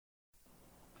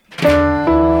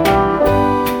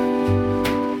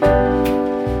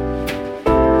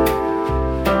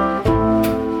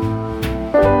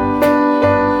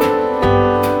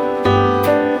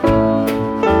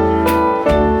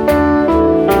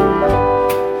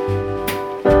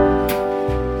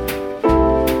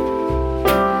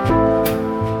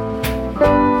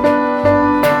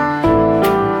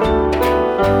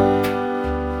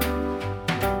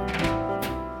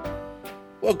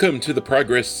Welcome to the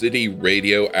Progress City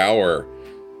Radio Hour.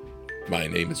 My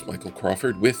name is Michael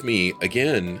Crawford. With me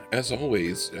again, as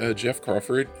always, Jeff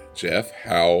Crawford. Jeff,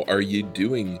 how are you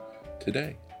doing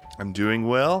today? I'm doing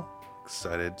well.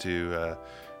 Excited to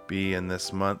be in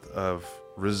this month of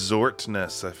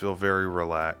resortness. I feel very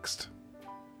relaxed.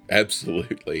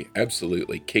 Absolutely.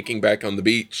 Kicking back on the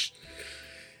beach,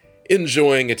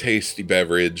 enjoying a tasty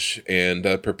beverage, and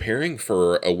preparing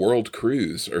for a world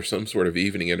cruise or some sort of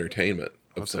evening entertainment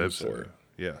of some sort.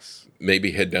 Yes.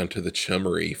 Maybe head down to the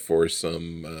Chummery for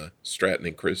some Stratton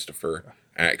and Christopher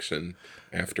action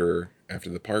after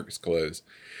the parks close.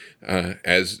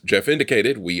 As Jeff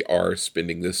indicated, we are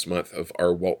spending this month of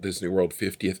our Walt Disney World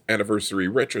 50th anniversary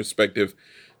retrospective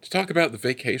to talk about the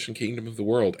Vacation Kingdom of the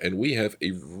World, and we have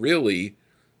a really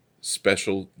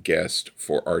special guest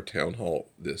for our town hall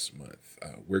this month.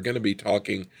 We're going to be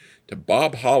talking to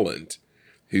Bob Holland,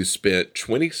 who spent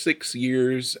 26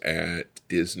 years at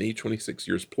Disney, 26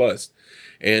 years plus,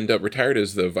 and retired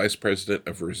as the Vice President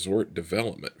of Resort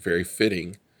Development. Very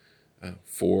fitting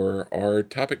for our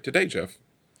topic today, Jeff.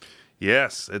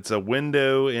 Yes, it's a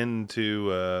window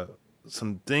into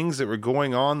some things that were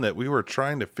going on that we were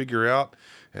trying to figure out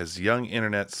as young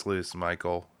internet sleuths,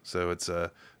 Michael. So it's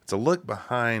a look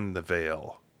behind the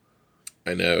veil.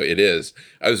 I know, it is.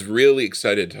 I was really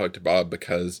excited to talk to Bob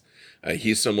because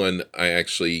he's someone I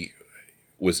actually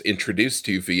was introduced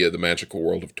to via the magical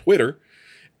world of Twitter,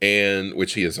 and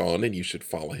which he is on, and you should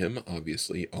follow him,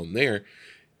 obviously, on there.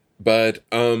 But,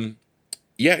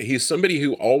 yeah, he's somebody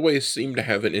who always seemed to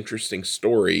have an interesting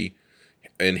story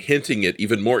and hinting at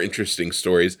even more interesting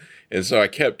stories. And so I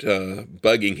kept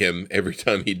bugging him every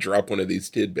time he'd drop one of these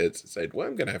tidbits and said, well,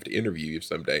 I'm going to have to interview you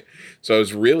someday. So I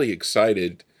was really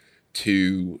excited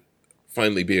to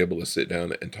finally be able to sit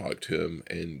down and talk to him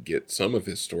and get some of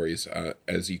his stories.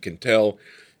 As you can tell,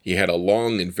 he had a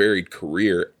long and varied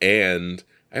career, and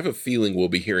I have a feeling we'll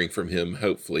be hearing from him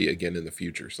hopefully again in the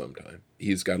future sometime.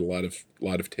 He's got a lot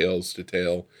of tales to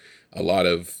tell, a lot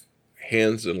of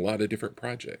hands in a lot of different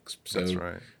projects. So that's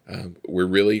right. We're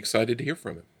really excited to hear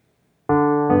from him.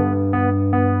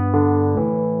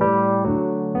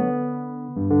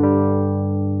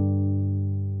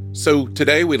 So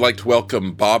today we'd like to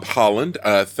welcome Bob Holland.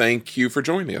 Thank you for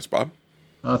joining us, Bob.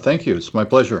 Thank you. It's my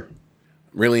pleasure.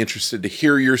 I'm really interested to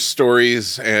hear your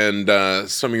stories and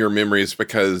some of your memories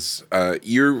because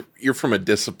you're from a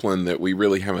discipline that we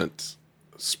really haven't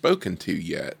spoken to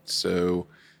yet. So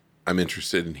I'm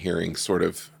interested in hearing sort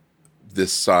of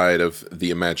this side of the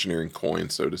Imagineering coin,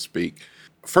 so to speak.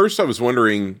 First, I was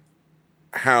wondering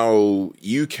how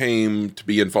you came to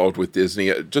be involved with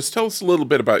Disney. Just tell us a little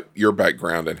bit about your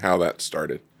background and how that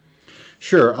started.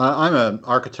 Sure. I'm an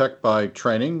architect by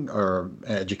training or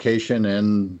education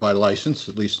and by license,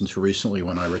 at least until recently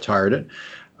when I retired it.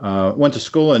 Went to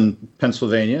school in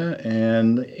Pennsylvania,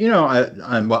 and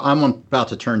I'm about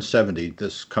to turn 70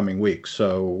 this coming week.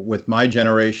 So with my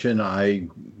generation, I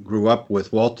grew up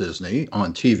with Walt Disney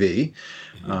on TV.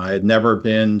 I had never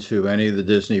been to any of the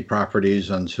Disney properties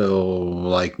until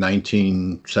like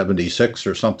 1976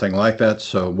 or something like that,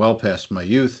 so well past my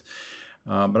youth.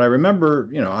 But I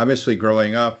remember, obviously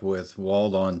growing up with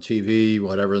Walt on TV,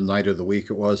 whatever night of the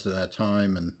week it was at that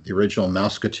time, and the original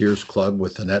Mouseketeers Club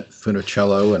with Annette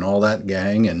Funicello and all that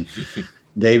gang, and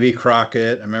Davy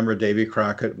Crockett. I remember Davy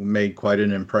Crockett made quite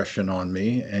an impression on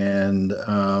me. And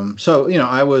so,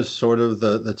 I was sort of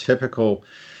the typical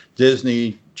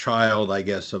Disney child, I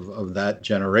guess, of that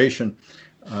generation.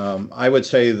 I would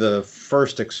say the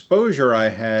first exposure I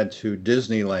had to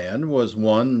Disneyland was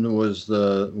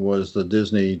the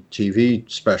Disney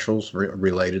TV specials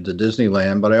related to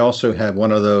Disneyland, but I also had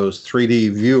one of those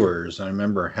 3D viewers. I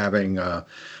remember having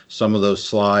some of those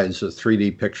slides of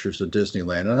 3D pictures of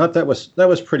Disneyland, and I thought that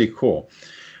was pretty cool.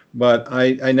 But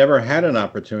I never had an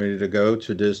opportunity to go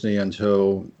to Disney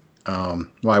until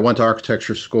I went to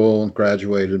architecture school and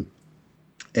graduated,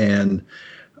 and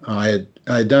I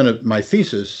had done it. My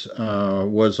thesis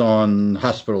was on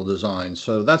hospital design,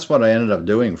 so that's what I ended up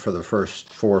doing for the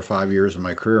first 4 or 5 years of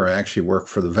my career. I actually worked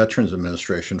for the Veterans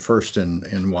Administration, first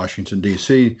in Washington,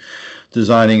 D.C.,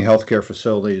 designing healthcare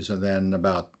facilities, and then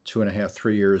about 2.5,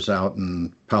 3 years out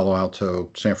in Palo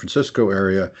Alto, San Francisco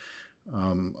area,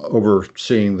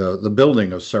 overseeing the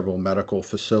building of several medical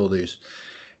facilities.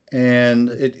 And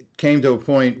it came to a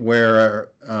point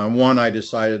where, one, I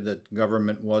decided that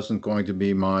government wasn't going to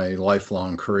be my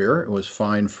lifelong career. It was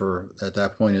fine at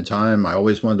that point in time. I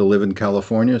always wanted to live in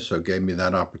California, so it gave me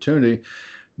that opportunity.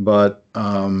 But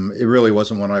it really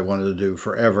wasn't what I wanted to do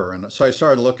forever. And so I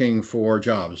started looking for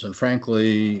jobs. And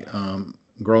frankly,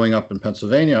 growing up in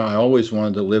Pennsylvania, I always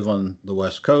wanted to live on the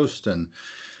West Coast. And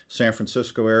San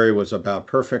Francisco area was about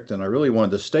perfect, and I really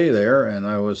wanted to stay there. And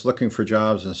I was looking for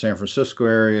jobs in the San Francisco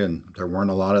area, and there weren't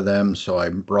a lot of them, so I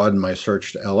broadened my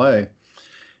search to LA.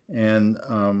 And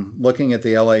looking at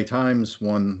the LA Times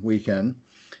one weekend,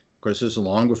 of course, this is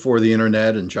long before the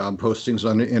internet and job postings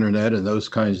on the internet and those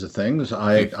kinds of things,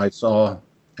 I saw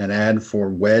an ad for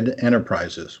WED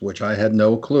Enterprises, which I had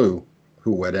no clue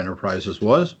who WED Enterprises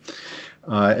was.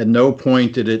 At no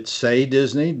point did it say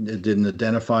Disney. It didn't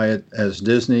identify it as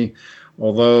Disney,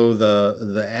 although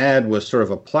the ad was sort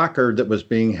of a placard that was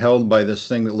being held by this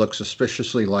thing that looked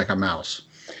suspiciously like a mouse.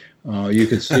 You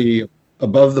could see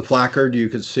above the placard, you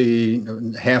could see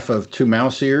half of two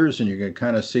mouse ears, and you could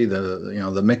kind of see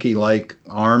the Mickey-like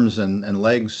arms and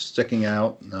legs sticking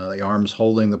out, the arms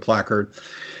holding the placard.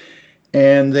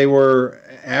 And they were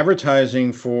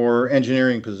advertising for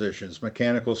engineering positions,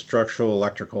 mechanical, structural,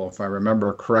 electrical, if I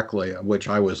remember correctly, which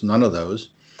I was none of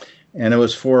those. And it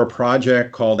was for a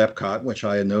project called Epcot, which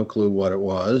I had no clue what it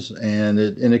was. And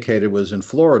it indicated it was in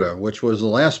Florida, which was the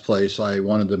last place I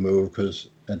wanted to move, because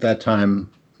at that time,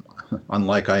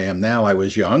 unlike I am now, I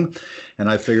was young, and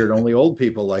I figured only old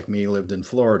people like me lived in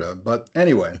Florida. But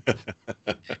anyway,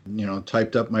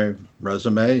 typed up my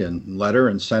resume and letter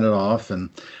and sent it off. And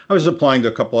I was applying to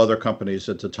a couple other companies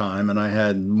at the time, and I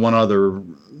had one other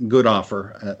good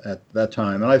offer at that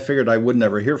time. And I figured I would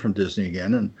never hear from Disney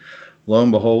again. And lo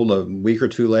and behold, a week or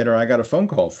two later, I got a phone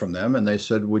call from them, and they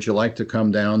said, "Would you like to come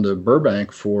down to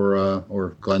Burbank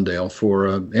or Glendale for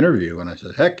an interview?" And I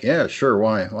said, "Heck yeah, sure.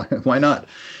 Why not?"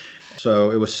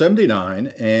 So it was 79,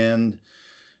 and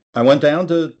I went down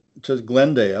to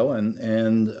Glendale and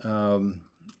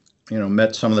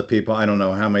met some of the people. I don't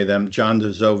know how many of them. John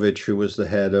Dozovich, who was the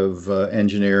head of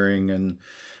engineering, and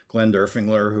Glenn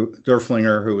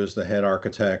Derflinger, who was the head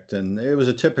architect. And it was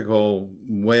a typical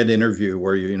WED interview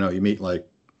where you meet like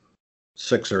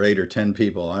 6 or 8 or 10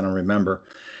 people. I don't remember.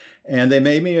 And they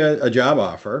made me a job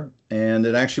offer, and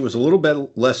it actually was a little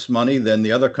bit less money than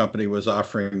the other company was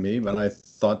offering me, but I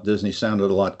thought Disney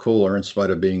sounded a lot cooler in spite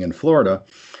of being in Florida.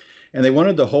 And they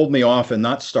wanted to hold me off and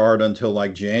not start until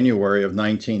like January of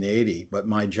 1980. But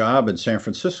my job in San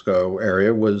Francisco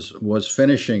area was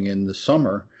finishing in the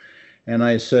summer. And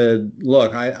I said,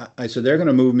 look, I said, they're going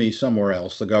to move me somewhere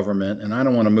else, the government, and I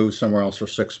don't want to move somewhere else for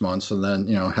 6 months and then,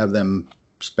 have them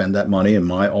spend that money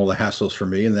and all the hassles for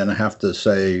me, and then I have to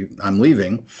say I'm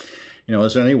leaving.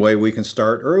 Is there any way we can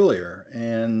start earlier?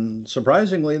 And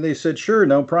surprisingly, they said, sure,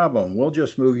 no problem. We'll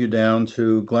just move you down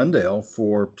to Glendale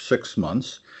for 6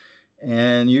 months,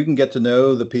 and you can get to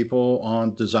know the people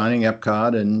on designing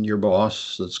Epcot and your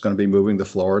boss that's going to be moving to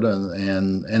Florida.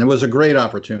 And it was a great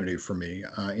opportunity for me.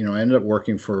 I ended up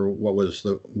working for what was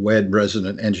the WED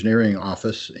Resident Engineering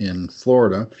Office in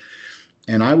Florida.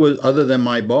 And I was, other than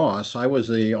my boss, I was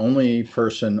the only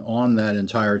person on that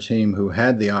entire team who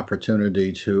had the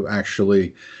opportunity to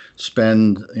actually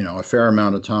spend, a fair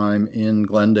amount of time in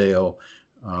Glendale,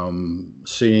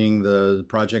 seeing the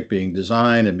project being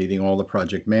designed and meeting all the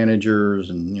project managers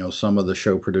and, some of the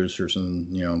show producers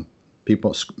and,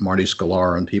 people, Marty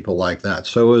Sklar and people like that.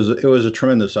 So it was a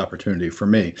tremendous opportunity for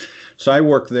me. So I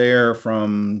worked there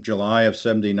from July of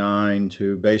 79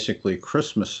 to basically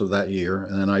Christmas of that year.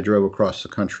 And then I drove across the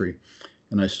country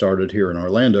and I started here in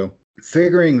Orlando,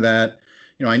 figuring that,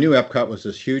 I knew Epcot was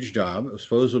this huge job. It was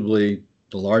supposedly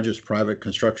the largest private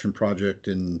construction project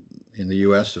in the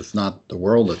U.S., if not the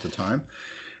world at the time.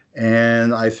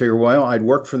 And I figured, well, I'd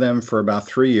work for them for about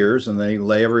 3 years and they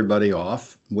lay everybody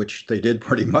off, which they did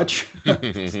pretty much.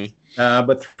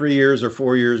 But 3 years or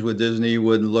 4 years with Disney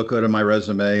would look good on my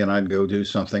resume and I'd go do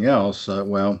something else.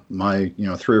 My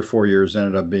 3 or 4 years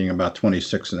ended up being about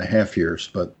 26 and a half years.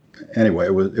 But anyway,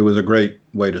 it was a great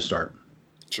way to start.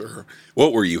 Sure.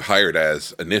 What were you hired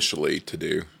as initially to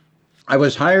do? I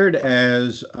was hired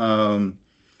as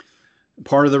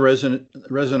part of the resident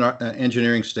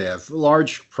engineering staff.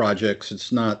 Large projects,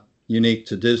 it's not unique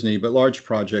to Disney, but large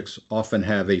projects often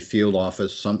have a field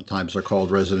office. Sometimes they're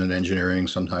called resident engineering,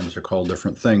 sometimes they're called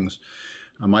different things.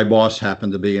 My boss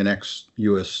happened to be an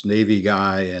ex-U.S. Navy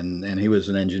guy, and he was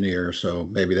an engineer, so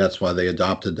maybe that's why they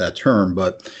adopted that term.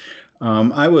 But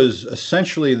I was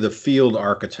essentially the field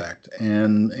architect,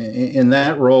 and in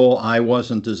that role, I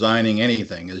wasn't designing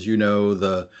anything. As you know,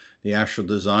 the actual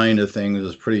design of things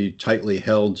is pretty tightly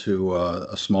held to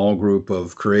a small group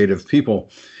of creative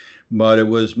people. But it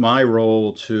was my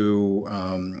role to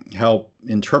help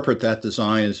interpret that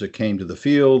design as it came to the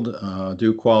field,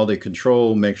 do quality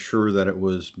control, make sure that it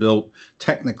was built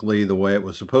technically the way it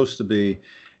was supposed to be.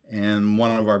 And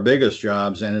one of our biggest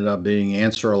jobs ended up being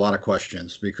answer a lot of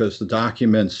questions, because the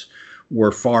documents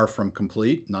were far from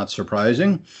complete, not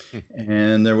surprising.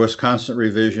 And there was constant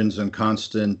revisions and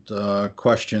constant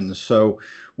questions. So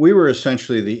we were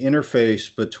essentially the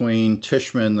interface between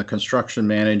Tishman, the construction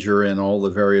manager, and all the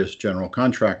various general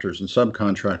contractors and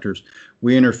subcontractors.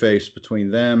 We interfaced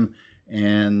between them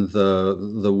and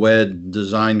the WED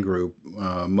design group,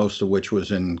 most of which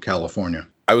was in California.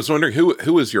 I was wondering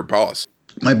who was your boss?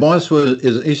 My boss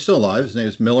he's still alive. His name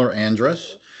is Miller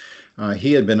Andrus.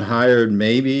 He had been hired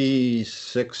maybe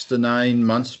 6 to 9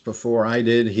 months before I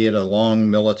did. He had a long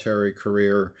military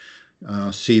career,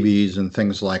 Seabees and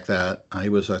things like that. He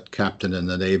was a captain in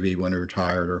the Navy when he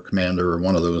retired, or commander, or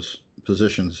one of those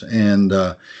positions. And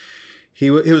he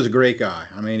was a great guy.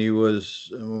 I mean, he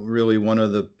was really one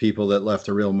of the people that left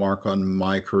a real mark on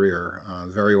my career.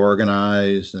 Very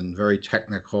organized and very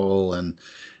technical, and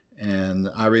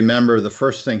I remember the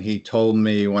first thing he told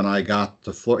me when I got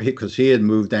to Florida, because he had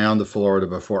moved down to Florida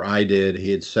before I did. He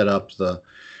had set up the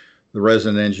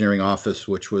resident engineering office,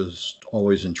 which was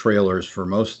always in trailers for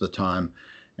most of the time.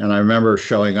 And I remember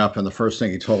showing up, and the first thing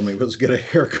he told me was get a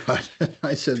haircut.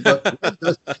 I said, but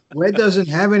WED doesn't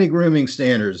have any grooming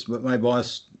standards. But my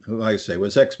boss, who I say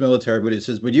was ex-military, but he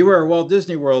says, but you are at Walt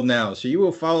Disney World now, so you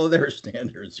will follow their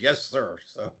standards. Yes, sir.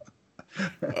 So.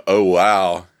 Oh,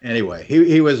 wow. Anyway,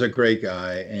 he was a great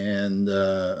guy. And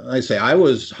I say I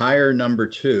was hire number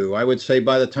 2. I would say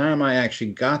by the time I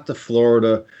actually got to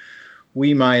Florida,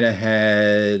 we might have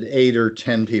had 8 or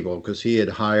 10 people, because he had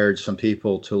hired some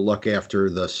people to look after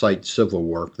the site civil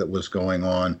work that was going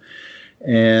on.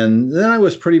 And then I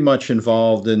was pretty much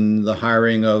involved in the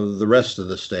hiring of the rest of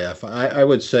the staff. I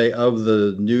would say of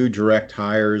the new direct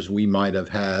hires, we might have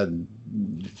had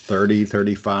 30,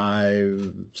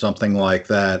 35, something like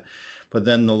that. But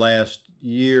then the last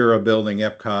year of building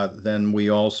Epcot, then we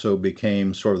also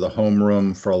became sort of the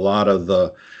homeroom for a lot of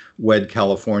the WED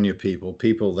California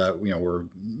people that, were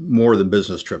more than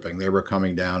business tripping. They were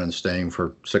coming down and staying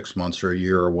for 6 months or a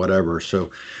year or whatever.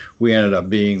 So we ended up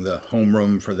being the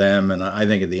homeroom for them. And I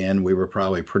think at the end, we were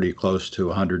probably pretty close to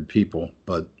 100 people.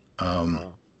 But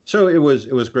so it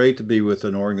was great to be with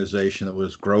an organization that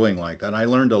was growing like that. I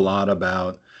learned a lot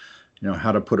about,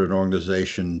 how to put an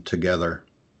organization together,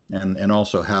 and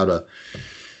also how to,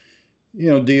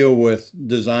 deal with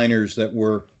designers that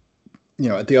were,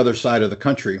 at the other side of the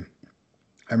country.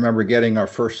 I remember getting our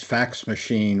first fax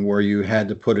machine where you had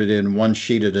to put it in one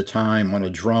sheet at a time on a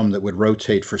drum that would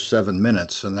rotate for 7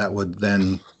 minutes, and that would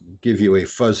then give you a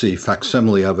fuzzy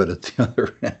facsimile of it at the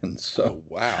other end. So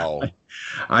wow.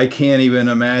 I can't even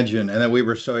imagine. And then we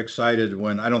were so excited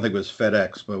when, I don't think it was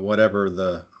FedEx, but whatever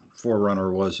the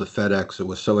forerunner was of FedEx, it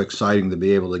was so exciting to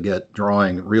be able to get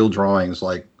real drawings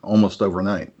like almost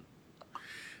overnight.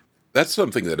 That's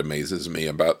something that amazes me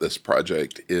about this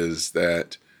project is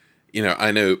that,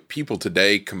 I know people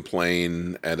today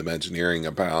complain at Imagineering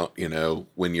about,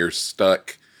 when you're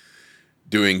stuck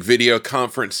doing video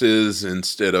conferences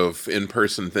instead of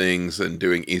in-person things and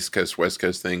doing East Coast, West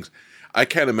Coast things. I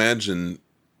can't imagine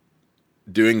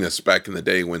doing this back in the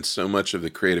day when so much of the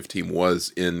creative team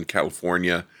was in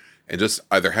California and just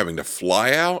either having to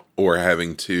fly out or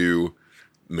having to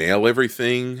mail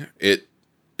everything.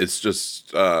 It's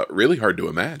just really hard to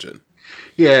imagine.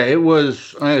 Yeah, it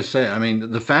was, I say,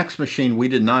 the fax machine, we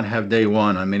did not have day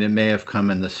one. It may have come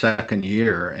in the second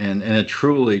year, and it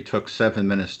truly took 7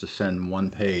 minutes to send one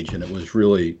page. And it was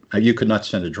really, you could not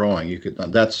send a drawing.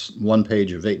 That's one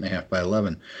page of 8.5 by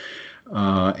 11.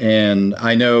 And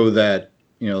I know that,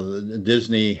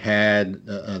 Disney had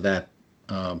that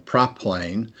prop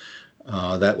plane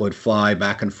that would fly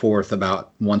back and forth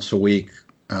about once a week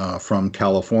from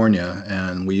California.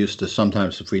 And we used to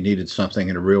sometimes, if we needed something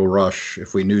in a real rush,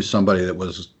 if we knew somebody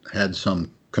that had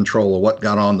some control of what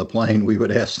got on the plane, we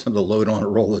would ask them to load on a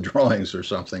roll of drawings or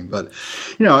something. But,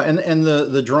 and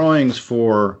the drawings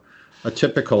for a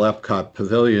typical Epcot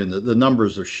pavilion, the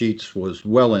numbers of sheets was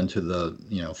well into the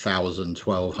 1,000,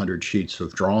 1,200 sheets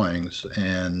of drawings,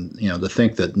 and to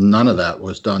think that none of that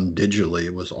was done digitally,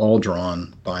 it was all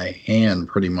drawn by hand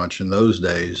pretty much in those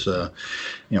days.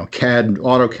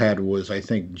 AutoCAD was, I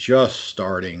think, just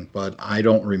starting, but I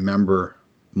don't remember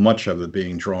much of it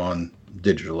being drawn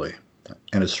digitally,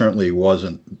 and it certainly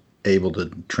wasn't able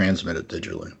to transmit it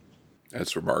digitally.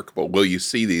 That's remarkable. Will you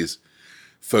see these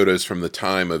photos from the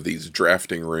time of these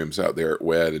drafting rooms out there at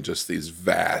WED and just these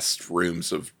vast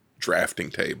rooms of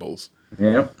drafting tables?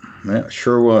 Yeah,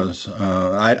 sure was.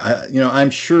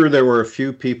 I'm sure there were a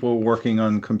few people working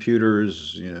on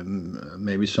computers,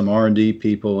 maybe some R&D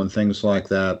people and things like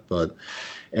that, but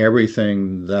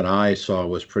everything that I saw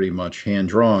was pretty much hand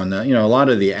drawn. Now, a lot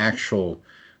of the actual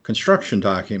construction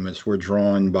documents were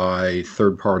drawn by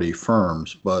third-party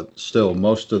firms, but still,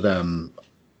 most of them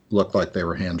looked like they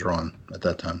were hand-drawn at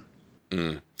that time.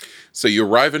 Mm. So you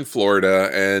arrive in Florida,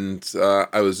 and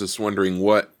I was just wondering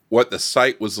what the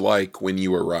site was like when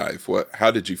you arrive.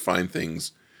 How did you find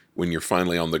things when you're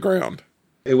finally on the ground?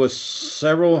 It was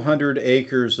several hundred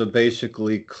acres of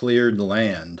basically cleared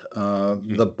land.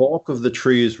 The bulk of the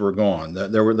trees were gone.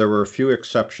 There were a few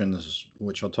exceptions,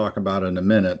 which I'll talk about in a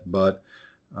minute. But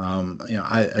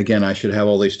I should have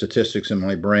all these statistics in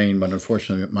my brain, but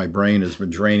unfortunately, my brain has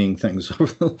been draining things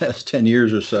over the last 10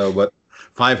 years or so. But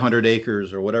 500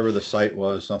 acres or whatever the site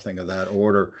was, something of that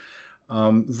order.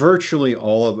 Virtually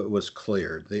all of it was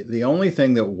cleared. The only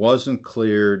thing that wasn't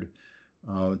cleared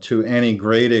to any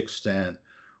great extent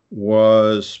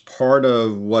was part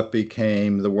of what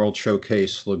became the World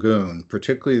Showcase Lagoon,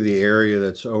 particularly the area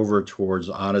that's over towards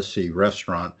Odyssey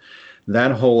Restaurant.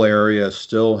 That whole area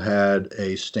still had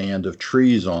a stand of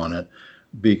trees on it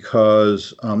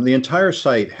because the entire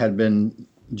site had been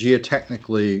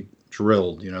geotechnically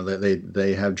drilled. You know,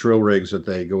 they have drill rigs that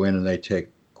they go in and they take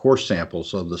core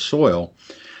samples of the soil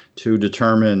to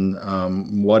determine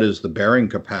what is the bearing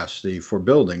capacity for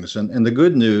buildings. And the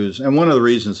good news, and one of the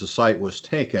reasons the site was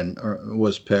taken or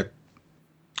was picked,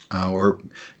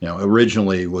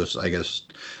 originally was, I guess,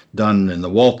 done in the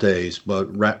Walt days, but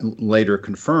later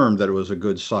confirmed that it was a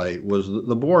good site, was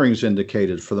the borings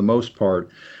indicated for the most part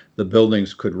the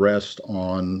buildings could rest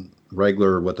on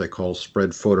regular, what they call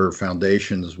spread footer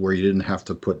foundations, where you didn't have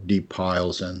to put deep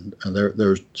piles in. And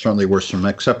there certainly were some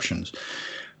exceptions.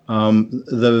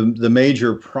 The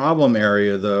major problem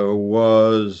area, though,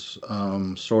 was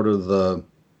sort of the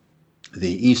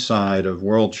east side of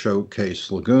World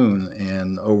Showcase Lagoon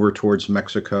and over towards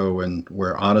Mexico and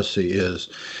where Odyssey is,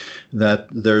 that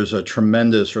there's a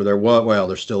tremendous,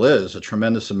 there still is a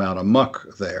tremendous amount of muck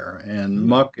there. And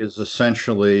muck is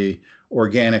essentially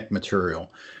organic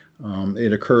material.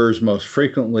 It occurs most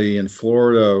frequently in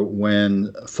Florida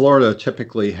when Florida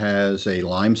typically has a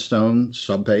limestone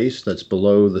subbase that's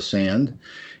below the sand.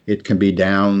 It can be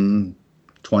down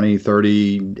 20,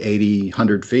 30, 80,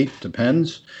 100 feet,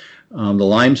 depends. The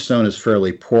limestone is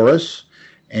fairly porous,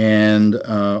 and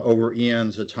over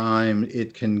eons of time,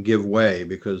 it can give way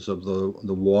because of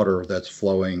the water that's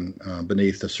flowing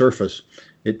beneath the surface.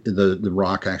 The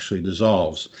rock actually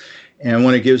dissolves. And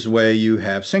when it gives way, you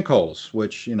have sinkholes,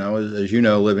 which, as you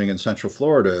know, living in Central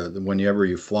Florida, whenever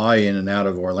you fly in and out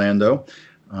of Orlando,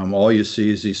 all you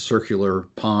see is these circular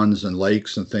ponds and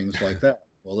lakes and things like that.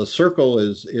 Well, the circle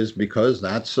is because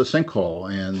that's a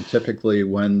sinkhole. And typically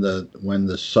when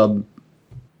the sub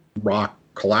rock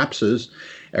collapses,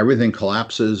 everything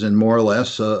collapses in more or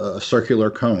less a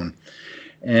circular cone.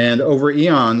 And over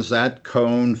eons, that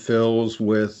cone fills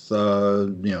with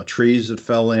trees that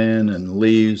fell in and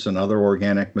leaves and other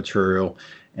organic material,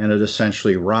 and it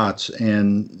essentially rots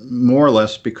and more or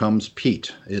less becomes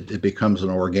peat. It becomes an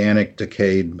organic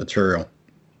decayed material.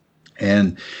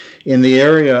 And in the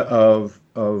area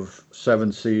of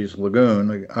Seven Seas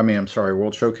Lagoon,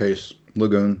 World Showcase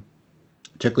Lagoon,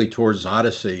 particularly towards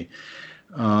Odyssey,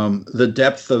 the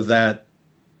depth of that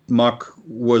muck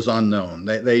was unknown.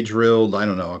 They drilled,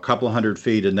 a couple of 100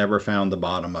 feet and never found the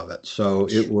bottom of it. So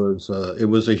it was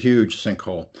a huge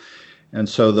sinkhole. And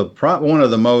so one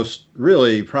of the most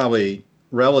really probably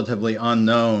relatively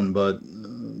unknown but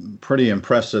pretty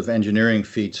impressive engineering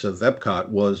feats of Epcot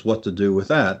was what to do with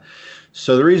that.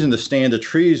 So the reason the stand of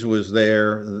trees was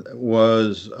there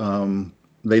was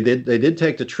they did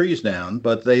take the trees down,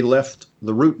 but they left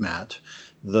the root mat,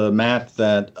 the mat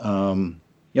that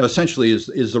essentially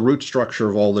is the root structure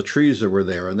of all the trees that were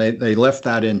there. And they left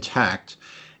that intact.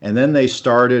 And then they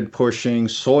started pushing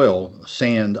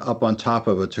sand up on top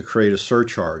of it to create a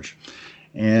surcharge.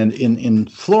 And in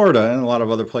Florida and a lot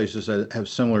of other places that have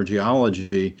similar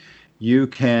geology, you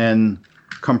can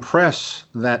compress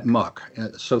that muck.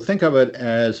 So think of it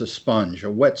as a sponge,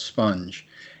 a wet sponge.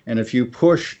 And if you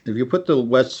put the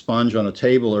wet sponge on a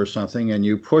table or something and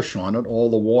you push on it, all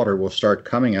the water will start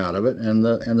coming out of it and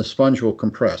the sponge will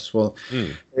compress. Well,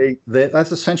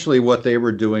 that's essentially what they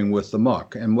were doing with the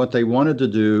muck. And what they wanted to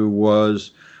do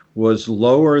was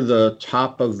lower the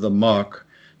top of the muck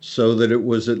so that it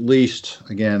was at least,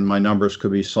 again, my numbers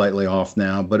could be slightly off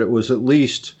now, but it was at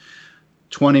least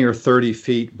 20 or 30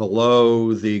 feet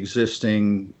below the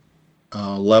existing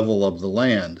level of the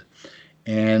land.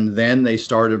 And then they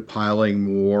started piling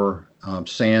more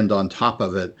sand on top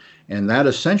of it. And that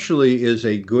essentially is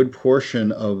a good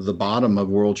portion of the bottom of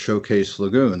World Showcase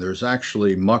Lagoon. There's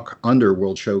actually muck under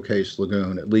World Showcase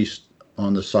Lagoon, at least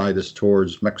on the side that's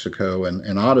towards Mexico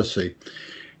and Odyssey.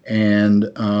 And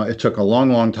it took a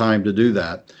long, long time to do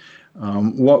that.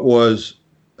 What was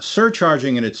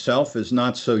surcharging in itself is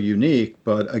not so unique,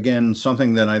 but again,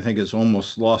 something that I think is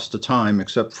almost lost to time,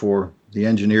 except for the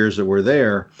engineers that were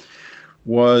there,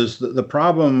 was the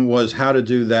problem was how to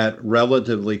do that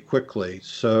relatively quickly.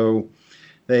 So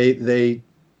they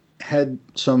had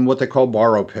some what they call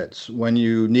borrow pits. When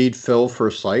you need fill for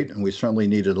a site, and we certainly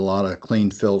needed a lot of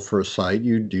clean fill for a site,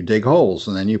 you dig holes,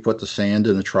 and then you put the sand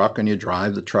in a truck and you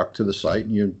drive the truck to the site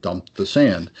and you dump the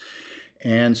sand.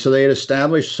 And so they had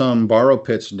established some borrow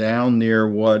pits down near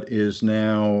what is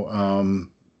now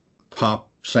Pop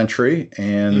Century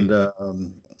and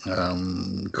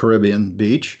Caribbean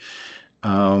Beach.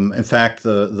 In fact,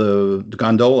 the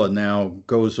gondola now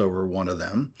goes over one of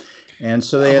them. And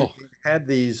so they had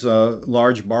these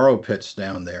large borrow pits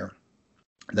down there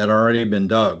that had already been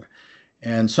dug.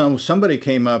 And somebody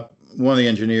came up, one of the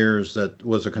engineers that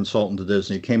was a consultant to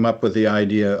Disney, came up with the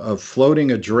idea of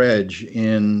floating a dredge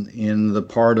in the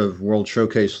part of World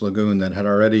Showcase Lagoon that had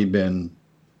already been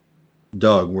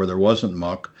dug where there wasn't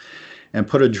muck, and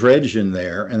put a dredge in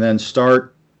there and then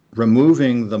start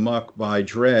removing the muck by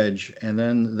dredge. And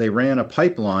then they ran a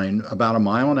pipeline about 1.5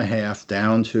 miles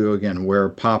down to, again, where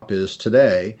Pop is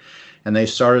today. And they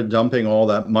started dumping all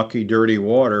that mucky, dirty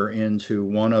water into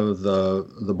one of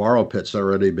the borrow pits that had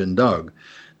already been dug.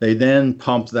 They then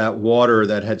pumped that water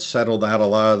that had settled out a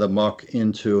lot of the muck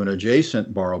into an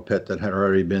adjacent borrow pit that had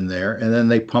already been there, and then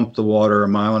they pumped the water 1.5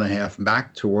 miles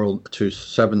back to World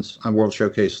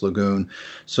Showcase Lagoon,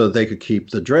 so that they could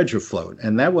keep the dredge afloat.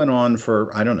 And that went on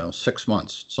for 6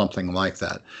 months, something like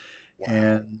that. Wow.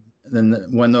 And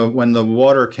then when the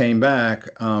water came back,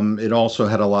 it also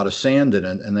had a lot of sand in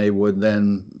it, and they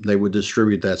would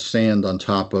distribute that sand on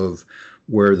top of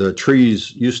where the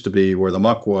trees used to be, where the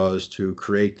muck was, to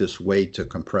create this weight to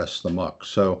compress the muck.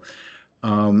 So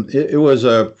it was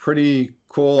a pretty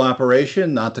cool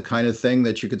operation, not the kind of thing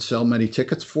that you could sell many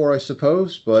tickets for, I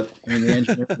suppose, but in the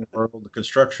engineering world, the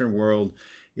construction world,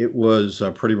 it was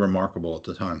pretty remarkable at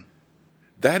the time.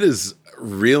 That is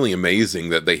really amazing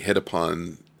that they hit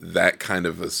upon that kind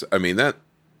of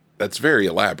that's very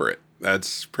elaborate.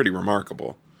 That's pretty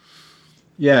remarkable.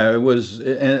 Yeah, it was.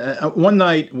 And one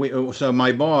night, so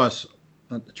my boss,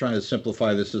 I'm trying to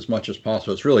simplify this as much as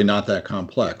possible. It's really not that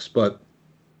complex, but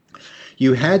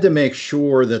you had to make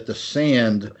sure that the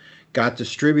sand got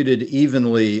distributed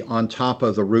evenly on top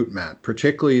of the root mat,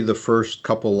 particularly the first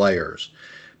couple layers.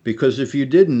 Because if you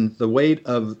didn't, the weight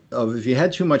of if you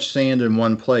had too much sand in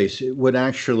one place, it would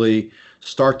actually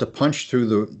start to punch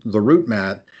through the root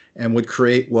mat and would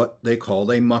create what they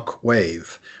called a muck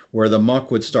wave, where the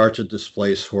muck would start to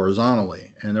displace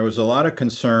horizontally. And there was a lot of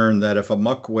concern that if a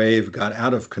muck wave got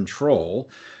out of control,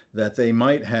 that they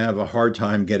might have a hard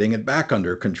time getting it back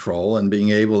under control and being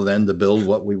able then to build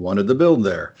what we wanted to build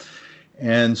there.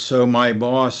 And so my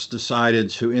boss decided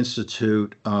to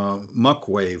institute muck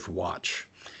wave watch.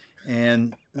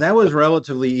 And that was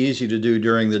relatively easy to do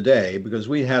during the day because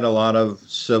we had a lot of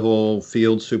civil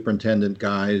field superintendent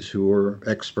guys who were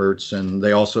experts, and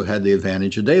they also had the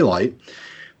advantage of daylight.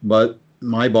 But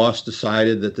my boss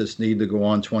decided that this needed to go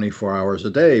on 24 hours a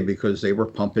day because they were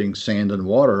pumping sand and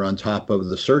water on top of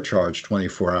the surcharge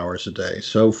 24 hours a day.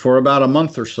 So for about a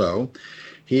month or so,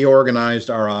 he organized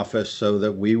our office so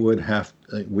that we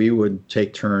would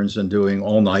take turns in doing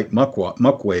all-night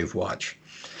muck wave watch.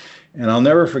 And I'll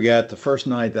never forget the first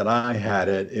night that I had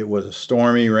it. It was a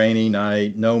stormy, rainy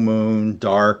night, no moon,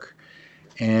 dark.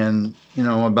 And,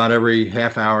 about every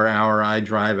half hour, I'd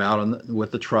drive out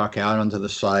with the truck out onto the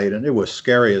site. And it was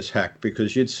scary as heck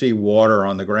because you'd see water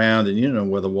on the ground and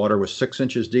where the water was 6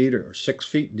 inches deep or 6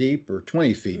 feet deep or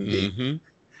 20 feet deep. Mm-hmm.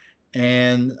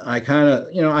 And I kind of,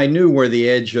 I knew where the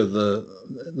edge of the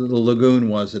lagoon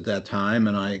was at that time,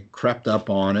 and I crept up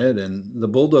on it, and the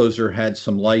bulldozer had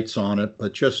some lights on it,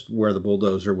 but just where the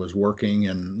bulldozer was working,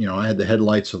 and, I had the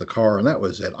headlights of the car, and that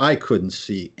was it. I couldn't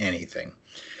see anything.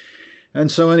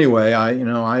 And so anyway,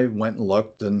 I went and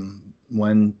looked, and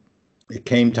when it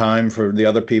came time for the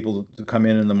other people to come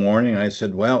in the morning, I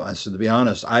said, to be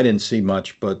honest, I didn't see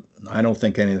much, but I don't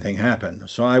think anything happened.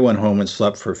 So I went home and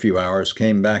slept for a few hours,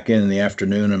 came back in the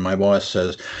afternoon, and my boss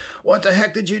says, "What the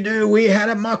heck did you do? We had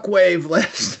a muck wave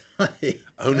last night."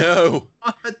 Oh, no.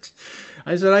 What?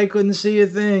 I said, "I couldn't see a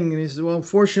thing." And he said, "Well,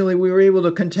 fortunately, we were able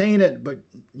to contain it, but,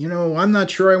 I'm not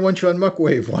sure I want you on muck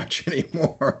wave watch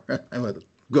anymore." I went,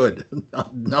 "Good.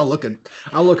 I'll look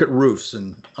at roofs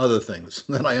and other things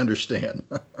that I understand."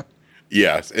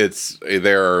 Yes,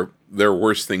 there are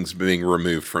worse things being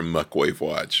removed from muck wave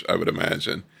watch, I would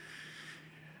imagine.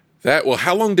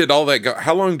 How long did all that go?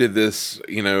 How long did this,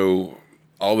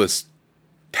 all this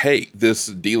take this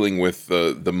dealing with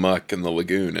the muck and the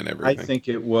lagoon and I everything? think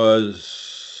it was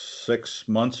 6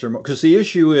 months or more. Because the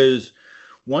issue is,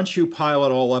 once you pile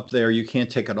it all up there, you can't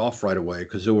take it off right away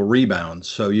because it will rebound.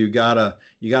 So you gotta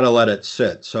let it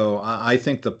sit. So I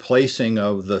think the placing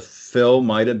of the fill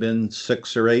might have been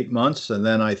 6 or 8 months, and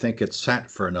then I think it sat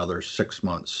for another 6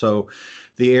 months. So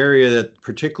the area that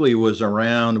particularly was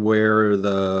around where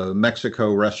the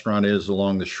Mexico restaurant is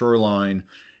along the shoreline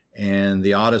and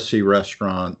the Odyssey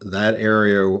restaurant, that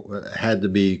area had to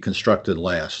be constructed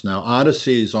last. Now,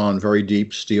 Odyssey's on very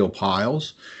deep steel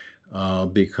piles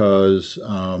because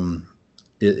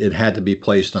it had to be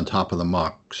placed on top of the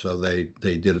muck. So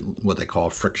they did what they call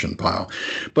a friction pile.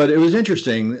 But it was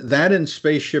interesting that in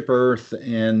Spaceship Earth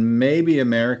and maybe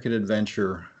American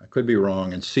Adventure, I could be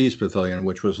wrong, and Seas Pavilion,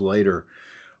 which was later,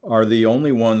 are the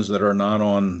only ones that are not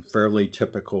on fairly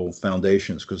typical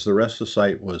foundations because the rest of the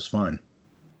site was fine.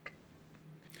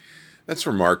 That's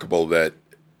remarkable that,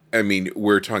 I mean,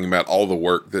 we're talking about all the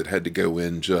work that had to go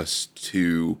in just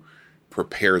to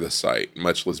prepare the site,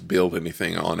 much less build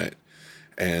anything on it.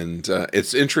 And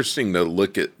it's interesting to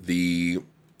look at the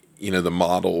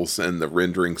models and the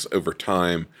renderings over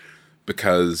time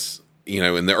because,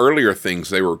 in the earlier things,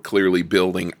 they were clearly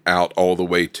building out all the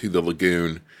way to the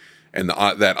lagoon, and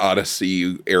that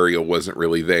Odyssey area wasn't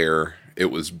really there.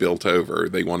 It was built over.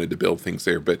 They wanted to build things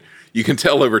there, but you can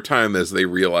tell over time as they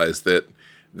realized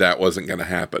that wasn't going to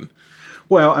happen.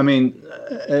 Well, I mean,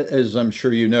 as I'm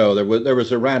sure you know, there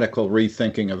was a radical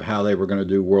rethinking of how they were going to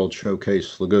do World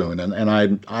Showcase Lagoon,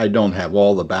 and I don't have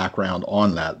all the background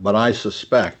on that, but I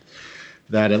suspect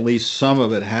that at least some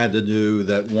of it had to do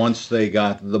that once they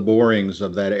got the borings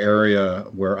of that area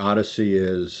where Odyssey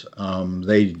is,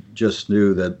 they just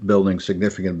knew that building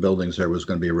significant buildings there was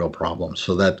going to be a real problem.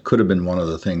 So that could have been one of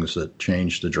the things that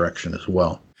changed the direction as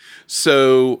well.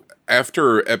 So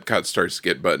after Epcot starts to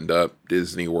get buttoned up,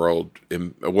 Disney World,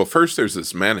 well, first there's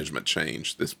this big management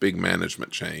change.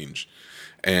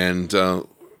 And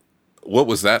what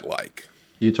was that like?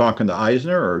 You talking to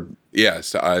Eisner or?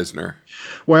 Yes, to Eisner.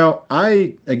 Well,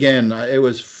 it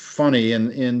was funny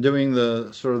in doing the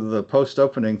sort of the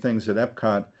post-opening things at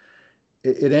Epcot.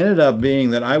 It ended up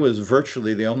being that I was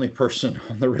virtually the only person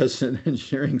on the resident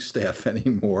engineering staff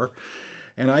anymore.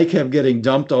 And I kept getting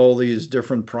dumped all these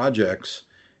different projects.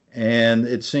 And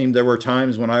it seemed there were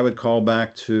times when I would call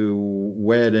back to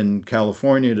WED in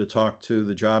California to talk to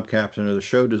the job captain or the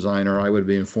show designer. I would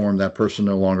be informed that person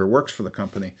no longer works for the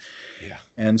company. Yeah.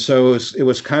 And so it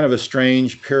was kind of a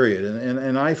strange period.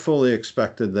 And I fully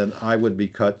expected that I would be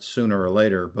cut sooner or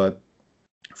later. But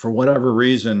for whatever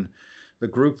reason, the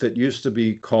group that used to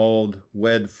be called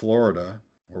WED Florida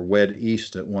or WED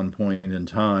East at one point in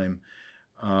time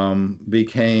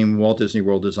became Walt Disney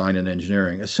World Design and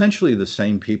Engineering, essentially the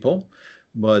same people,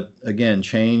 but again,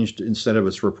 changed. Instead of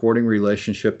its reporting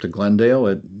relationship to Glendale,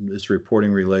 its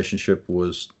reporting relationship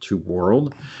was to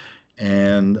World.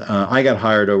 And I got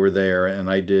hired over there, and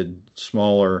I did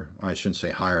smaller, I shouldn't say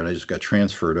hired, I just got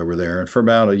transferred over there. And for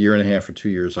about a year and a half or 2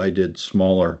 years, I did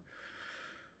smaller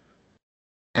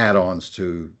add-ons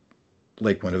to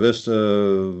Lake Buena Vista,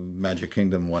 Magic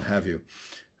Kingdom, what have you.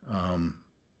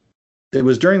 It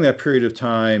was during that period of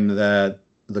time that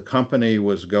the company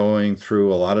was going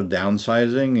through a lot of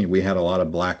downsizing. We had a lot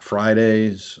of Black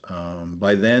Fridays.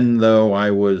 By then, though,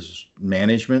 I was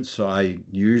management, so I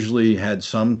usually had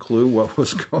some clue what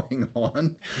was going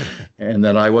on and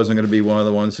that I wasn't going to be one of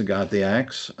the ones that got the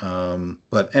axe.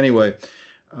 But anyway,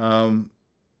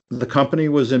 the company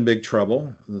was in big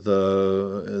trouble.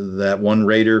 That one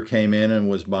raider came in and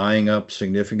was buying up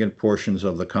significant portions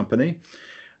of the company.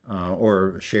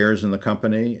 Or shares in the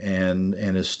company, and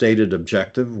his stated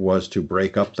objective was to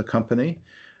break up the company.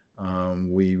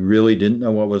 We really didn't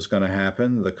know what was going to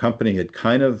happen. The company had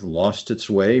kind of lost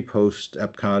its way post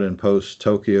Epcot and post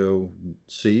Tokyo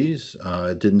Seas.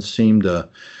 It didn't seem to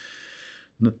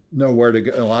know where to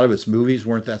go. A lot of its movies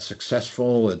weren't that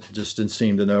successful. It just didn't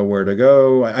seem to know where to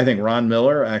go. I think Ron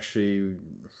Miller, actually,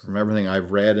 from everything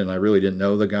I've read, and I really didn't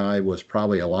know the guy, was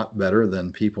probably a lot better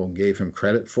than people gave him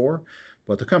credit for.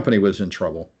 But the company was in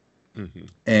trouble. Mm-hmm.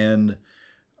 And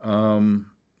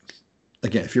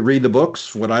again, if you read the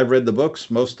books, what I've read the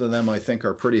books, most of them I think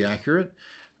are pretty accurate.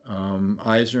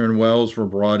 Eisner and Wells were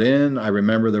brought in. I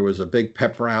remember there was a big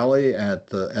pep rally at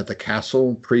the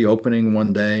castle pre-opening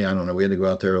one day. I don't know, we had to go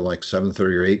out there like 7:30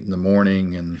 or 8 in the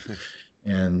morning,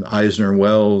 and Eisner and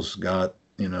Wells got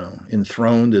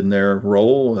enthroned in their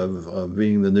role of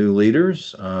being the new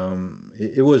leaders.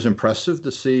 It was impressive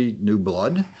to see new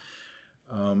blood.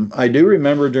 I do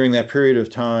remember during that period of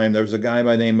time, there was a guy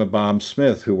by the name of Bob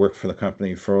Smith who worked for the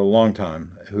company for a long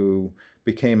time, who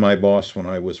became my boss when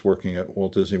I was working at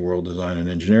Walt Disney World Design and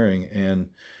Engineering.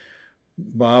 And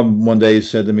Bob one day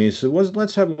said to me, he said, well,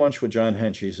 let's have lunch with John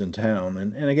Hench. He's in town.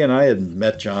 And again, I had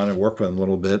met John and worked with him a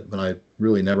little bit, but I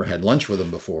really never had lunch with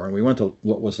him before. And we went to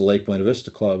what was the Lake Buena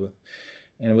Vista Club.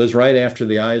 And it was right after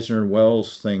the Eisner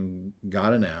Wells thing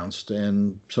got announced.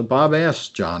 And so Bob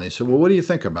asked John, he said, well, what do you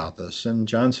think about this? And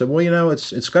John said, well,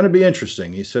 it's going to be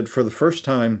interesting. He said, for the first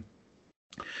time,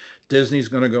 Disney's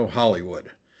going to go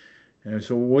Hollywood. And I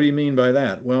said, well, what do you mean by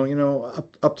that? Well,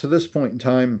 up to this point in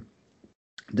time,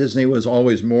 Disney was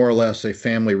always more or less a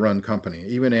family-run company.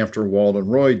 Even after Walt and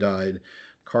Roy died,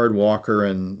 Card Walker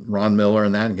and Ron Miller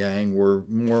and that gang were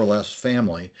more or less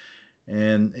family.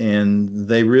 And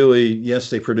they really, yes,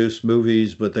 they produced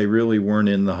movies, but they really weren't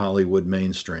in the Hollywood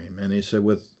mainstream. And he said,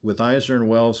 with Eisner and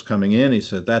Wells coming in, he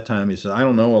said, at that time, he said, I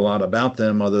don't know a lot about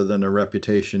them other than their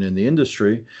reputation in the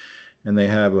industry. And they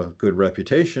have a good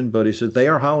reputation, but he said, they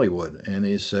are Hollywood. And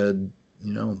he said,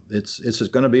 it's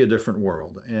going to be a different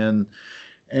world.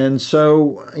 And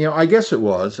so, I guess it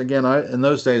was. Again, in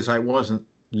those days, I wasn't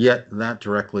yet that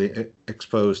directly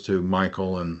exposed to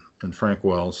Michael and Frank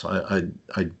Wells. I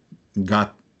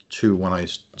got to when I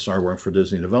started working for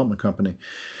Disney Development Company.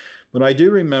 But I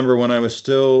do remember when I was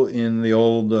still in the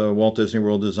old Walt Disney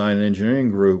World Design and Engineering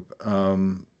group,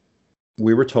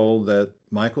 we were told that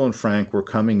Michael and Frank were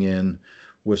coming in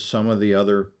with some of the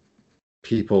other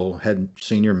people, had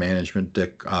senior management,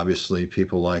 Dick, obviously,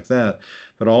 people like that,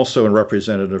 but also a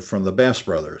representative from the Bass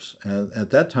Brothers. And at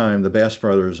that time, the Bass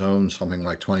Brothers owned something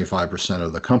like 25%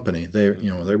 of the company. They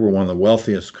were one of the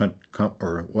wealthiest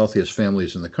wealthiest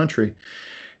families in the country.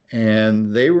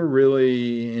 And they were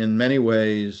really, in many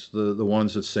ways, the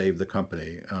ones that saved the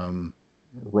company.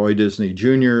 Roy Disney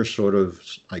Jr. sort of,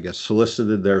 I guess,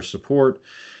 solicited their support.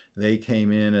 They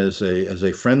came in as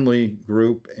a friendly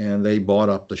group, and they bought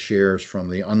up the shares from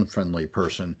the unfriendly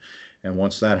person. And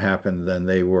once that happened, then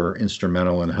they were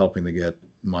instrumental in helping to get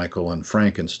Michael and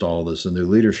Frank installed as the new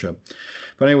leadership.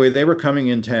 But anyway, they were coming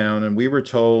in town, and we were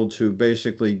told to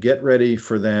basically get ready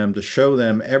for them, to show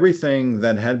them everything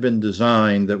that had been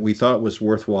designed that we thought was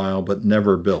worthwhile but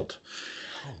never built.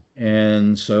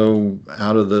 And so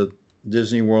out of the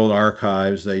Disney World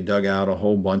archives, they dug out a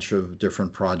whole bunch of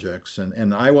different projects.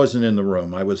 And I wasn't in the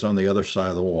room. I was on the other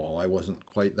side of the wall. I wasn't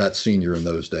quite that senior in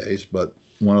those days, but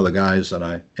one of the guys that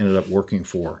I ended up working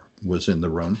for was in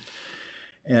the room.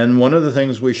 And one of the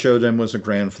things we showed them was a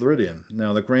Grand Floridian.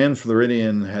 Now, the Grand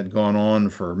Floridian had gone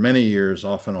on for many years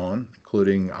off and on,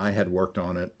 including I had worked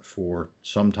on it for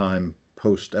some time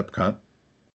post Epcot.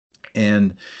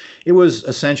 And it was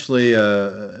essentially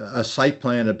a site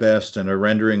plan at best and a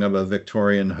rendering of a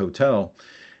Victorian hotel.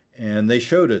 And they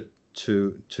showed it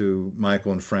to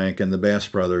Michael and Frank and the Bass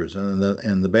Brothers.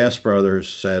 And the Bass Brothers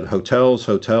said, hotels,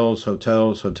 hotels,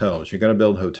 hotels, hotels. You got to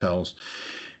build hotels.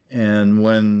 And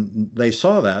when they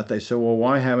saw that, they said, well,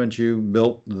 why haven't you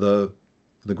built the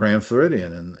Grand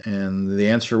Floridian? And the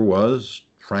answer was,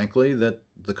 frankly, that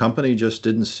the company just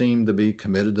didn't seem to be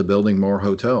committed to building more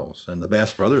hotels. And the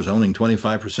Bass Brothers, owning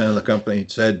 25% of the company,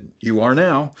 said, you are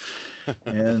now.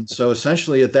 And so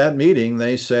essentially at that meeting,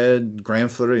 they said,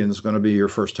 Grand Floridian is going to be your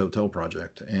first hotel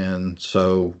project. And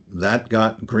so that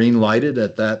got green lighted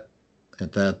at that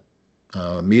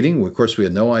meeting. Of course, we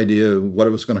had no idea what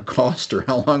it was going to cost or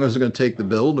how long it was going to take to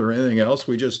build or anything else.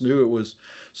 We just knew it was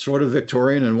sort of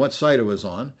Victorian and what site it was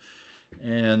on.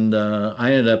 And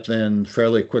I ended up then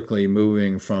fairly quickly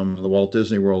moving from the Walt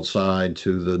Disney World side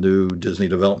to the new Disney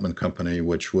Development Company,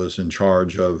 which was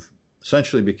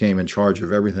essentially became in charge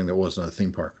of everything that wasn't a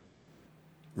theme park.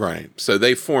 Right. So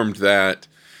they formed that.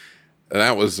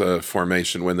 That was a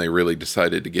formation when they really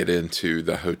decided to get into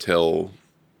the hotel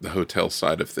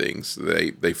side of things.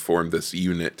 They formed this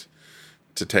unit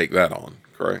to take that on,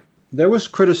 correct? There was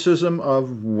criticism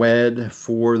of WED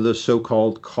for the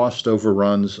so-called cost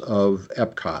overruns of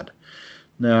Epcot.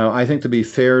 Now, I think to be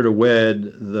fair to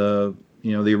WED, the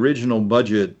original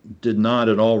budget did not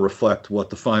at all reflect what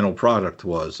the final product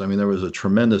was. I mean, there was a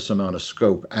tremendous amount of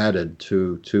scope added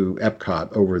to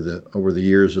Epcot over the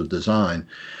years of design.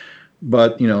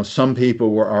 But, some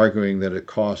people were arguing that it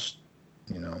cost,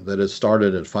 that it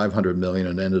started at $500 million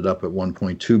and ended up at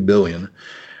 $1.2 billion.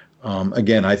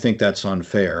 Again, I think that's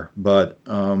unfair, but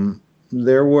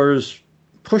there was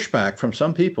pushback from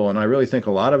some people, and I really think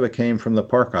a lot of it came from the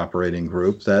park operating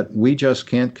group, that we just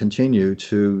can't continue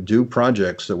to do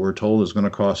projects that we're told is going to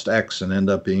cost X and end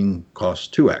up being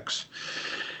cost 2X.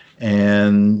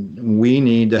 And we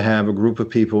need to have a group of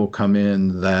people come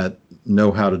in that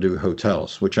know how to do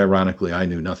hotels, which ironically I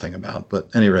knew nothing about, but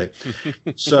at any rate.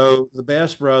 So the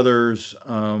Bass Brothers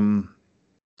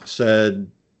said,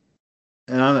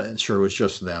 and I'm not sure it was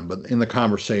just them, but in the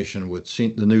conversation with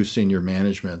the new senior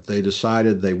management, they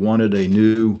decided they wanted a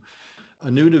new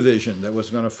division that was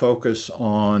going to focus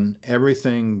on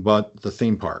everything but the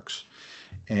theme parks.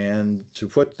 And to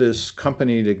put this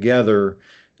company together,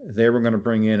 they were going to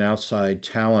bring in outside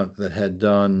talent that had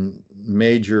done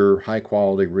major high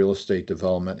quality real estate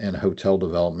development and hotel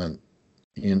development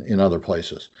in other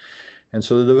places. And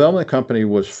so the development company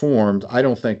was formed. I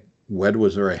don't think WED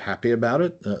was very happy about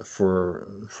it.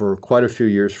 For quite a few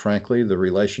years, frankly, the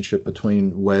relationship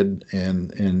between WED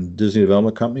and Disney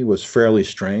Development Company was fairly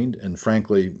strained. And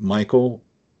frankly, Michael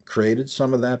created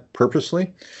some of that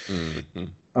purposely.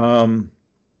 Mm-hmm.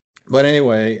 But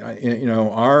anyway,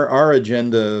 our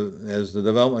agenda as the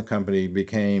development company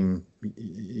became,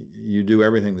 you do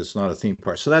everything that's not a theme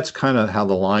park. So that's kind of how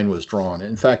the line was drawn.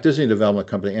 In fact, Disney Development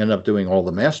Company ended up doing all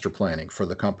the master planning for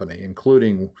the company,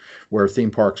 including where theme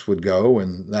parks would go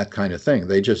and that kind of thing.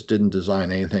 They just didn't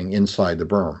design anything inside the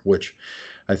berm, which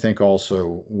I think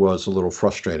also was a little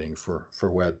frustrating for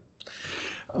WED.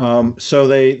 So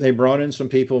they brought in some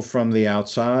people from the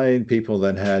outside, people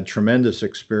that had tremendous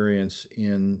experience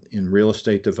in real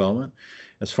estate development.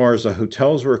 As far as the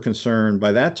hotels were concerned,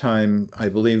 by that time, I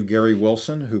believe Gary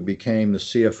Wilson, who became the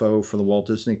CFO for the Walt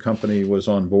Disney Company, was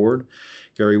on board.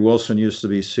 Gary Wilson used to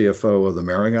be CFO of the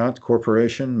Marriott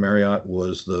Corporation. Marriott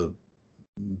was the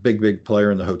big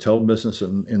player in the hotel business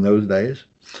in those days.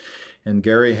 And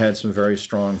Gary had some very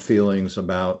strong feelings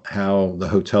about how the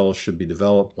hotels should be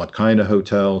developed, what kind of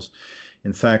hotels.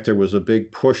 In fact, there was a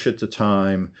big push at the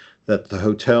time that the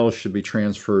hotels should be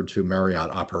transferred to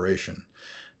Marriott operation,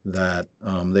 that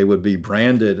they would be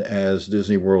branded as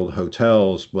Disney World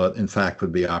hotels, but in fact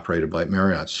would be operated by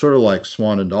Marriott. Sort of like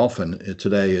Swan and Dolphin, it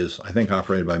today is, I think,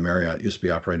 operated by Marriott. It used to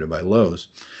be operated by Lowe's.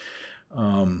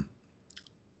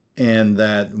 And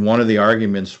that one of the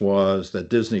arguments was that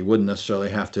Disney wouldn't necessarily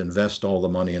have to invest all the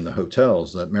money in the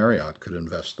hotels, that Marriott could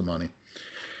invest the money.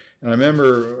 And I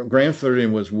remember Grand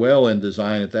Floridian was well in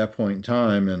design at that point in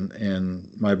time, and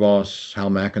my boss, Hal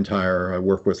McIntyre, I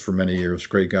worked with for many years,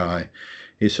 great guy.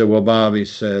 He said, well, Bob, he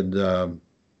said,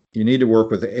 you need to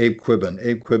work with Abe Quibbin.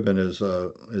 Abe Quibbin is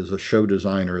a show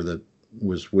designer that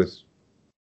was with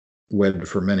WED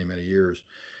for many, many years,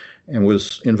 and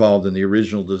was involved in the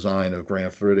original design of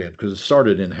Grand Floridian because it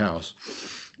started in-house.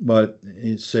 But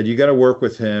he said, you got to work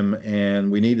with him,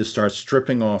 and we need to start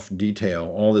stripping off detail,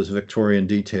 all this Victorian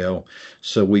detail,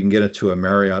 so we can get it to a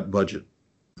Marriott budget.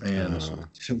 And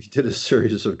so we did a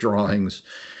series of drawings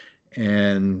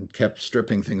and kept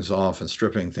stripping things off. I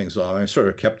sort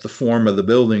of kept the form of the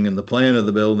building and the plan of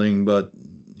the building, but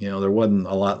there wasn't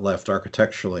a lot left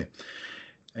architecturally.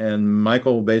 And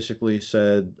Michael basically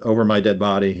said, over my dead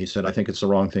body, he said, I think it's the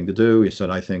wrong thing to do. He said,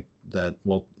 I think that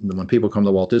when people come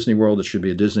to Walt Disney World, it should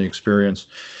be a Disney experience,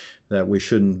 that we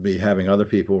shouldn't be having other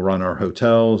people run our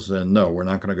hotels. And no, we're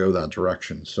not going to go that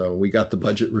direction. So we got the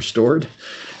budget restored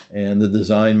and the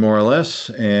design more or less.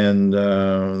 And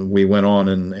we went on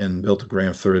and built the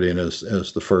Grand Floridian as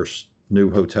the first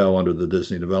new hotel under the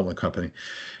Disney Development Company.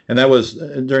 And that was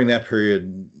during that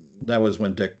period. That was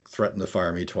when Dick threatened to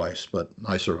fire me twice, but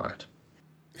I survived.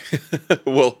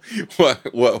 Well,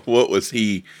 what was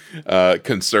he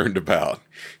concerned about?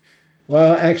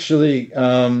 Well, actually,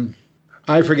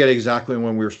 I forget exactly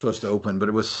when we were supposed to open, but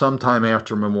it was sometime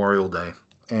after Memorial Day.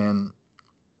 And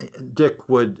Dick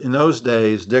in those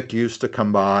days, Dick used to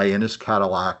come by in his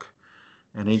Cadillac,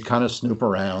 and he'd kind of snoop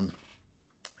around.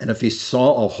 And if he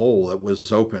saw a hole that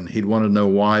was open, he'd want to know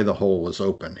why the hole was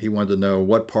open. He wanted to know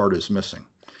what part is missing.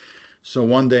 So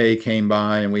one day he came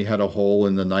by and we had a hole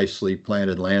in the nicely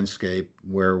planted landscape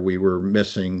where we were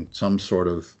missing some sort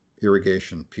of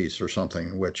irrigation piece or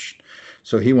something,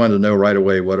 so he wanted to know right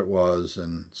away what it was.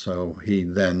 And so he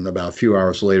then, about a few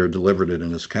hours later, delivered it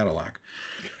in his Cadillac.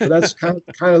 But that's kind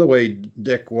of the way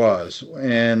Dick was.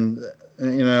 And,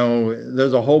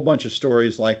 there's a whole bunch of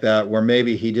stories like that where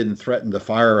maybe he didn't threaten to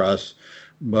fire us,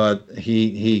 but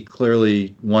he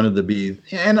clearly wanted to be,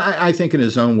 and I think in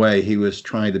his own way, he was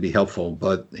trying to be helpful,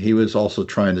 but he was also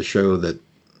trying to show that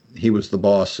he was the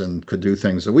boss and could do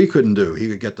things that we couldn't do. He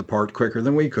could get the part quicker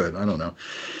than we could. I don't know.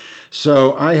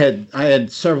 So I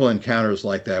had several encounters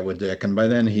like that with Dick, and by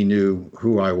then he knew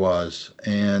who I was.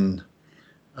 And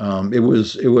it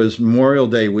was Memorial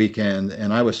Day weekend,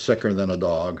 and I was sicker than a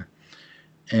dog.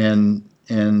 And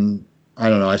I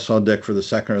don't know, I saw Dick for the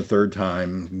second or third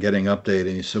time getting updated.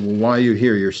 And he said, well, why are you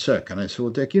here? You're sick. And I said,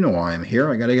 well, Dick, you know why I'm here.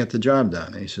 I got to get the job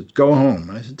done. And he said, go home.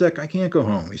 And I said, Dick, I can't go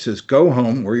home. He says, go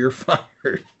home or you're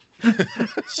fired.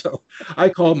 So I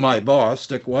called my boss.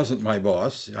 Dick wasn't my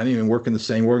boss. I didn't even work in the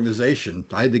same organization.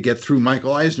 I had to get through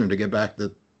Michael Eisner to get back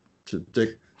to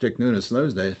Dick Dick Nunis in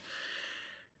those days.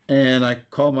 And I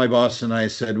called my boss and I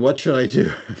said, what should I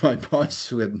do? My boss,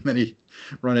 who had many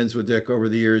run-ins with Dick over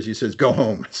the years, he says, go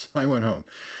home. So I went home.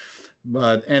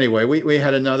 But anyway, we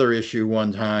had another issue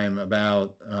one time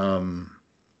about,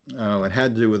 it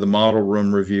had to do with the model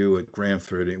room review at Grand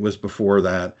Floridian. It was before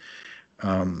that.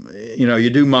 You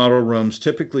do model rooms.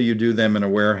 Typically, you do them in a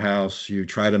warehouse. You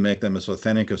try to make them as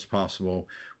authentic as possible.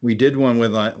 We did one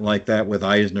like that with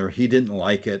Eisner. He didn't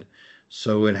like it,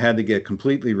 so it had to get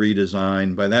completely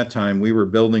redesigned. By that time, we were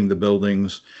building the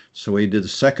buildings, so we did a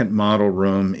second model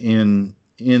room in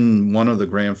one of the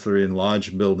Grand Floridian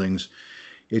Lodge buildings.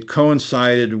 It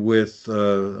coincided with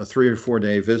a 3 or 4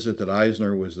 day visit that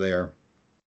Eisner was there.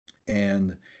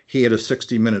 And he had a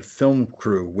 60-minute film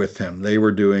crew with him. They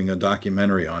were doing a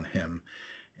documentary on him.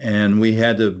 And we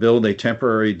had to build a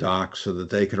temporary dock so that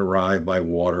they could arrive by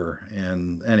water.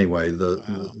 And anyway,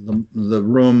 the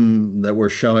room that we're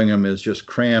showing them is just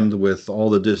crammed with all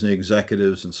the Disney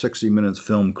executives and 60 Minutes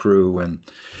film crew. And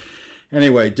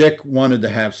anyway, Dick wanted to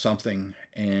have something.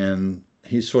 And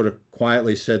he sort of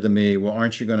quietly said to me, well,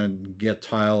 aren't you going to get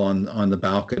tile on the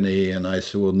balcony? And I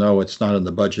said, well, no, it's not in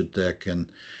the budget, Dick.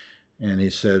 And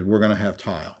he said, we're going to have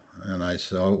tile. And I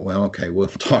said, oh, well, okay, we'll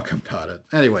talk about it.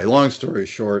 Anyway, long story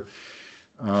short,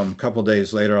 a couple of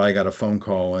days later, I got a phone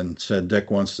call and said, Dick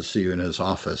wants to see you in his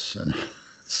office. And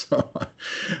so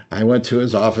I went to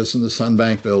his office in the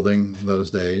Sunbank building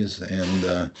those days.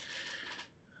 And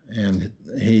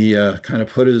he kind of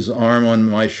put his arm on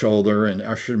my shoulder and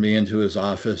ushered me into his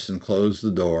office and closed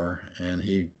the door. And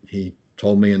he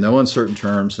told me in no uncertain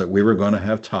terms that we were going to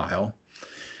have tile.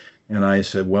 And I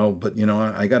said, well, but,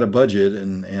 I got a budget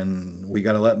and we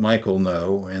got to let Michael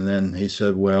know. And then he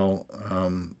said, well,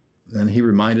 then he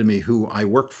reminded me who I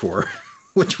worked for,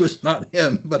 which was not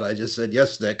him. But I just said,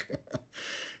 yes, Dick.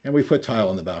 And we put tile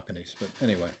on the balconies. But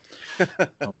anyway.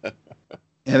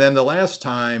 And then the last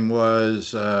time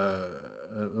was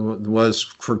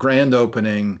for grand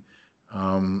opening.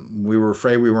 We were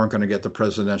afraid we weren't going to get the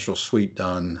presidential suite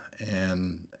done.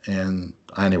 And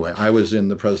anyway, I was in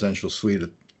the presidential suite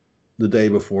the day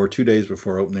before, 2 days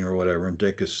before opening or whatever, and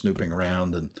Dick is snooping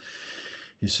around and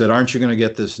he said, aren't you going to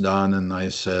get this done? And I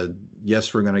said,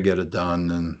 yes, we're going to get it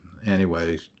done. And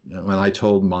anyway, when I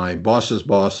told my boss's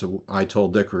boss, I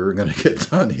told Dick we were going to get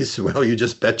done, he said, well, you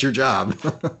just bet your job.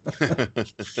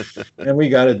 And we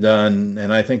got it done.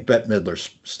 And I think Bette Midler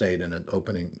stayed in it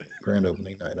grand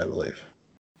opening night, I believe.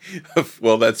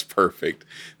 Well, that's perfect.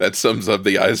 That sums up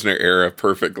the Eisner era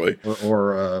perfectly.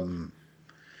 Or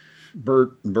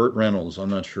Burt Reynolds, I'm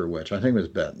not sure which. I think it was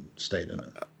Bette stayed in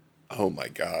it. Oh my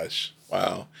gosh.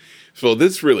 Wow. So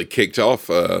this really kicked off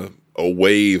a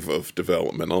wave of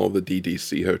development, all the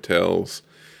DDC hotels.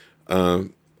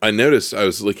 I noticed, I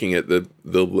was looking at the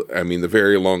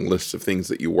very long list of things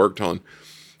that you worked on.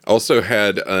 Also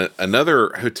had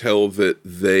another hotel that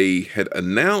they had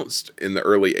announced in the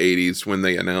early 80s when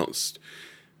they announced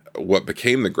what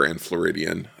became the Grand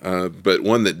Floridian, but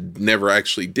one that never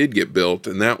actually did get built,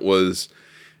 and that was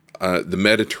the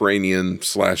Mediterranean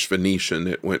 / Venetian.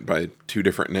 It went by two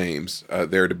different names,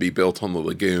 there to be built on the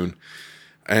lagoon.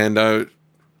 And I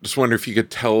just wonder if you could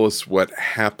tell us what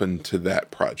happened to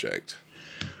that project.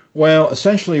 Well,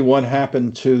 essentially what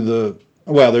happened to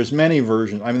there's many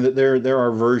versions. I mean, there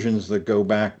are versions that go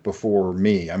back before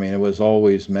me. I mean, it was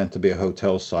always meant to be a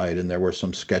hotel site, and there were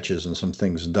some sketches and some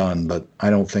things done, but I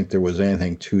don't think there was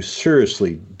anything too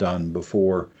seriously done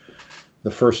before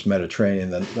the first Mediterranean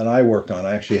that I worked on.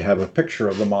 I actually have a picture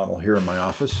of the model here in my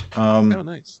office. Oh,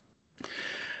 nice.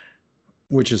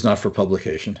 Which is not for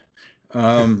publication.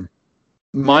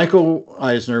 Michael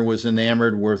Eisner was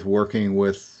enamored with working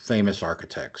with famous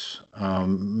architects.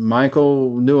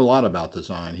 Michael knew a lot about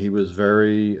design. He was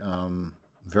very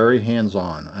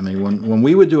hands-on. I mean, when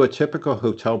we would do a typical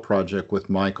hotel project with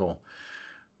Michael,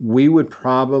 we would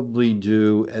probably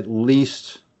do at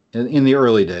least, in the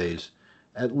early days,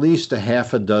 at least a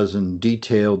half a dozen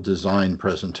detailed design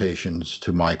presentations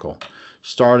to Michael,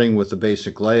 starting with the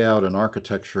basic layout and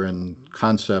architecture and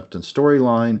concept and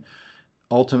storyline,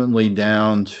 ultimately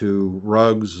down to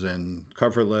rugs and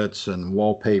coverlets and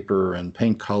wallpaper and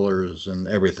paint colors and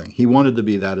everything. He wanted to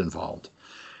be that involved.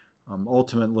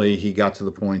 Ultimately, he got to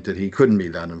the point that he couldn't be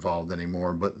that involved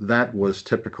anymore, but that was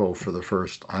typical for the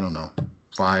first,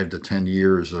 5 to 10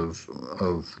 years of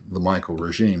the Michael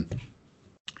regime.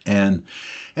 And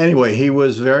anyway, he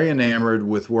was very enamored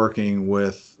with working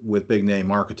with big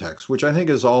name architects, which I think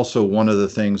is also one of the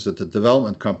things that the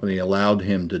development company allowed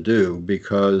him to do,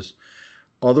 because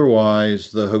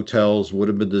otherwise the hotels would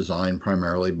have been designed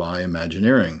primarily by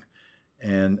Imagineering.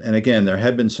 And again, there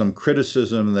had been some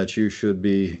criticism that you should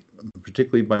be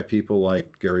particularly by people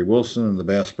like Gary Wilson and the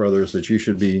Bass Brothers, that you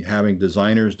should be having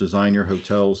designers design your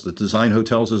hotels. That design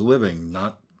hotels is living,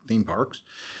 not theme parks.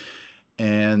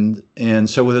 And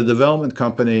so with a development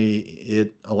company,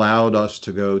 it allowed us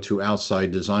to go to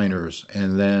outside designers.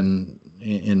 And then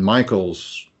in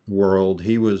Michael's world,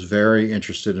 he was very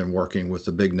interested in working with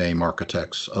the big name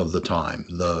architects of the time,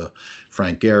 the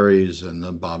Frank Gehry's and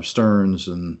the Bob Stearns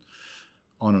and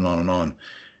on and on and on.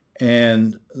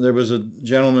 And there was a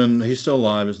gentleman, he's still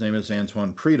alive, his name is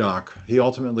Antoine Predock. He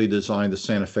ultimately designed the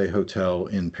Santa Fe Hotel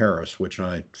in Paris, which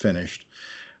I finished.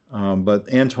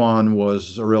 But Antoine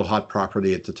was a real hot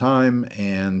property at the time,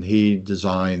 and he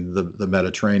designed the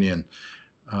Mediterranean.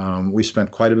 We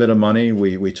spent quite a bit of money.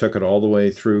 We took it all the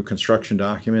way through construction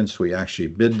documents. We actually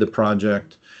bid the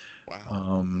project.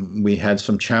 Wow. We had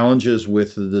some challenges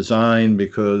with the design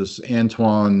because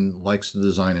Antoine likes to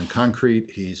design in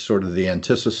concrete. He's sort of the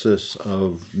antithesis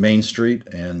of Main Street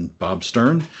and Bob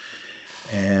Stern.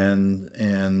 And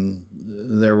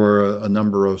there were a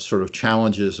number of sort of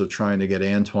challenges of trying to get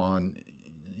Antoine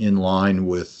in line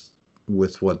with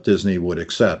what Disney would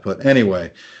accept. But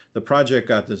anyway, the project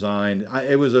got designed.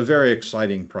 It was a very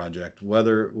exciting project.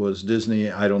 Whether it was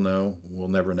Disney, I don't know. We'll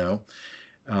never know.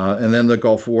 And then the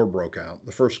Gulf War broke out,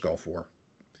 the first Gulf War.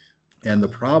 And the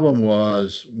problem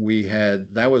was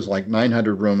that was like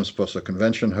 900 rooms plus a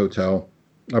convention hotel,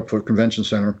 a convention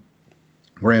center.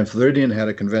 Grand Floridian had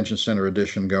a convention center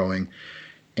edition going,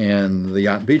 and the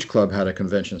Yacht and Beach Club had a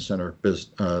convention center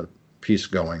piece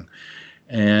going.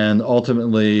 And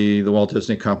ultimately, the Walt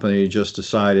Disney Company just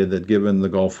decided that given the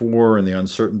Gulf War and the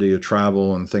uncertainty of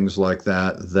travel and things like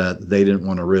that, that they didn't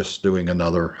want to risk doing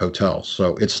another hotel.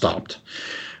 So it stopped.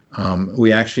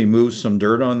 We actually moved some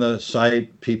dirt on the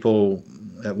site. People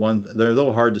they're a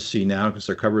little hard to see now because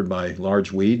they're covered by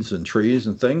large weeds and trees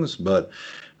and things, but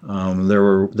there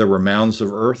were mounds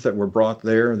of earth that were brought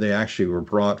there. They actually were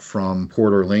brought from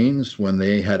Port Orleans. When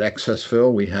they had excess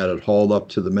fill, we had it hauled up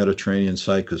to the Mediterranean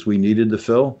site because we needed the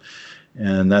fill,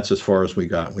 and that's as far as we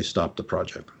got. We stopped the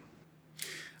project.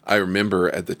 I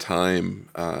remember at the time,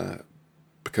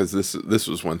 because this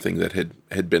was one thing that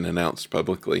had been announced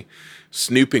publicly,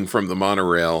 snooping from the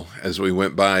monorail as we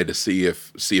went by to see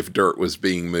if dirt was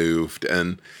being moved,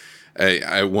 and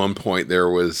at one point there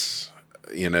was,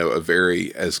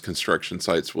 as construction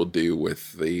sites will do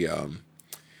with the,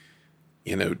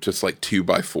 just like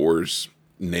 2x4s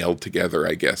nailed together,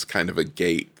 I guess, kind of a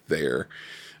gate there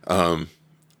at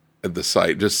the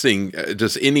site. Just seeing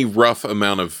just any rough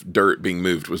amount of dirt being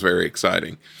moved was very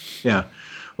exciting. Yeah.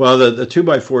 Well, the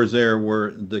 2x4s there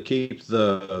were to keep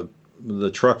the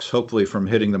trucks hopefully from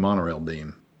hitting the monorail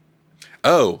beam.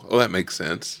 Oh, well, that makes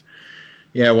sense.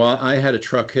 Yeah, well, I had a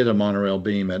truck hit a monorail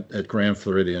beam at Grand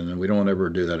Floridian, and we don't ever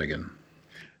do that again.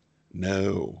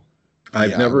 No.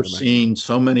 I've never seen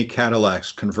so many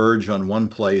Cadillacs converge on one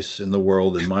place in the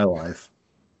world in my life.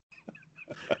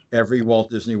 Every Walt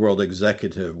Disney World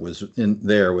executive was in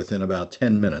there within about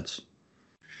 10 minutes.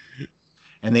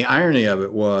 And the irony of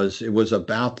it was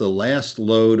about the last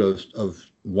load of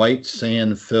white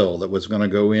sand fill that was going to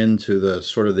go into the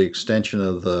sort of the extension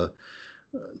of the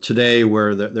today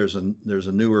where there's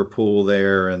a newer pool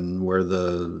there and where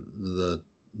the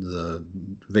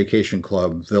vacation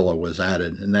club villa was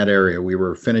added. In that area, we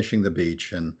were finishing the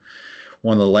beach, and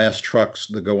one of the last trucks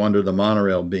to go under the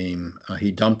monorail beam,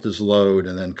 he dumped his load,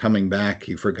 and then coming back,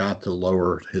 he forgot to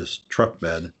lower his truck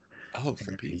bed. Oh,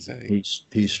 for Pete's sake.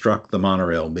 He struck the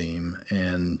monorail beam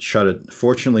and shut it.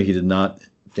 Fortunately, he did not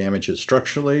damage it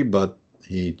structurally, but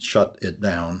he shut it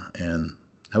down, and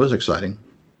that was exciting.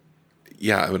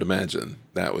 Yeah, I would imagine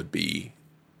that would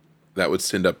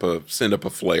send up a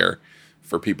flare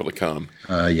for people to come.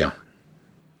 Yeah.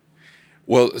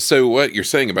 Well, so what you're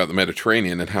saying about the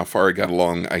Mediterranean and how far it got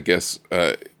along, I guess,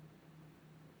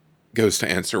 goes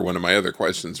to answer one of my other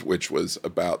questions, which was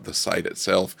about the site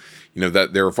itself.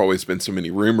 That there have always been so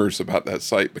many rumors about that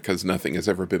site because nothing has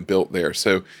ever been built there.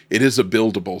 So it is a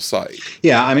buildable site.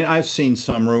 Yeah, I mean, I've seen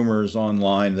some rumors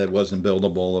online that wasn't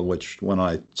buildable, which when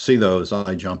I see those,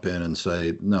 I jump in and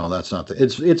say, no, that's not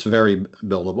it's very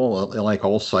buildable. Like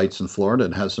all sites in Florida,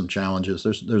 it has some challenges.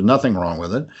 There's nothing wrong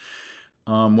with it.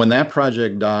 When that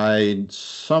project died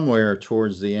somewhere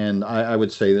towards the end, I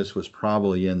would say this was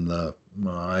probably in the,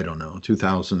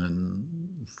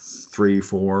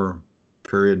 2003-04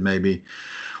 period, maybe.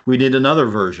 We did another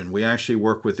version. We actually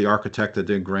worked with the architect that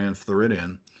did Grand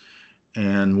Floridian,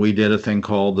 and we did a thing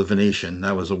called the Venetian.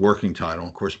 That was a working title.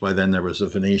 Of course, by then there was a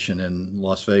Venetian in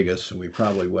Las Vegas, so we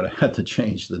probably would have had to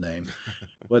change the name.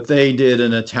 But they did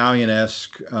an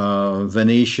Italian-esque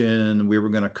Venetian. We were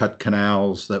going to cut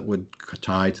canals that would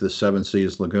tie to the Seven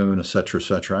Seas Lagoon, et cetera, et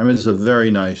cetera. I mean, it's a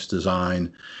very nice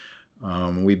design.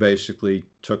 We basically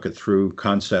took it through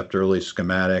concept, early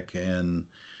schematic, and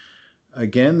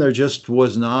again, there just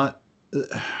was not...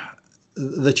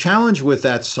 The challenge with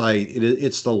that site,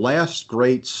 it's the last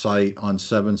great site on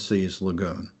Seven Seas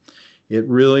Lagoon. It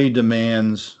really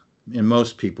demands, in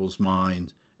most people's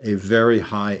mind, a very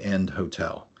high-end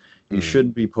hotel. You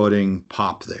shouldn't be putting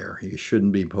Pop there. You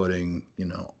shouldn't be putting,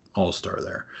 All-Star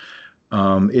there.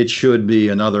 It should be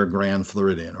another Grand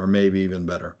Floridian, or maybe even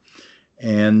better.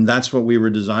 And that's what we were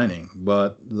designing.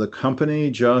 But the company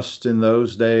just in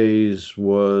those days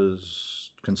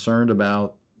was concerned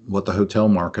about what the hotel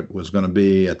market was going to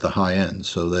be at the high end,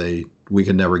 so we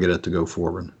could never get it to go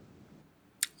forward.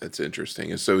 That's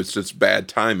interesting. And so it's just bad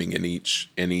timing in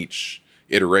each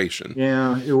iteration.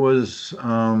 Yeah, it was.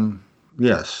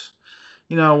 Yes,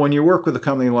 when you work with a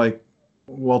company like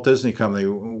Walt Disney Company,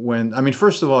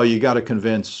 first of all, you got to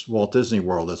convince Walt Disney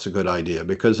World it's a good idea,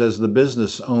 because as the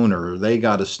business owner, they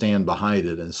got to stand behind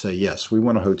it and say, yes, we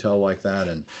want a hotel like that,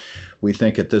 and we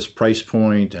think at this price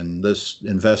point and this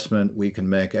investment, we can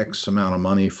make X amount of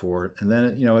money for it. And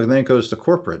then, then it goes to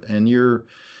corporate, and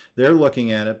they're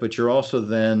looking at it, but you're also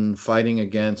then fighting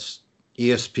against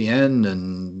ESPN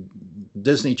and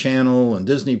Disney Channel and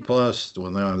Disney Plus,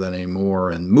 well, they don't have that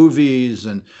anymore, and movies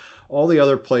and all the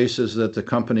other places that the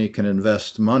company can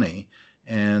invest money.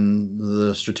 And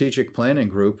the strategic planning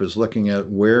group is looking at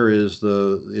where is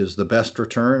the best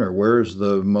return, or where is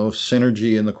the most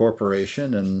synergy in the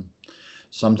corporation. And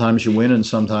sometimes you win and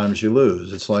sometimes you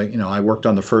lose. It's like, I worked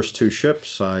on the first two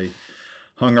ships. I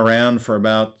hung around for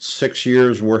about 6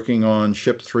 years working on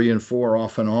ship 3 and 4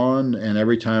 off and on. And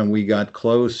every time we got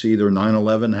close, either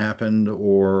 9/11 happened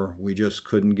or we just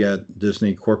couldn't get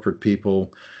Disney corporate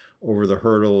people over the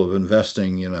hurdle of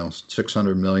investing,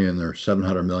 $600 million or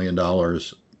 $700 million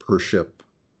per ship.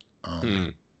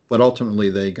 But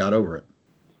ultimately they got over it.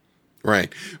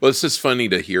 Right. Well, it's just funny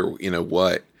to hear,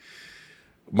 what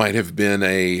might have been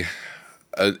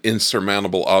an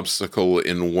insurmountable obstacle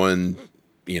in one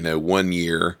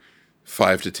year,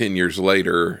 5 to 10 years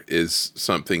later is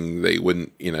something they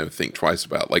wouldn't, think twice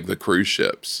about, like the cruise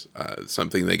ships,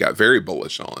 something they got very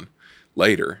bullish on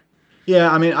later. Yeah,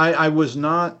 I was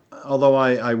not, although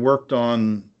I worked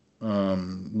on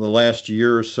the last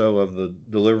year or so of the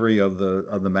delivery of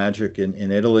the Magic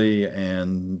in Italy,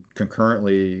 and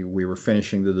concurrently we were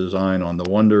finishing the design on the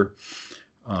Wonder.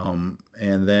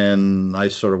 And then I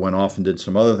sort of went off and did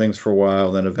some other things for a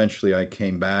while. Then eventually I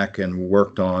came back and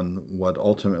worked on what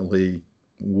ultimately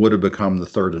would have become the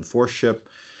third and fourth ship.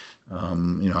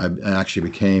 I actually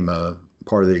became a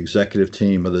part of the executive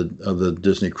team of the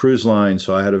Disney Cruise Line,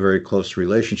 so I had a very close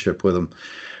relationship with them.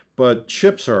 But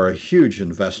ships are a huge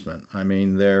investment.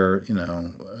 They're,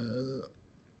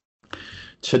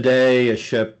 today a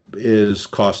ship is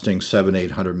costing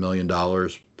 $700-800 million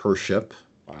per ship.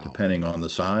 Wow. Depending on the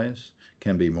size,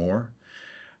 can be more.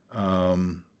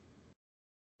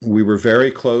 We were very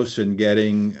close in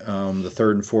getting the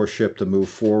third and fourth ship to move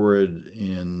forward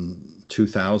in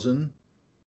 2000.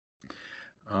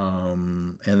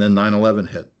 And then 9/11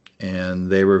 hit, and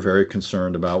they were very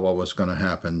concerned about what was going to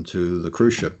happen to the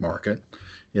cruise ship market.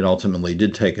 It ultimately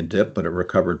did take a dip, but it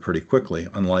recovered pretty quickly,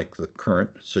 unlike the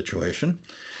current situation.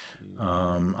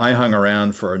 I hung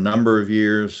around for a number of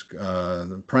years,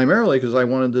 primarily because I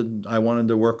wanted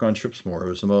to work on ships more. It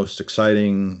was the most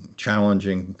exciting,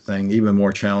 challenging thing, even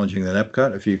more challenging than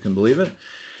Epcot, if you can believe it.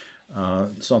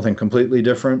 Something completely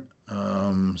different.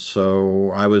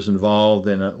 So I was involved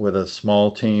with a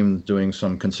small team doing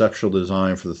some conceptual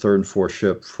design for the third and fourth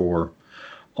ship for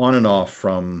on and off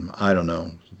from, I don't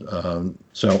know.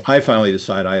 So I finally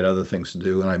decided I had other things to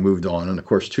do, and I moved on. And of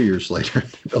course, 2 years later,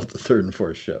 built the third and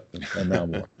fourth ship, and now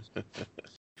more.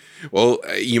 Well,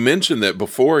 you mentioned that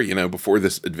before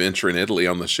this adventure in Italy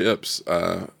on the ships,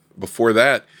 before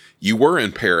that, you were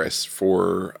in Paris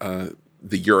for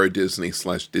the Euro Disney /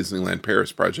 Disneyland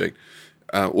Paris project.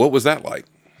 What was that like?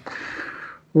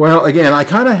 Well, again, I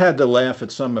kind of had to laugh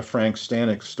at some of Frank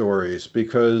Stanek's stories,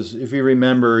 because if you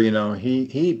remember,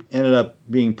 he ended up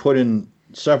being put in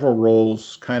several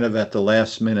roles kind of at the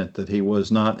last minute that he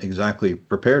was not exactly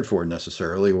prepared for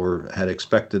necessarily, or had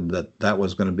expected that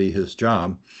was going to be his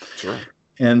job. Sure.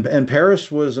 And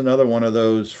Paris was another one of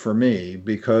those for me,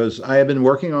 because I had been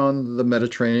working on the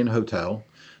Mediterranean Hotel,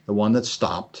 the one that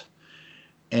stopped,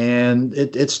 and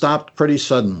it stopped pretty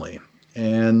suddenly.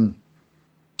 And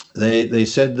they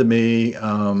said to me,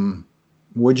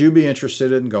 would you be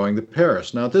interested in going to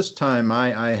Paris? Now, at this time,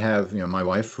 I have, my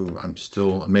wife, who I'm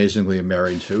still amazingly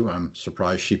married to. I'm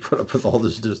surprised she put up with all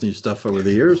this Disney stuff over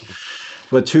the years.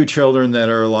 But two children that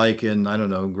are like in, I don't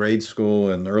know, grade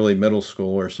school and early middle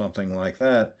school or something like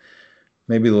that,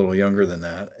 maybe a little younger than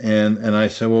that. And I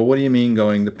said, well, what do you mean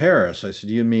going to Paris? I said,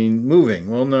 do you mean moving?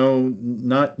 Well, no,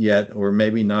 not yet, or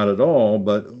maybe not at all.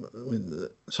 But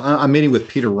so I'm meeting with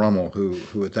Peter Rummel,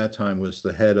 who at that time was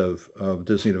the head of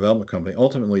Disney Development Company,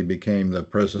 ultimately became the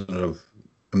president of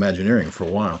Imagineering for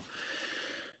a while.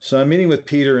 So I'm meeting with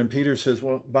Peter, and Peter says,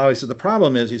 well, Bob, he said, the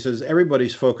problem is, he says,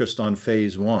 everybody's focused on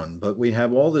phase one, but we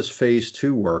have all this phase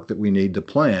two work that we need to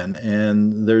plan,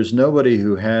 and there's nobody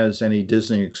who has any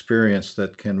Disney experience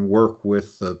that can work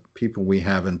with the people we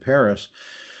have in Paris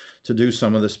to do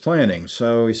some of this planning.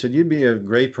 So he said, you'd be a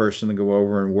great person to go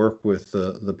over and work with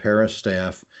the Paris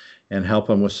staff and help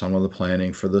them with some of the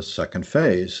planning for the second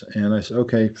phase. And I said,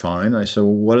 okay, fine. I said,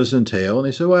 well, what does it entail? And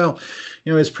he said, well,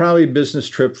 it's probably a business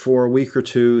trip for a week or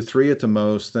two, 3 at the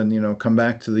most, then, come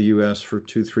back to the U.S. for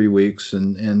 2-3 weeks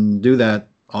and do that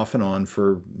off and on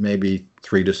for maybe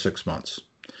 3 to 6 months.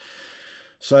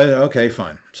 So I said, okay,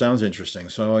 fine. Sounds interesting.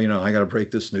 So, I got to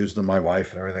break this news to my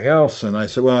wife and everything else. And I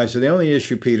said, the only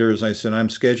issue, Peter, is I said, I'm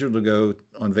scheduled to go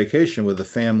on vacation with the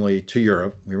family to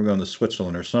Europe. We were going to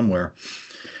Switzerland or somewhere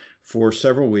for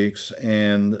several weeks,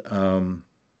 and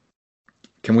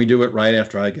can we do it right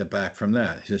after I get back from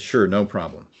that? He said, sure, no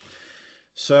problem.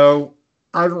 So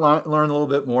I learned a little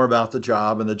bit more about the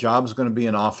job, and the job is going to be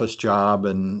an office job.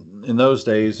 And in those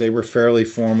days, they were fairly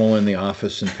formal in the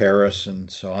office in Paris,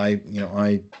 and so I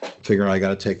figured I got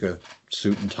to take a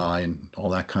suit and tie and all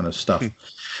that kind of stuff.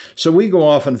 So we go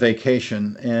off on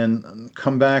vacation and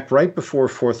come back right before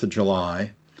 4th of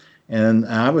July. And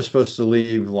I was supposed to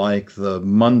leave like the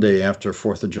Monday after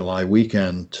 4th of July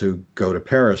weekend to go to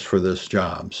Paris for this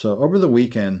job. So over the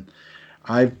weekend,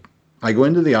 I go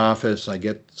into the office, I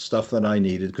get stuff that I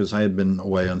needed because I had been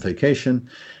away on vacation,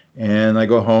 and I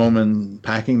go home and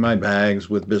packing my bags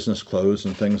with business clothes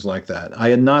and things like that. I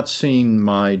had not seen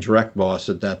my direct boss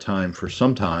at that time for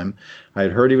some time. I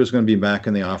had heard he was going to be back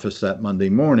in the office that Monday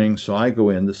morning, so I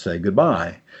go in to say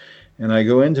goodbye. And I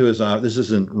go into his office. This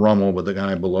isn't Rummel, but the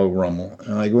guy below Rummel.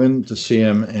 And I go in to see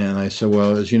him, and I said,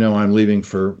 well, as you know, I'm leaving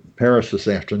for Paris this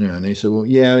afternoon. And he said, well,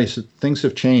 yeah. He said, things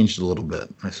have changed a little bit.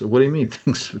 I said, what do you mean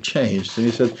things have changed? And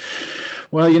he said,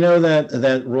 well,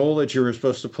 that role that you were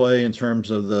supposed to play in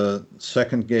terms of the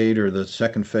second gate or the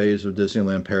second phase of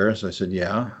Disneyland Paris? I said,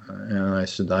 yeah. And I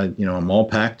said, I'm all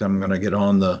packed. I'm going to get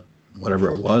on the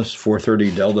whatever it was,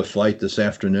 4:30 Delta flight this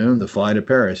afternoon to fly to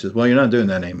Paris. He says, well, you're not doing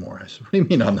that anymore. I said, what do you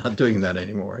mean I'm not doing that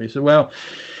anymore? He said, well,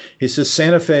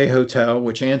 Santa Fe Hotel,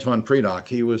 which Antoine Predock,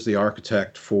 he was the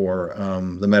architect for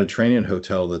the Mediterranean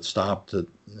Hotel that stopped.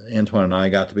 Antoine and I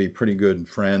got to be pretty good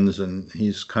friends, and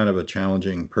he's kind of a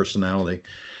challenging personality.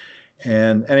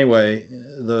 And anyway,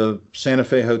 the Santa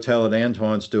Fe Hotel that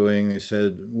Antoine's doing, he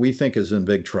said, we think is in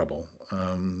big trouble.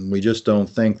 We just don't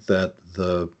think that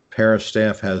the Paris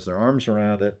staff has their arms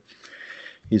around it.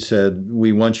 He said,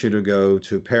 we want you to go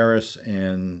to Paris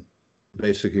and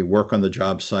basically work on the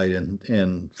job site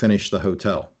and finish the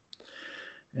hotel.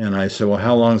 And I said, well,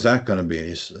 how long is that going to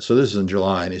be? So this is in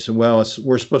July. And he said, well,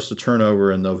 we're supposed to turn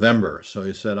over in November. So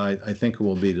he said, I think it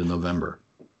will be to November.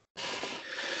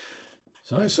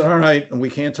 So I said, all right, we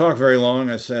can't talk very long.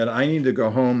 I said, I need to go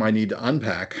home. I need to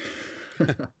unpack.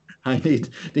 I need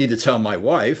to tell my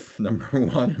wife, number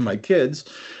one, and my kids,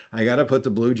 I got to put the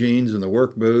blue jeans and the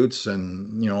work boots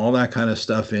and, all that kind of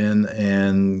stuff in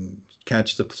and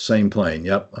catch the same plane.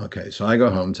 Yep. Okay. So I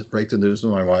go home to break the news to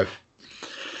my wife.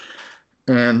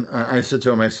 And I said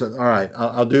to him, I said, all right,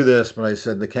 I'll do this. But I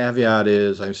said, the caveat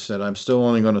is, I said, I'm still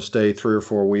only going to stay 3 or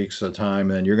 4 weeks at a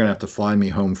time, and you're going to have to fly me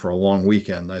home for a long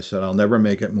weekend. I said, I'll never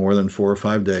make it more than 4 or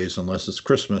 5 days unless it's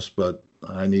Christmas, but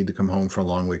I need to come home for a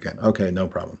long weekend. Okay, no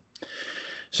problem.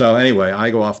 So anyway,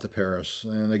 I go off to Paris,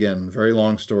 and again, very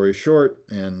long story short,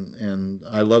 and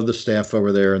I love the staff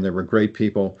over there, and they were great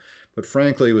people. But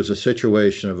frankly, it was a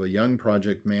situation of a young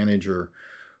project manager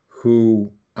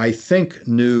who I think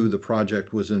knew the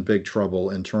project was in big trouble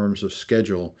in terms of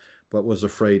schedule, but was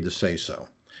afraid to say so.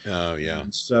 Oh, yeah.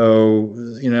 So,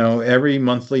 every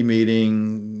monthly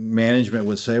meeting, management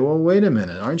would say, well, wait a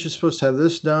minute, aren't you supposed to have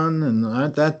this done and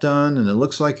aren't that done? And it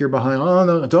looks like you're behind. Oh,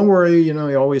 no, don't worry.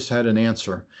 He always had an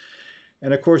answer.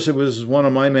 And of course, it was one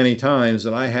of my many times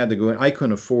that I had to go in. I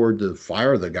couldn't afford to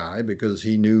fire the guy because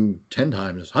he knew 10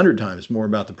 times, 100 times more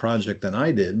about the project than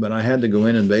I did. But I had to go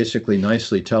in and basically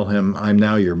nicely tell him, I'm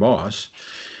now your boss.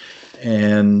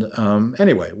 And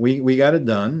anyway, we got it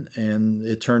done, and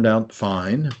it turned out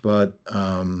fine. But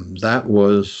that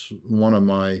was one of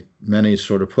my many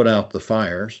sort of put out the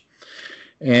fires.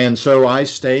 And so I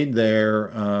stayed there.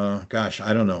 Gosh,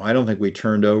 I don't know. I don't think we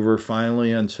turned over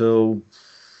finally until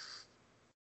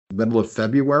middle of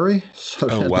February. So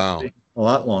Oh, wow. a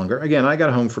lot longer. Again, I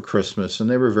got home for Christmas, and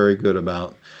they were very good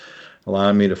about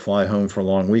allowing me to fly home for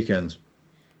long weekends.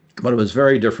 But it was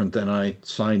very different than I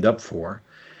signed up for.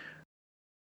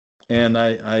 And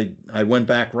I went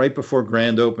back right before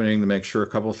grand opening to make sure a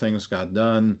couple of things got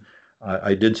done.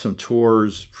 I did some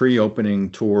tours,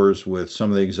 pre-opening tours with some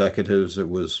of the executives. It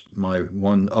was my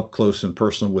one up close and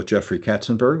personal with Jeffrey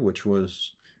Katzenberg, which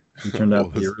was, he turned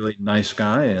out to be a really nice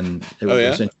guy. And it was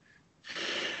interesting.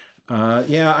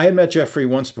 Yeah, I had met Jeffrey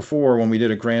once before when we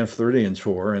did a Grand Floridian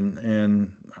tour, and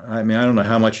I mean, I don't know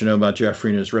how much you know about Jeffrey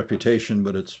and his reputation,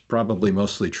 but it's probably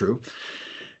mostly true.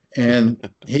 And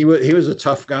he was a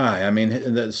tough guy. I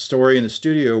mean, the story in the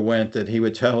studio went that he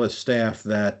would tell his staff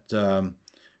that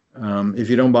if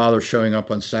you don't bother showing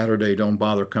up on Saturday, don't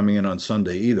bother coming in on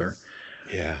Sunday either.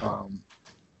 Yeah.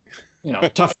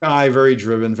 Tough guy, very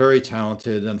driven, very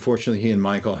talented. Unfortunately, he and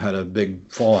Michael had a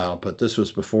big fallout, but this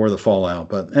was before the fallout.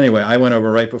 But anyway, I went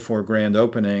over right before grand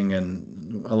opening,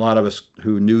 and a lot of us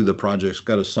who knew the projects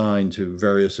got assigned to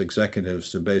various executives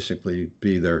to basically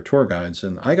be their tour guides.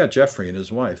 And I got Jeffrey and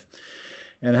his wife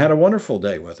and had a wonderful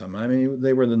day with them. I mean,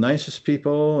 they were the nicest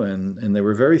people, and they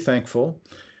were very thankful.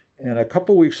 And a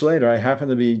couple of weeks later, I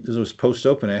happened to be, this was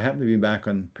post-open, I happened to be back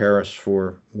in Paris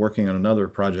for working on another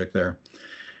project there.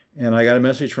 And I got a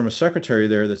message from a secretary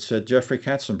there that said, Jeffrey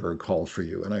Katzenberg called for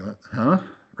you. And I went, huh?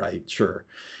 Right, sure.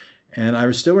 And I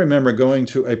still remember going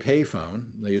to a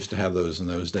payphone. They used to have those in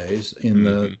those days in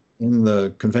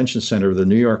the convention center of the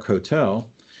New York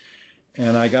Hotel.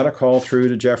 And I got a call through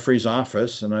to Jeffrey's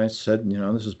office. And I said,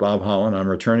 this is Bob Holland. I'm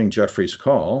returning Jeffrey's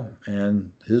call.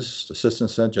 And his assistant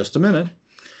said, just a minute.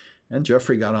 And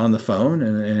Jeffrey got on the phone,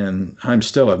 and I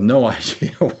still have no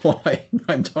idea why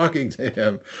I'm talking to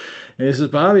him. And he says,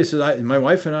 Bob, he says, my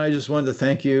wife and I just wanted to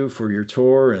thank you for your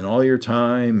tour and all your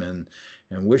time, and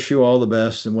wish you all the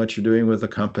best in what you're doing with the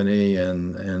company.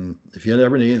 And if you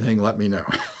ever need anything, let me know.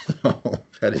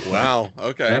 Wow.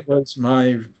 Okay. That was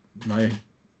my only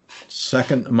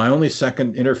second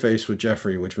interface with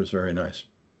Jeffrey, which was very nice.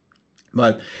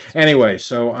 But anyway,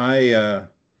 so I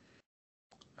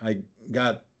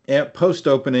got.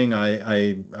 Post-opening,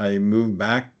 I moved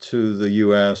back to the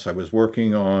U.S. I was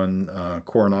working on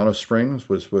Coronado Springs,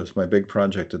 was my big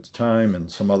project at the time, and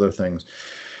some other things.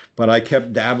 But I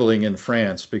kept dabbling in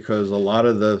France because a lot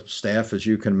of the staff, as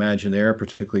you can imagine there,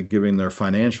 particularly given their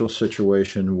financial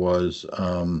situation, was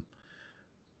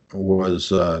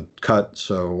cut.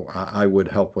 So I would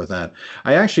help with that.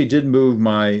 I actually did move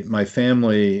my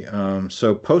family.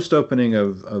 So post-opening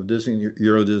of Disney,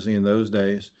 Euro Disney in those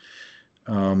days,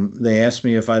 they asked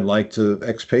me if I'd like to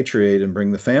expatriate and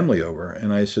bring the family over.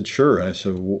 And I said, sure. And I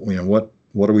said,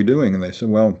 what are we doing? And they said,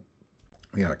 well,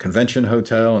 we got a convention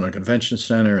hotel and a convention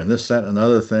center and this, that, and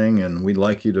another thing. And we'd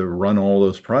like you to run all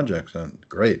those projects. And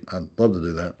great. I'd love to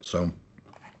do that. So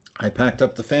I packed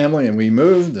up the family and we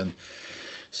moved and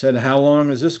said, how long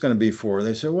is this going to be for?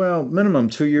 They said, well, minimum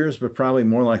 2 years, but probably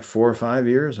more like 4 or 5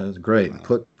 years. I was great.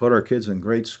 Put our kids in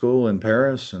great school in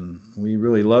Paris, and we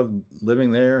really loved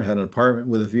living there. Had an apartment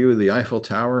with a view of the Eiffel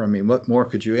Tower. I mean, what more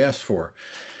could you ask for?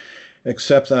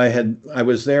 Except I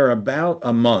was there about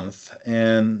a month,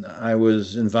 and I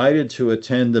was invited to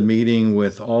attend a meeting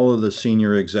with all of the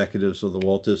senior executives of the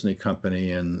Walt Disney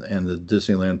Company and the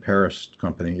Disneyland Paris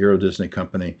Company, Euro Disney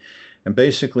Company. And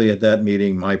basically at that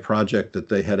meeting, my project that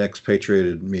they had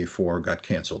expatriated me for got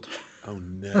canceled. Oh,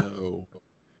 no.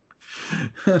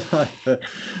 I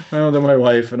went to my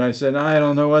wife and I said, I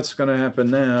don't know what's going to happen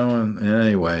now. And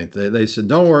anyway, they said,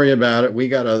 don't worry about it. We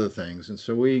got other things. And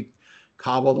so we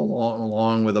cobbled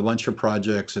along with a bunch of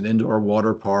projects, an indoor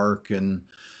water park and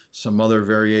some other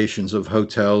variations of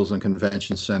hotels and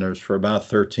convention centers for about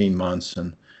 13 months.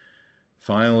 And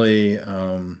finally,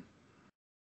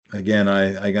 again,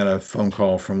 I got a phone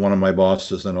call from one of my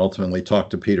bosses and ultimately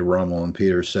talked to Peter Rummel, and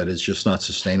Peter said, it's just not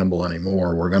sustainable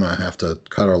anymore. We're going to have to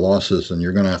cut our losses and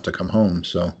you're going to have to come home.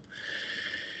 So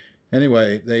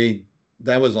anyway,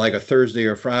 that was like a Thursday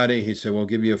or Friday. He said, we'll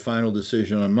give you a final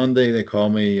decision on Monday. They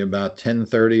called me about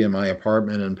 10:30 in my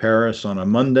apartment in Paris on a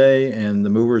Monday, and the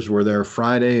movers were there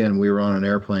Friday, and we were on an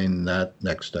airplane that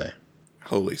next day.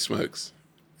 Holy smokes.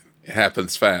 It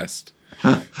happens fast.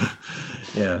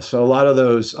 Yeah, so a lot of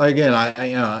those. Again,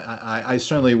 I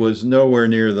certainly was nowhere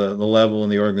near the level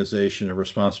in the organization of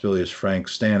responsibility as Frank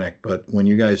Stanek. But when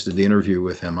you guys did the interview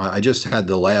with him, I just had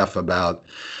to laugh about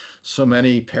so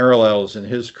many parallels in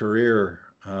his career.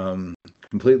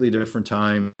 Completely different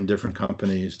time, different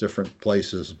companies, different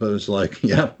places. But it's like,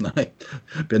 yeah,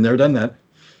 I've been there, done that.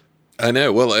 I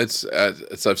know. Well, it's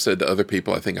as I've said to other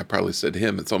people. I think I probably said to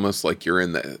him, it's almost like you're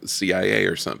in the CIA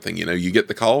or something. You know, you get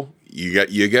the call,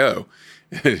 you go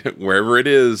wherever it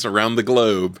is around the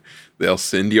globe. They'll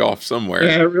send you off somewhere.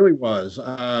 Yeah, it really was.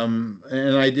 And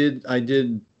I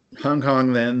did Hong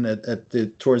Kong then.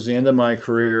 Towards the end of my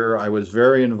career, I was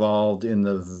very involved in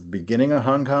the beginning of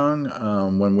Hong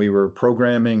Kong when we were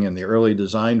programming in the early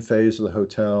design phase of the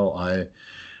hotel.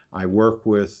 I worked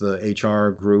with the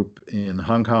HR group in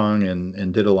Hong Kong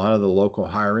and did a lot of the local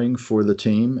hiring for the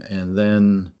team. And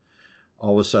then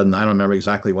all of a sudden, I don't remember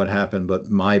exactly what happened, but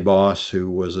my boss,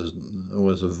 who was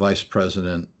a vice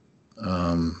president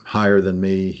higher than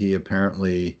me, he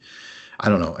apparently, I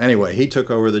don't know. Anyway, he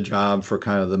took over the job for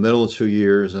kind of the middle of 2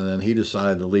 years, and then he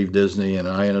decided to leave Disney, and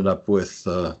I ended up with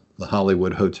the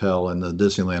Hollywood Hotel and the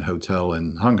Disneyland Hotel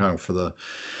in Hong Kong for the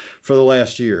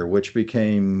last year, which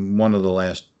became one of the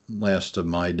last of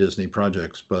my Disney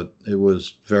projects. But it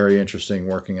was very interesting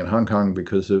working in Hong Kong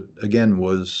because it again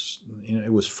was,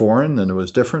 it was foreign and it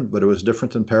was different, but it was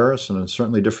different than Paris and it's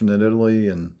certainly different than Italy,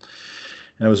 and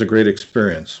it was a great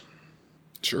experience.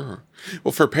 Sure.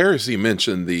 Well, for Paris, you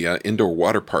mentioned the indoor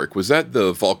water park. Was that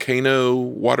the volcano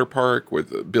water park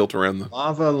built around the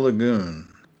Lava Lagoon?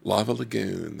 Lava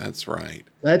Lagoon, that's right.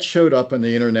 That showed up on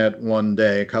the internet one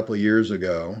day a couple of years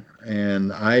ago,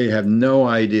 and I have no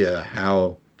idea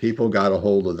how people got a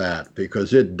hold of that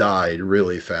because it died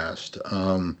really fast.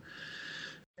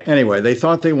 Anyway, they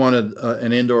thought they wanted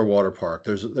an indoor water park.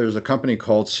 There's a company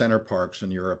called Center Parks in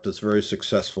Europe that's very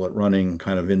successful at running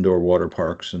kind of indoor water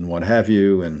parks and what have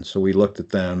you. And so we looked at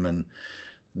them and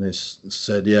they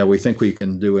said, yeah, we think we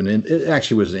can do it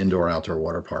actually was an indoor-outdoor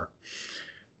water park.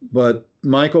 But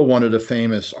Michael wanted a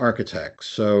famous architect.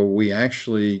 So we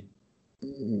actually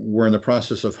were in the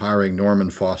process of hiring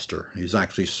Norman Foster. He's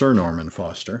actually Sir Norman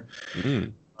Foster.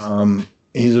 Mm.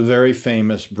 He's a very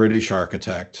famous British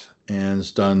architect and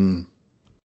has done,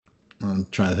 I'm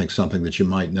trying to think something that you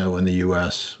might know in the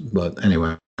U.S., but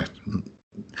anyway,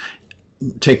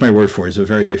 take my word for it. He's a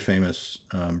very famous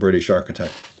British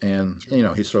architect. And,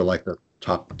 he's sort of like the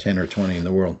top 10 or 20 in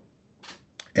the world.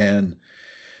 And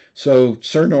so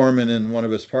Sir Norman and one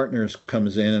of his partners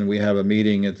comes in and we have a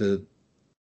meeting at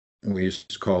we used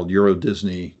to call Euro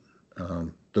Disney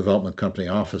Development Company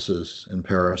offices in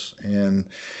Paris.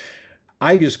 And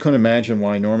I just couldn't imagine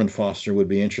why Norman Foster would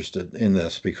be interested in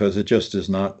this because it just is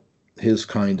not his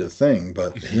kind of thing,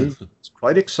 but he's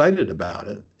quite excited about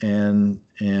it. And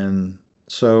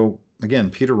so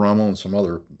again, Peter Rummel and some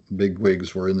other big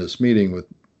wigs were in this meeting with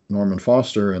Norman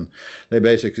Foster, and they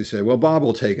basically say, well, Bob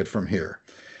will take it from here.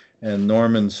 And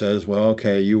Norman says, well,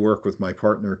 okay, you work with my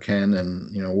partner, Ken,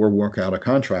 and, we'll work out a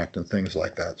contract and things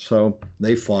like that. So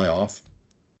they fly off,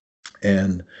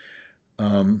 and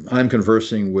I'm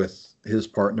conversing with his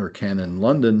partner, Ken, in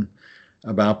London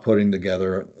about putting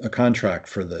together a contract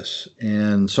for this.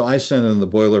 And so I sent in the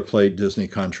boilerplate Disney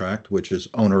contract, which is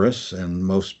onerous and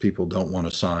most people don't want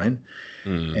to sign.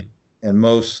 Mm. And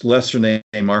most lesser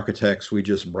name architects, we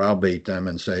just browbeat them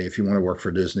and say, if you want to work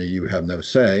for Disney, you have no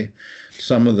say.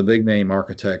 Some of the big name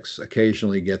architects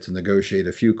occasionally get to negotiate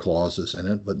a few clauses in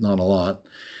it, but not a lot.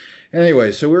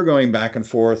 Anyway, so we're going back and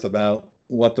forth about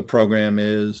what the program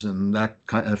is and that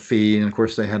kind of fee. And of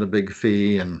course, they had a big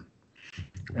fee. And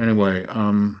anyway,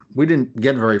 we didn't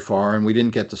get very far and we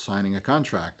didn't get to signing a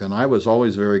contract. And I was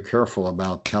always very careful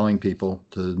about telling people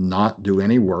to not do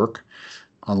any work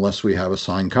unless we have a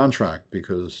signed contract,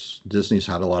 because Disney's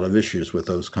had a lot of issues with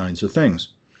those kinds of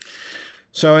things.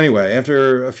 So anyway,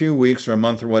 after a few weeks or a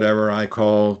month or whatever, I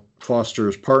call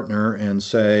Foster's partner and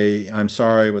say, I'm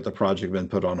sorry, but the project has been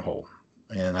put on hold.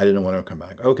 And I didn't want to come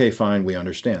back. Okay, fine, we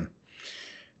understand.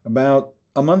 About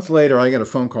a month later, I get a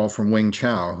phone call from Wing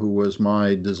Chow, who was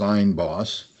my design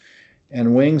boss.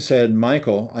 And Wing said,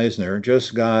 Michael Eisner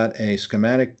just got a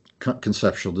schematic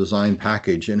conceptual design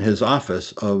package in his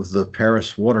office of the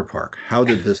Paris water park. How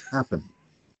did this happen?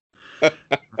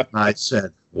 I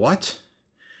said, what?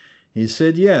 He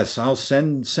said, yes, I'll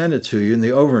send it to you in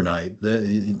the overnight.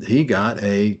 He got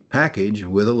a package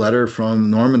with a letter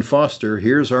from Norman Foster.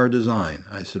 Here's our design.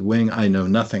 I said, Wing, I know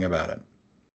nothing about it.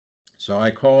 So I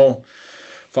call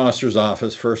Foster's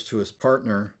office, first to his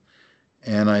partner,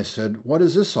 and I said, what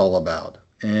is this all about?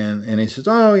 And he says,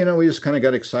 oh, we just kind of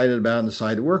got excited about it and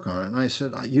decided to work on it. And I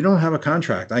said, you don't have a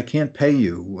contract. I can't pay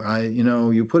you.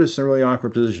 You put us in a really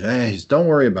awkward position. Hey, don't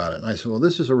worry about it. And I said, well,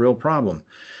 this is a real problem.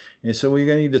 And he said, well, you're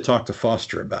going to need to talk to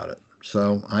Foster about it.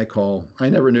 So I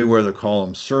never knew whether to call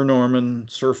him Sir Norman,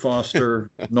 Sir Foster,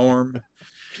 Norm.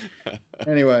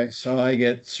 Anyway, so I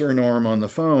get Sir Norm on the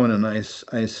phone, and I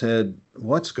said,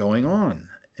 "What's going on?"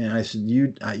 And I said,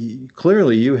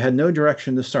 clearly you had no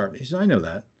direction to start." He said, "I know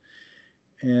that."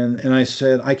 And I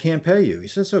said, "I can't pay you." He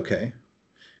says, "Okay."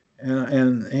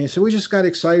 And he said, "We just got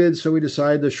excited, so we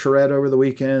decided to charrette over the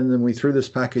weekend, and we threw this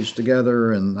package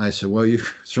together." And I said, "Well,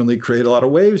 you've certainly created a lot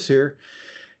of waves here."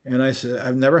 And I said,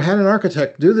 "I've never had an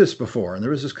architect do this before." And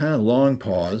there was this kind of long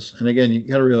pause. And again, you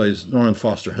got to realize Norman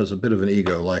Foster has a bit of an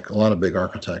ego, like a lot of big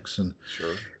architects. And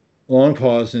Sure. long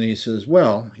pause. And he says,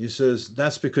 "Well," he says,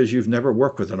 "that's because you've never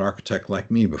worked with an architect like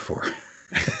me before."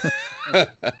 And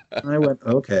I went,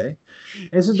 "Okay." And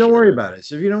he said, "Don't worry about it.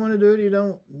 So if you don't want to do it, you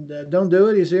don't do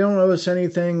it." He said, "You don't owe us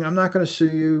anything. I'm not going to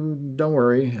sue you. Don't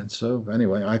worry." And so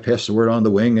anyway, I passed the word on the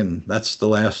wing, and that's the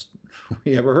last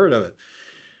we ever heard of it.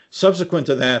 Subsequent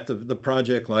to that, the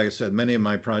project, like I said, many of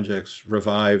my projects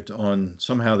revived on,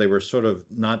 somehow they were sort of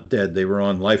not dead. They were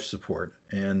on life support,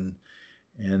 and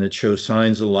it shows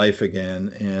signs of life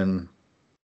again. And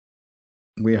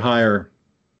we hire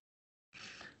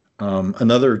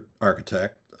another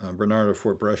architect, Bernardo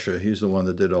Fort Brescia. He's the one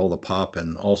that did all the pop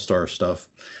and all-star stuff.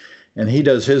 And he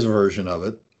does his version of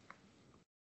it.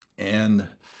 And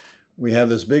we have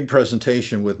this big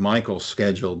presentation with Michael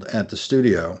scheduled at the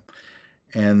studio.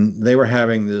 And they were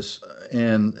having this,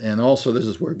 and also this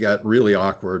is where it got really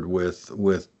awkward with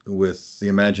the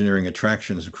Imagineering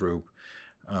Attractions group.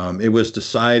 It was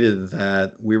decided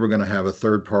that we were going to have a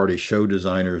third-party show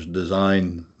designers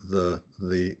design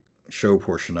the show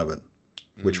portion of it,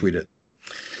 which we did.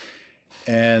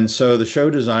 And so the show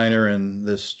designer and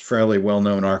this fairly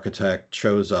well-known architect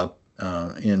shows up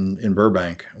in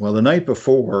Burbank. Well, the night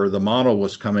before, the model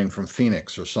was coming from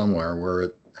Phoenix or somewhere where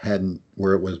it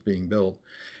was being built,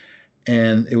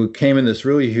 and it came in this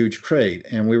really huge crate.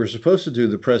 And we were supposed to do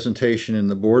the presentation in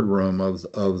the boardroom of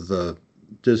the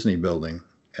Disney building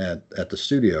at the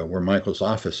studio where Michael's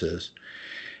office is.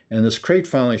 And this crate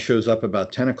finally shows up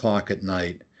about 10 o'clock at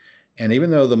night. And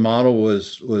even though the model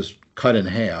was cut in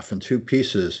half in two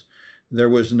pieces, there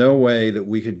was no way that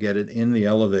we could get it in the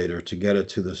elevator to get it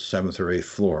to the 7th or 8th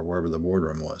floor, wherever the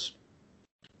boardroom was.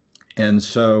 And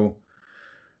so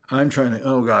I'm trying to,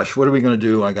 oh gosh, what are we going to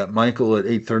do? I got Michael at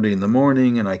 8:30 in the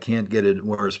morning, and I can't get it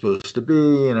where it's supposed to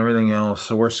be and everything else.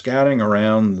 So we're scouting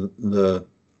around the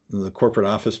corporate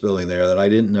office building there that I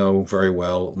didn't know very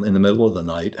well in the middle of the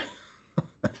night.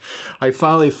 I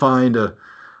finally find a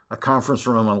conference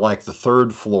room on like the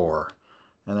 3rd floor.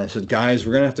 And I said, "Guys,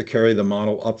 we're going to have to carry the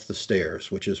model up the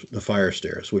stairs, which is the fire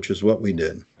stairs," which is what we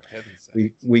did.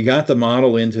 We got the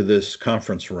model into this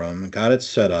conference room, got it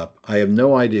set up. I have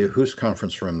no idea whose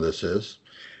conference room this is.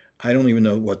 I don't even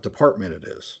know what department it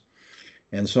is.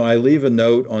 And so I leave a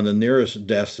note on the nearest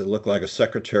desk that looked like a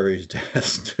secretary's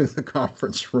desk to the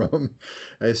conference room.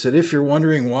 I said, "If you're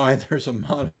wondering why there's a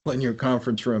model in your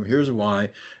conference room, here's why.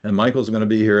 And Michael's going to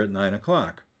be here at 9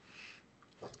 o'clock.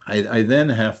 I then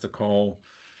have to call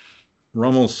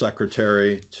Rummel's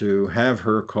secretary to have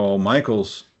her call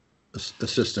Michael's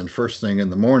assistant first thing in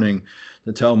the morning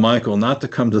to tell Michael not to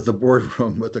come to the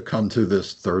boardroom, but to come to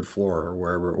this 3rd floor or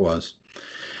wherever it was.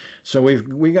 So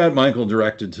we got Michael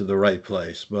directed to the right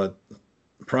place. But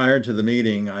prior to the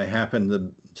meeting, I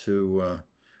happened to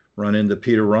run into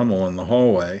Peter Rummel in the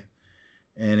hallway,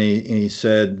 and he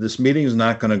said, "This meeting is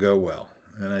not going to go well."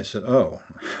 And I said, "Oh,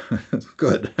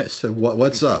 good." I said,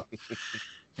 "What's up?"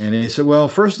 And he said, "Well,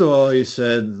 first of all," he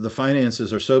said, "the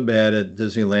finances are so bad at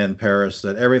Disneyland Paris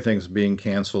that everything's being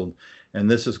canceled, and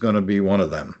this is going to be one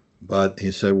of them. But," he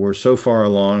said, "we're so far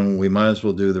along, we might as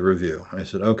well do the review." I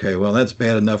said, "Okay, well, that's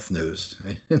bad enough news."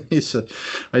 And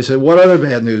I said, "What other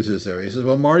bad news is there?" He said,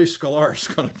 "Well, Marty Sklar is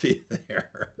going to be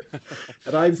there."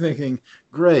 And I'm thinking,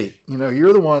 great,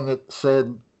 you're the one that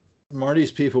said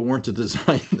Marty's people weren't to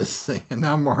design this thing, and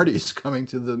now Marty's coming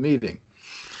to the meeting.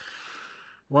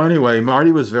 Well, anyway,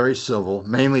 Marty was very civil,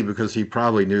 mainly because he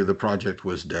probably knew the project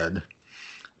was dead.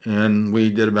 And we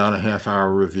did about a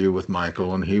half-hour review with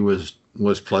Michael, and he was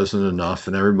pleasant enough,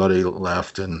 and everybody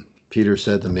left. And Peter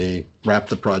said to me, "Wrap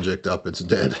the project up, it's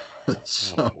dead."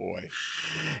 So, oh boy.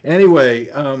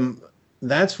 Anyway,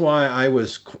 that's why I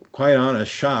was quite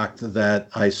honest, shocked that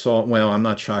I saw, well, I'm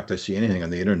not shocked I see anything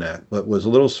on the internet, but was a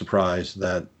little surprised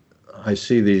that I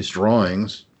see these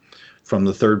drawings from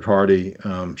the third-party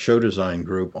show design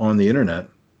group on the internet,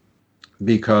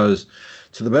 because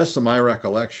to the best of my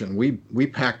recollection, we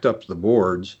packed up the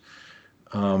boards,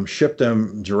 shipped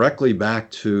them directly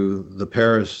back to the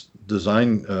Paris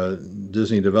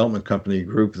Disney Development Company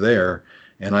group there,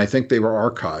 and I think they were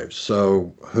archived.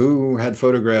 So who had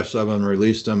photographs of them,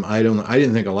 released them? I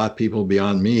didn't think a lot of people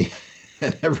beyond me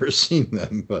had ever seen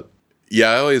them, but.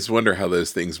 Yeah, I always wonder how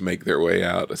those things make their way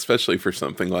out, especially for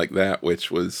something like that, which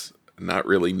was not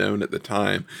really known at the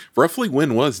time. Roughly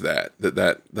when was that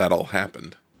all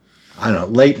happened? I don't know,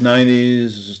 late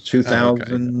 90s,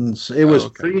 2000s. It was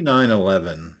pre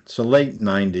 9/11, so late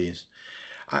 90s.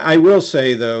 I will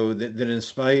say, though, that in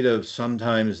spite of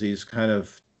sometimes these kind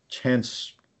of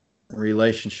tense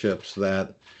relationships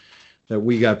that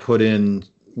we got put in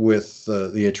with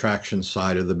the attraction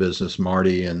side of the business,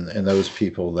 Marty and those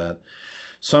people, that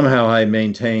somehow I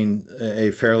maintained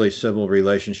a fairly civil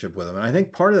relationship with them. And I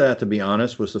think part of that, to be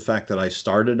honest, was the fact that I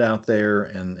started out there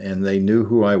and they knew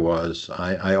who I was.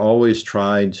 I always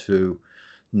tried to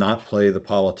not play the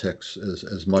politics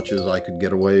as much as I could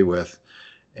get away with.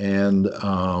 And,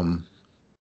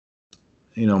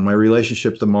 my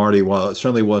relationship to Marty, while it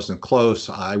certainly wasn't close,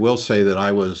 I will say that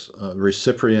I was a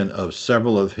recipient of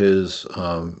several of his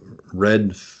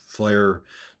red flare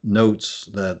notes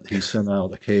that he sent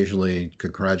out occasionally to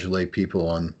congratulate people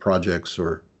on projects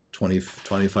or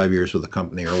 25 years with the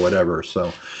company or whatever.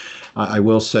 So I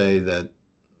will say that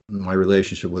my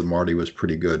relationship with Marty was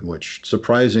pretty good, which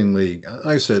surprisingly, like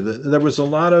I said, there was a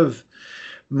lot of.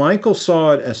 Michael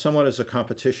saw it as somewhat as a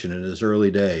competition in his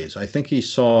early days. I think he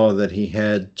saw that he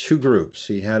had two groups.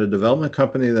 He had a development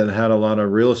company that had a lot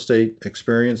of real estate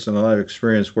experience and a lot of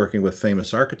experience working with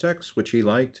famous architects, which he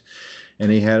liked.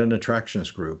 And he had an attractions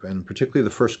group. And particularly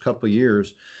the first couple of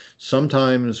years,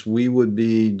 sometimes we would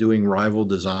be doing rival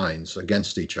designs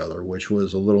against each other, which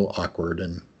was a little awkward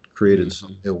and created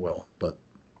some ill will. But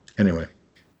anyway.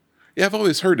 Yeah, I've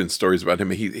always heard in stories about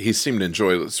him, he seemed to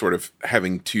enjoy sort of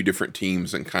having two different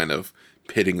teams and kind of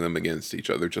pitting them against each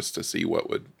other just to see what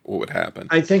would happen.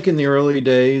 I think in the early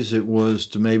days it was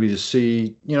to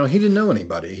see, he didn't know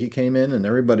anybody. He came in and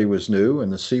everybody was new,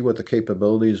 and to see what the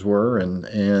capabilities were.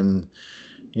 And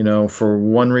for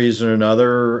one reason or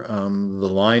another, the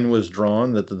line was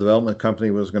drawn that the development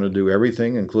company was going to do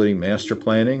everything, including master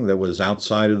planning, that was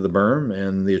outside of the berm,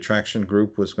 and the attraction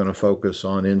group was going to focus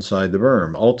on inside the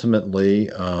berm. Ultimately,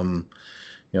 the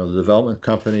development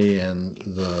company and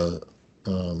the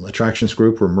attractions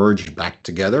group were merged back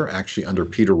together, actually under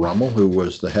Peter Rummel, who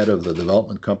was the head of the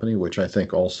development company, which I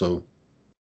think also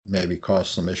maybe caused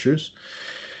some issues.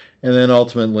 And then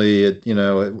ultimately,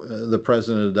 the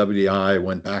president of WDI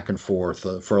went back and forth.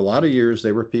 For a lot of years,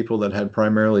 they were people that had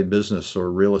primarily business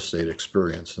or real estate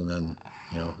experience. And then,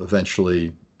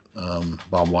 eventually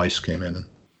Bob Weiss came in.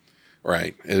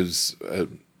 Right. It was a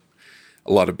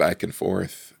lot of back and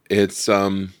forth. It's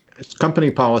company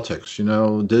politics.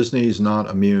 Disney's not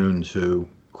immune to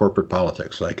corporate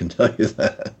politics. I can tell you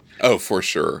that. Oh, for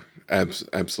sure.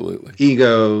 Absolutely.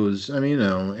 Egos.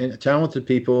 Talented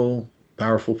people,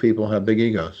 powerful people have big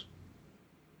egos.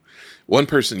 One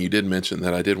person you did mention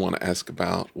that I did want to ask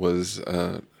about was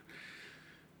a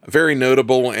very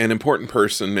notable and important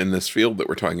person in this field that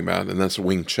we're talking about, and that's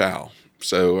Wing Chow.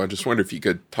 So I just wonder if you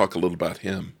could talk a little about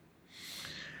him.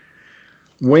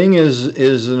 Wing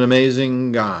is an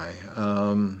amazing guy.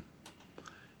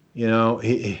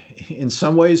 He in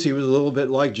some ways he was a little bit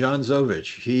like John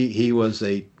Zovich. He was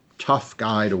a tough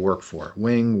guy to work for.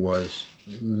 Wing was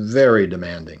very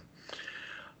demanding.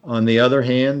 On the other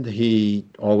hand, he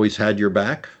always had your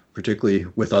back, particularly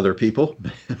with other people.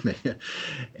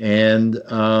 And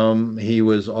he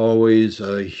was always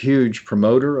a huge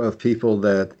promoter of people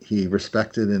that he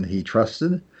respected and he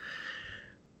trusted.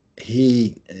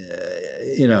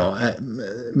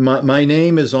 My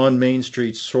name is on Main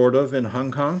Street, sort of, in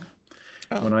Hong Kong.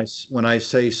 Oh. When I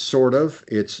say sort of,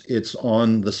 it's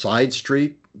on the side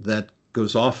street that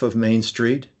goes off of Main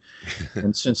Street.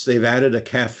 And since they've added a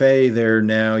cafe there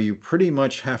now, you pretty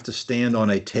much have to stand on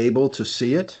a table to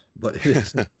see it. But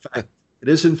it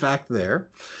is in fact there,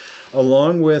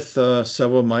 along with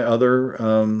several of my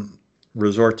other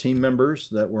resort team members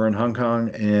that were in Hong Kong.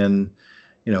 And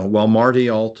while Marty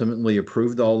ultimately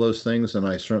approved all those things, and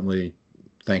I certainly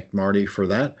thank Marty for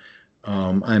that,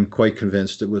 I'm quite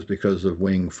convinced it was because of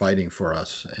Wing fighting for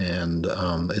us, and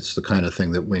it's the kind of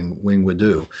thing that Wing would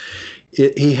do.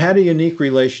 He had a unique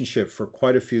relationship for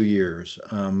quite a few years,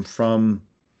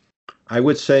 I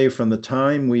would say from the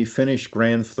time we finished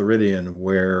Grand Floridian,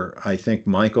 where I think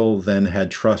Michael then had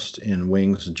trust in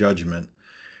Wing's judgment,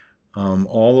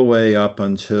 all the way up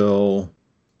until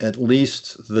at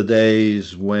least the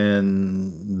days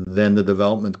when then the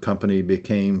development company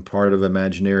became part of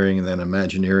Imagineering, and then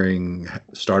Imagineering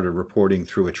started reporting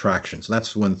through attractions.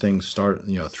 That's when things started,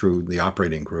 through the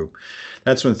operating group.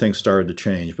 That's when things started to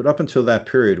change. But up until that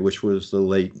period, which was the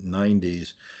late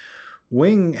 90s,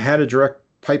 Wing had a direct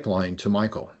pipeline to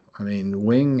Michael. I mean,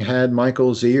 Wing had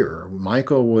Michael's ear.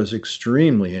 Michael was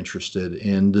extremely interested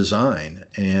in design,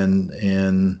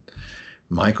 and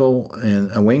Michael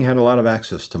and Wing had a lot of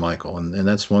access to Michael, and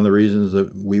that's one of the reasons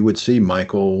that we would see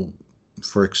Michael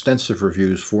for extensive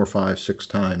reviews 4, 5, 6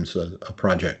 times a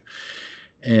project.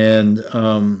 And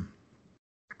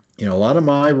a lot of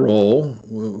my role,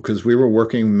 because we were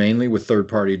working mainly with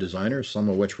third-party designers, some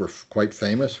of which were quite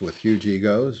famous with huge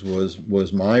egos,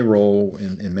 was my role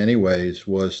in many ways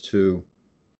was to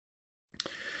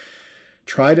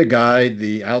try to guide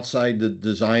the outside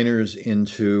designers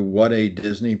into what a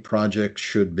Disney project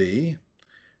should be,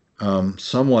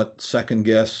 somewhat second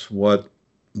guess what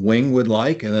Wing would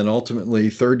like, and then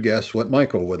ultimately third guess what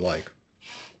Michael would like.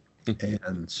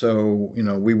 And so,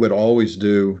 we would always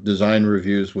do design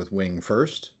reviews with Wing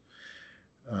first.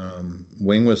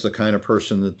 Wing was the kind of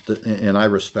person that, and I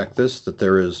respect this, that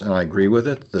there is, and I agree with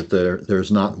it, that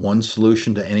there's not one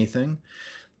solution to anything.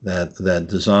 That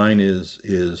design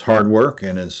is hard work,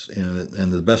 and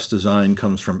the best design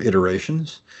comes from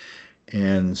iterations.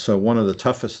 And so, one of the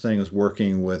toughest things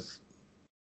working with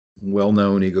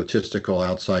well-known egotistical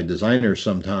outside designers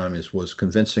sometimes was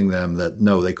convincing them that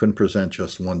no, they couldn't present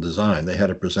just one design. They had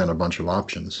to present a bunch of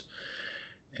options.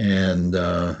 And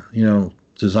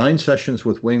design sessions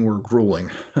with Wing were grueling.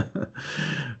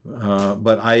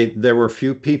 But there were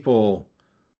few people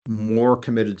more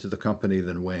committed to the company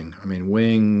than Wing. I mean,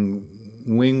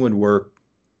 Wing would work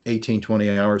 18,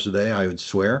 20 hours a day, I would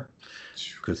swear,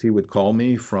 because he would call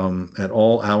me from at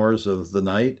all hours of the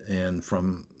night and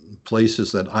from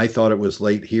places that I thought it was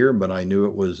late here, but I knew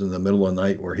it was in the middle of the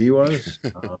night where he was.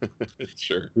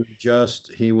 Sure.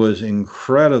 He was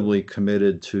incredibly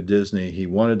committed to Disney. He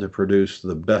wanted to produce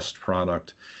the best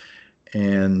product.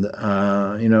 And,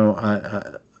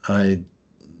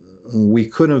 we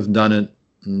couldn't have done it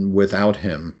without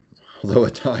him, although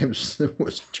at times it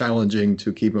was challenging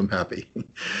to keep him happy.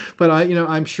 But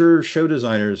I'm sure show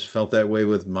designers felt that way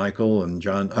with Michael and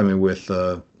John,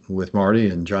 with Marty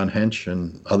and John Hench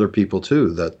and other people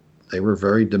too, that they were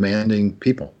very demanding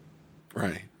people.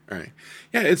 Right.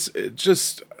 Yeah, it's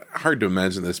just hard to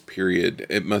imagine this period.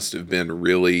 It must have been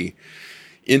really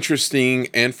interesting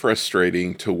and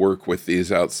frustrating to work with these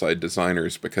outside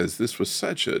designers, because this was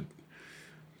such a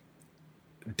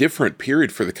different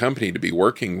period for the company to be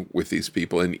working with these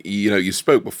people. And, you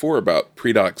spoke before about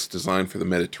Predoc's design for the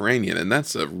Mediterranean, and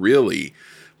that's a really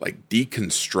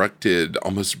deconstructed,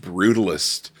 almost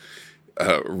brutalist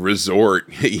resort.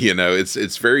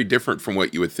 It's very different from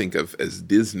what you would think of as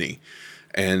Disney.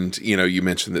 And you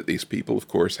mentioned that these people, of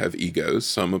course, have egos.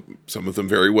 Some of them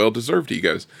very well deserved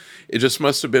egos. It just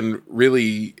must have been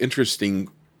really interesting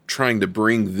trying to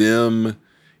bring them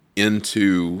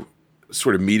into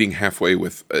sort of meeting halfway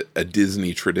with a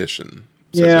Disney tradition.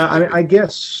 I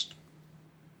guess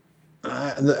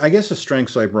the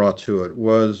strengths I brought to it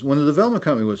was when the development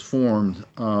company was formed,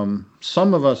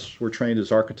 some of us were trained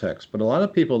as architects, but a lot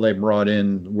of people they brought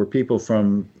in were people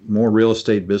from more real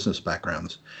estate business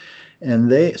backgrounds.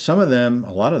 And a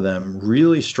lot of them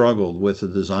really struggled with the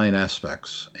design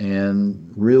aspects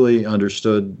and really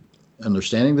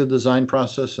understanding the design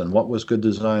process and what was good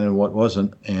design and what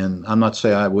wasn't. And I'm not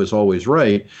saying I was always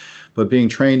right, but being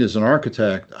trained as an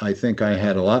architect, I think I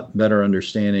had a lot better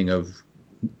understanding of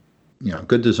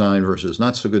good design versus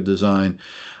not so good design.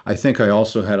 I think I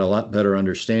also had a lot better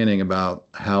understanding about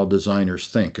how designers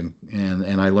think,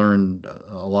 and I learned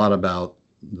a lot about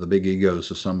the big egos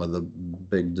of some of the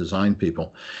big design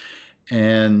people.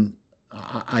 And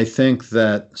I think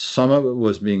that some of it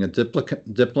was being a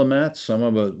diplomat, some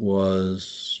of it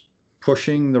was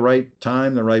pushing the right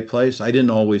time, the right place. I didn't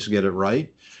always get it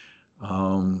right.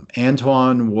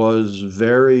 Antoine was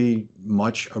very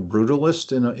much a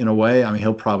brutalist in a way. I mean,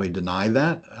 he'll probably deny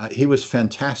that. He was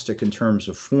fantastic in terms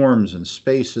of forms and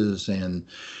spaces and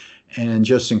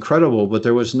just incredible. But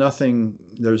there's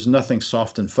nothing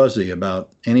soft and fuzzy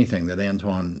about anything that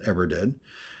Antoine ever did.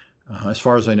 As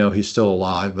far as I know, he's still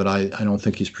alive, but I don't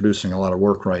think he's producing a lot of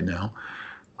work right now.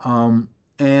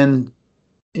 And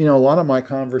a lot of my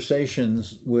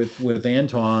conversations with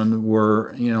Anton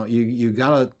were, you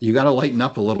gotta lighten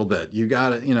up a little bit. You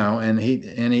gotta, and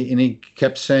he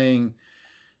kept saying,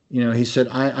 he said,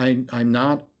 I'm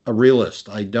not a realist.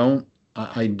 I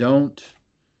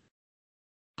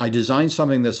design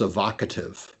something that's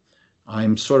evocative.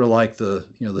 I'm sort of like the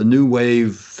new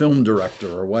wave film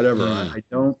director or whatever.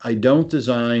 I don't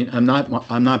design. I'm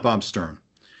not Bob Stern.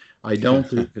 I don't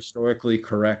do historically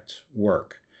correct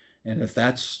work. And if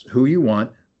that's who you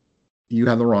want, you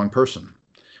have the wrong person.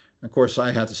 Of course,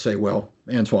 I had to say, well,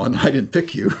 Antoine, I didn't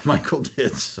pick you. Michael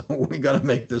did. So we got to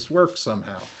make this work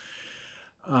somehow.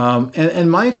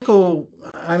 And Michael,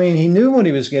 I mean, he knew what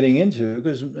he was getting into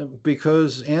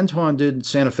because Antoine did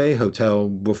Santa Fe Hotel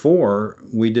before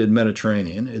we did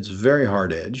Mediterranean. It's very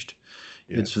hard edged.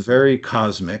 Yes. It's very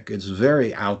cosmic. It's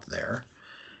very out there.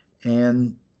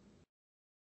 And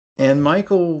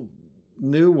Michael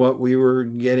knew what we were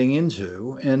getting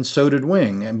into, and so did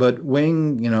Wing. But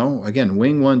Wing, again,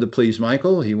 Wing wanted to please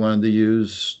Michael. He wanted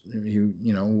to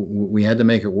we had to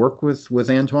make it work with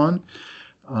Antoine.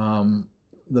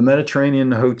 The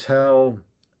Mediterranean Hotel,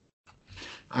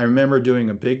 I remember doing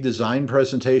a big design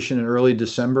presentation in early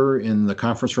December in the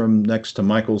conference room next to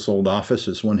Michael's old office.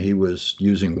 It's when he was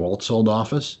using Walt's old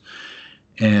office.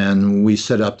 And we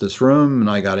set up this room, and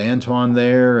I got Antoine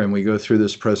there, and we go through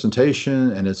this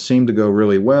presentation, and it seemed to go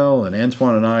really well. And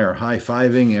Antoine and I are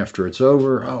high-fiving after it's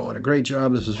over. Oh, what a great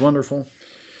job. This is wonderful.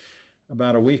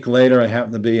 About a week later, I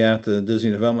happened to be at the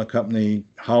Disney Development Company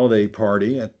holiday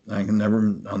party. I'll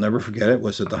never forget it. It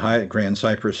was at the Hyatt Grand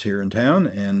Cypress here in town.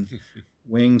 And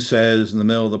Wing says in the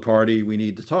middle of the party, "We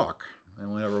need to talk."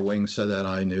 And whenever Wing said that,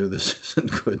 I knew this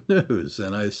isn't good news.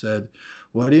 And I said,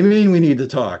 "What do you mean we need to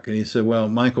talk?" And he said, "Well,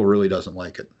 Michael really doesn't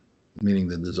like it," meaning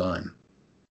the design.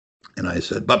 And I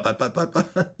said, but,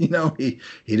 he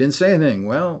didn't say anything.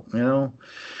 Well,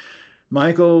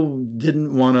 Michael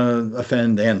didn't want to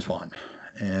offend Antoine.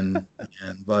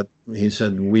 But he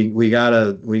said, we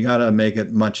gotta make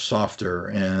it much softer.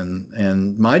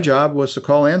 And my job was to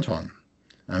call Antoine.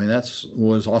 I mean,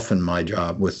 was often my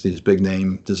job with these big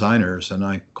name designers. And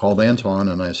I called Antoine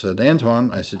and I said, "Antoine,"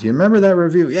 do you remember that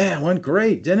review? "Yeah, it went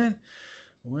great, didn't it?"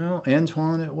 "Well,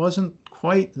 Antoine, it wasn't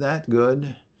quite that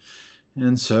good."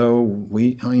 And so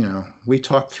we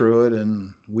talked through it,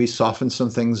 and we softened some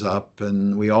things up,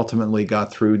 and we ultimately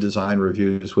got through design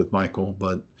reviews with Michael.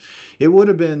 But it would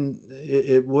have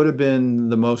been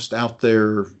the most out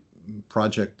there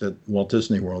project at Walt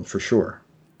Disney World for sure.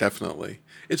 Definitely.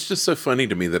 It's just so funny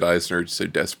to me that Eisner so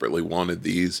desperately wanted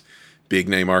these big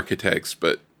name architects,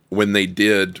 but when they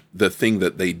did the thing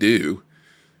that they do,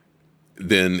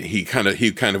 then he kind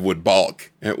of would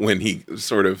balk when he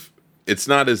sort of. It's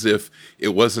not as if it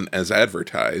wasn't as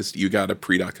advertised. You got a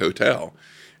pre-doc hotel,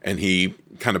 and he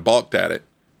kind of balked at it.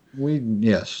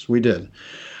 Yes, we did.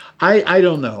 I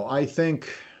don't know. I think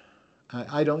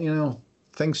I don't.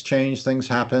 Things change. Things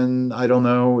happen. I don't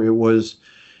know. It was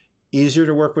easier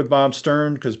to work with Bob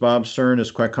Stern because Bob Stern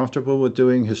is quite comfortable with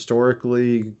doing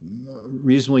historically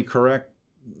reasonably correct,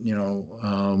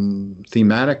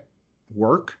 thematic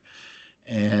work.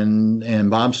 And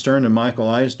Bob Stern and Michael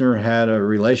Eisner had a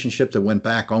relationship that went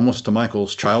back almost to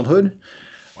Michael's childhood.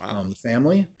 Wow. The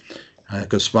family,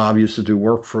 because Bob used to do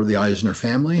work for the Eisner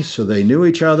family, so they knew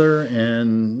each other.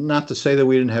 And not to say that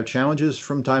we didn't have challenges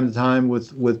from time to time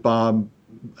with Bob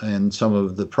and some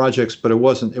of the projects, but they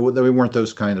weren't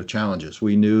those kind of challenges.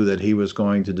 We knew that he was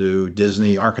going to do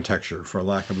Disney architecture, for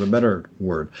lack of a better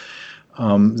word.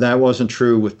 That wasn't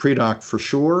true with Predoc for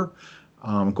sure.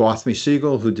 Gwathmey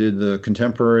Siegel, who did the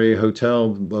Contemporary Hotel,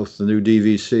 both the new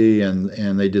DVC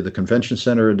and they did the Convention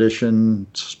Center edition,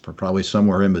 probably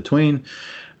somewhere in between.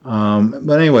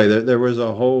 But anyway, there was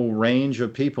a whole range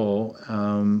of people,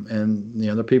 and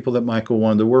the people that Michael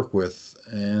wanted to work with.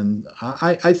 And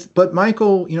but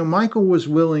Michael was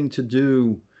willing to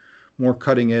do more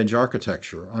cutting edge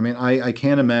architecture. I mean, I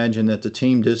can't imagine that the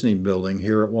Team Disney building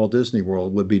here at Walt Disney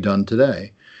World would be done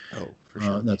today. Oh, for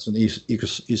sure. That's an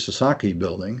Isesaki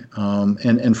building.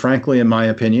 And frankly, in my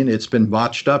opinion, it's been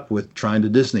botched up with trying to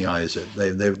Disneyize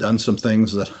it. They've done some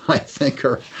things that I think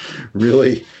are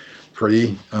really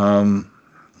pretty, not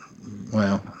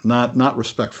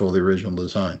respectful of the original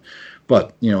design.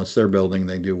 But, it's their building.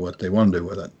 They do what they want to do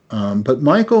with it. But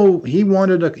Michael, he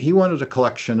wanted a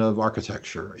collection of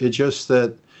architecture. It's just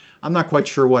that I'm not quite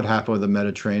sure what happened with the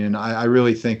Mediterranean. I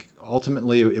really think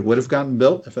ultimately it would have gotten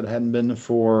built if it hadn't been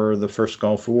for the first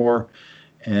Gulf War.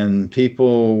 And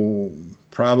people,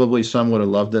 probably some would have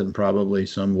loved it and probably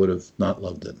some would have not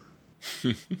loved it.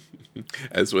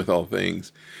 As with all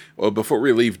things. Well, before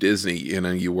we leave Disney,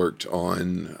 you worked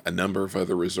on a number of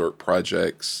other resort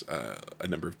projects, a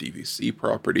number of DVC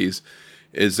properties.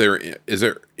 Is there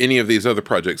any of these other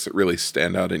projects that really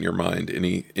stand out in your mind?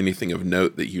 Anything of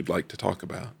note that you'd like to talk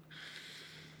about?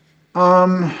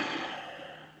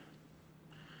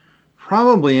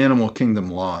 Probably Animal Kingdom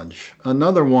Lodge.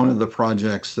 Another one of the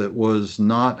projects that was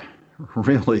not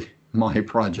really my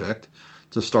project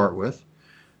to start with.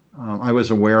 I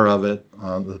was aware of it.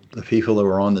 The people that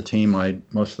were on the team,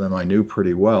 most of them I knew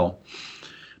pretty well.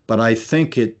 But I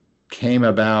think it came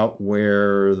about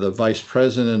where the vice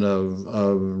president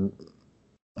of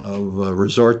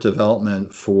resort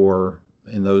development for,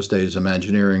 in those days,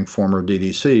 Imagineering, former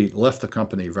DDC, left the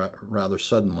company rather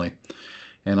suddenly.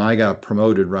 And I got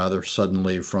promoted rather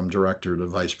suddenly from director to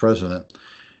vice president.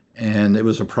 And it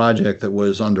was a project that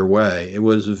was underway. It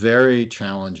was very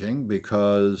challenging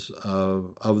because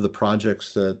of the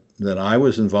projects that I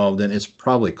was involved in. It's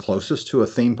probably closest to a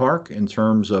theme park in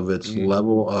terms of its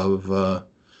level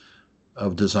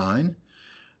of design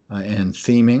and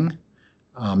theming.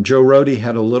 Joe Rohde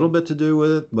had a little bit to do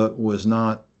with it, but was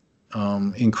not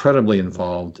incredibly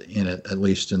involved in it, at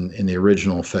least in the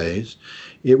original phase.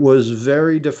 It was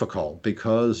very difficult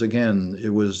because, again, it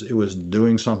was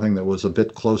doing something that was a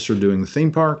bit closer doing the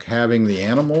theme park, having the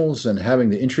animals and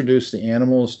having to introduce the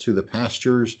animals to the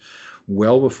pastures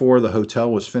well before the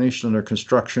hotel was finished under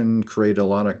construction, created a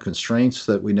lot of constraints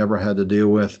that we never had to deal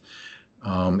with.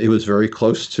 It was very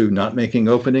close to not making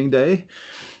opening day.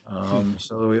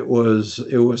 So it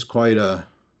was quite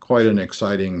an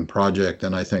exciting project,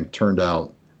 and I think turned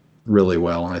out really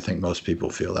well. And I think most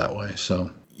people feel that way. So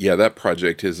yeah, that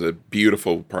project is a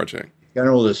beautiful project. Got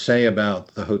a little to say about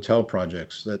the hotel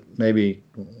projects that maybe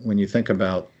when you think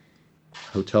about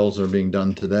hotels that are being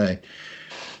done today,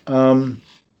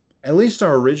 at least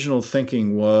our original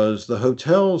thinking was the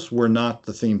hotels were not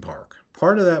the theme park.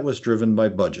 Part of that was driven by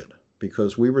budget,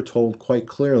 because we were told quite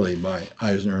clearly by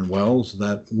Eisner and Wells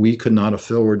that we could not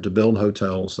afford to build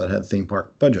hotels that had theme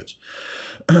park budgets.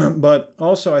 But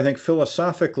also, I think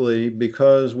philosophically,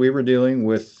 because we were dealing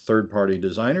with third-party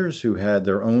designers who had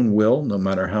their own will, no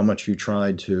matter how much you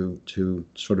tried to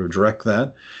sort of direct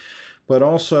that. But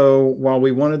also, while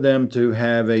we wanted them to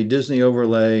have a Disney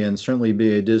overlay and certainly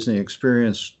be a Disney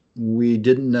experience, we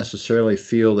didn't necessarily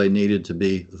feel they needed to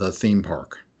be the theme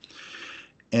park.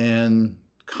 And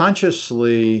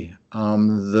consciously,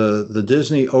 the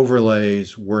Disney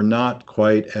overlays were not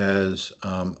quite as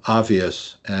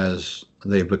obvious as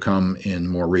they've become in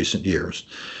more recent years.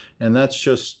 And that's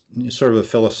just sort of a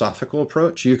philosophical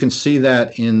approach. You can see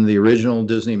that in the original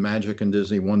Disney Magic and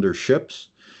Disney Wonder ships.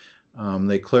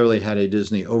 They clearly had a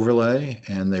Disney overlay,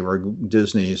 and they were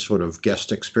Disney's sort of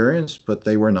guest experience, but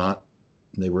they were not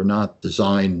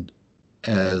designed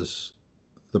as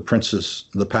the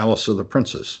palace of the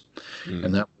princess.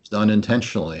 And that was done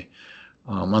intentionally.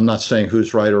 I'm not saying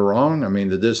who's right or wrong. I mean,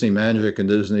 the Disney Magic and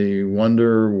Disney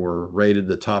Wonder were rated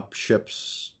the top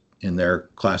ships in their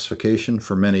classification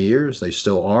for many years. They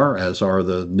still are, as are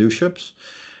the new ships.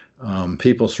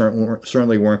 People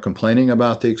certainly weren't complaining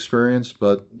about the experience,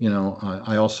 but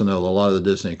I also know a lot of the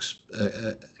Disney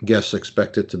guests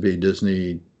expect it to be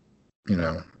Disney,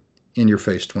 in your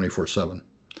face 24/7.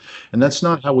 And that's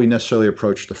not how we necessarily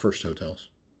approached the first hotels.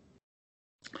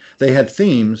 They had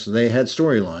themes, they had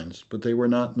storylines, but they were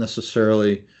not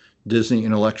necessarily Disney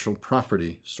intellectual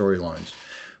property storylines,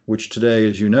 which today,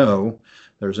 as you know,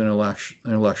 there's an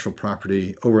intellectual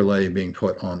property overlay being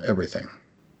put on everything.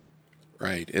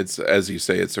 Right. It's, as you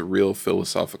say, it's a real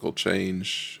philosophical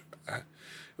change.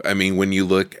 I mean, when you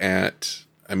look at,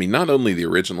 not only the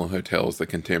original hotels, the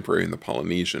Contemporary and the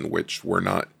Polynesian, which were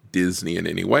not Disney in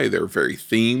any way. They're very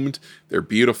themed. They're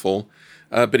beautiful.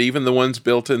 But even the ones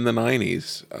built in the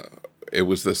 90s, it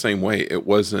was the same way. It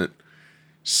wasn't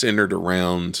centered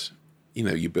around,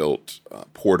 you built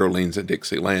Port Orleans and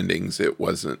Dixie Landings. It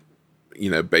wasn't,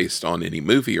 based on any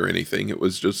movie or anything. It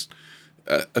was just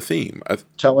a theme.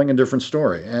 Telling a different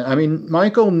story. And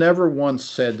Michael never once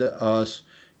said to us,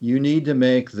 you need to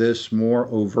make this more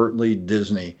overtly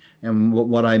Disney. And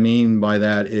what I mean by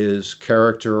that is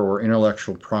character or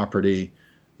intellectual property,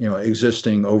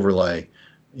 existing overlay.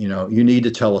 You need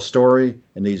to tell a story.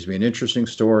 It needs to be an interesting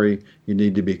story. You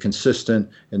need to be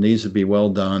consistent. It needs to be well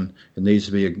done. It needs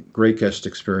to be a great guest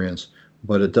experience.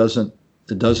 But it doesn't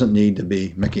need to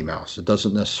be Mickey Mouse. It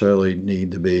doesn't necessarily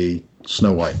need to be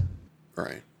Snow White.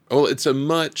 Right. Well, it's a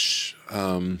much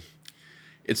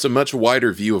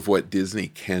wider view of what Disney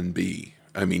can be.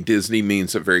 Disney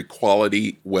means a very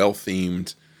quality,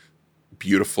 well-themed,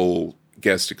 beautiful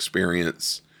guest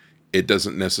experience. It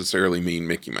doesn't necessarily mean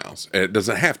Mickey Mouse. It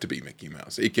doesn't have to be Mickey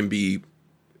Mouse. It can be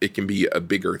a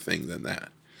bigger thing than that.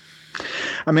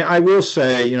 I will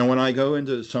say, when I go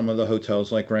into some of the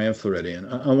hotels like Grand Floridian,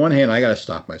 on one hand, I got to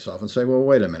stop myself and say, well,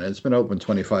 wait a minute, it's been open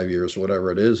 25 years or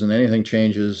whatever it is, and anything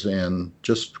changes, and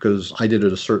just because I did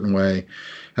it a certain way,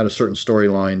 had a certain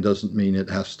storyline, doesn't mean it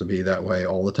has to be that way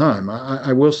all the time.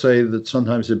 I will say that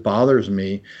sometimes it bothers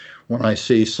me when I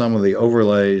see some of the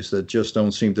overlays that just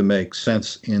don't seem to make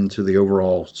sense into the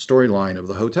overall storyline of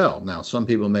the hotel. Now, some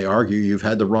people may argue you've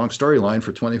had the wrong storyline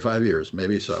for 25 years.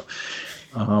 Maybe so.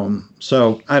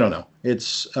 So I don't know.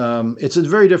 It's a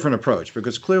very different approach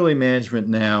because clearly management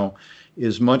now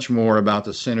is much more about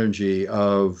the synergy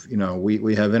of,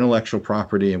 we have intellectual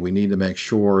property and we need to make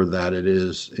sure that it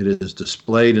is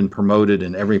displayed and promoted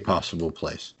in every possible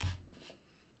place.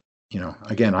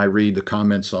 Again, I read the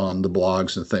comments on the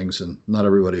blogs and things, and not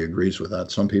everybody agrees with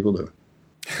that. Some people do.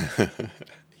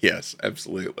 Yes,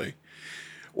 absolutely.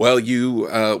 Well, you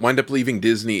wind up leaving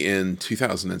Disney in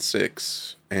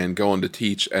 2006 and going to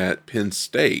teach at Penn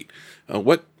State.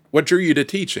 What drew you to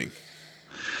teaching?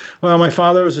 Well, my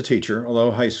father was a teacher,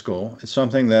 although high school. It's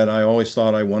something that I always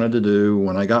thought I wanted to do.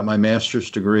 When I got my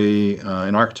master's degree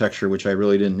in architecture, which I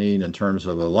really didn't need in terms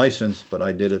of a license, but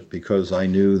I did it because I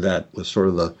knew that was sort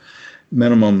of the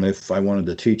minimum if I wanted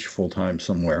to teach full-time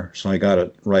somewhere. So I got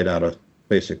it right out of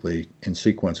basically in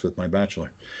sequence with my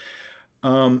bachelor.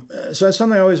 So that's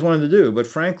something I always wanted to do. But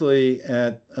frankly,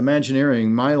 at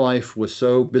Imagineering, my life was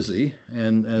so busy,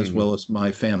 and as well as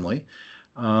my family.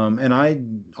 And I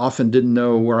often didn't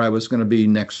know where I was going to be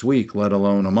next week, let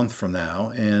alone a month from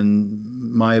now. And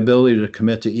my ability to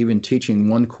commit to even teaching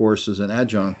one course as an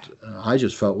adjunct, I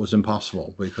just felt was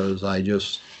impossible because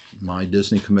my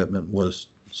Disney commitment was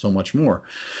so much more.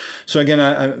 So again,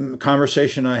 a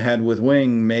conversation I had with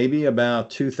Wing maybe about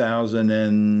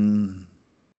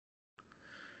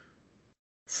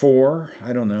 2004,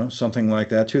 I don't know, something like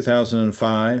that,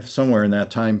 2005, somewhere in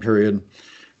that time period.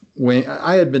 When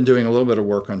I had been doing a little bit of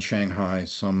work on Shanghai,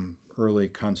 some early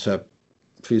concept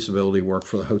feasibility work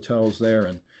for the hotels there,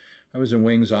 and I was in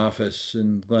Wing's office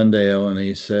in Glendale, and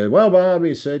he said, "Well, Bob,"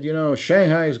 he said,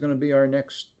 "Shanghai is going to be our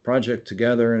next project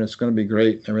together, and it's going to be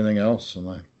great and everything else." And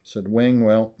I said, "Wing,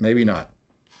 well, maybe not."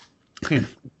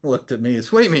 Looked at me and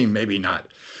said, "What do you mean, maybe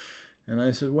not?" And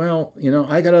I said, "Well,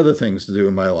 I got other things to do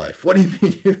in my life." "What do you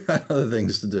mean you got other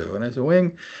things to do?" And I said,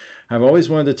 "Wing, I've always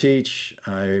wanted to teach.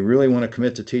 I really want to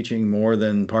commit to teaching more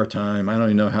than part-time. I don't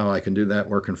even know how I can do that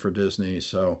working for Disney.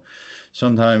 So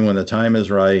sometime when the time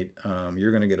is right,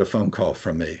 you're going to get a phone call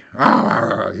from me."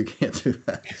 You can't do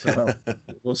that. So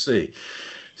we'll see.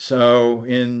 So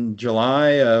in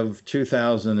July of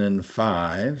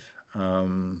 2005,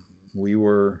 we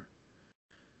were,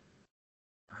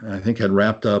 I think, had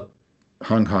wrapped up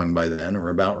Hong Kong by then, or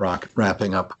about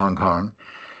wrapping up Hong Kong.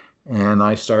 And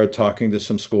I started talking to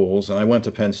some schools, and I went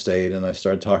to Penn State, and I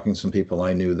started talking to some people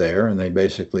I knew there, and they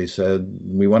basically said,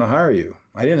 "We want to hire you."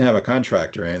 I didn't have a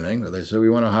contract or anything, but they said,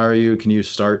 "We want to hire you. Can you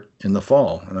start in the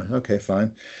fall?" And I said, "Okay,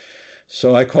 fine."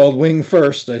 So I called Wing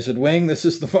first. I said, "Wing, this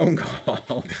is the phone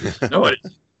call." He said, "No, it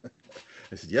isn't."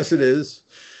 I said, "Yes, it is."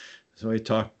 So I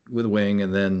talked with Wing,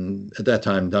 and then at that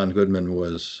time, Don Goodman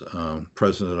was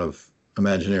president of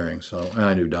Imagineering. And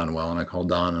I knew Don well, and I called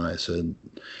Don, and I said,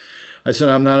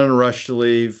 "I'm not in a rush to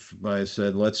leave." I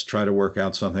said, "Let's try to work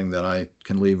out something that I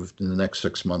can leave in the next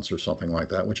 6 months or something like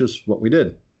that," which is what we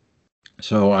did.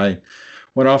 So I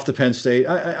went off to Penn State.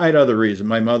 I had other reasons.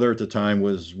 My mother at the time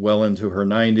was well into her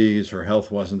 90s. Her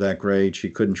health wasn't that great. She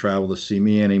couldn't travel to see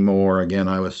me anymore. Again,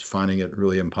 I was finding it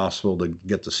really impossible to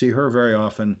get to see her very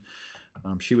often.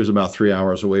 She was about 3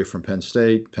 hours away from Penn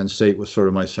State. Penn State was sort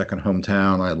of my second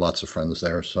hometown. I had lots of friends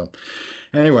there. So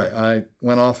anyway, I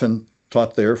went off and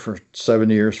taught there for 7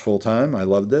 years full time. I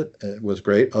loved it. It was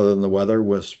great, other than the weather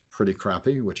was pretty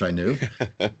crappy, which I knew.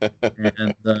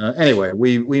 And anyway,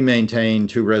 we maintained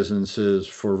 2 residences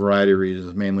for a variety of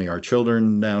reasons, mainly our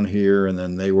children down here, and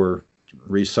then they were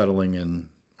resettling in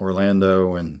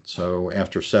Orlando. And so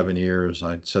after 7 years,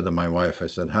 I said to my wife, I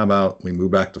said, "How about we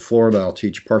move back to Florida? I'll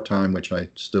teach part-time," which I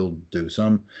still do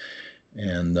some.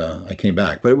 And I came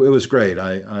back, but it was great.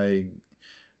 I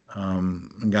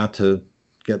got to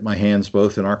get my hands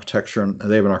both in architecture, and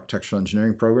they have an architectural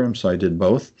engineering program, so I did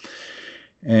both.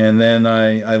 And then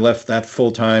I left that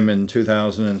full-time in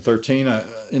 2013.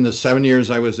 In the 7 years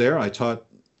I was there, I taught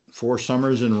 4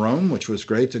 summers in Rome, which was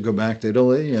great to go back to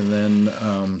Italy. And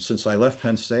then since I left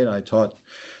Penn State, I taught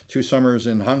 2 summers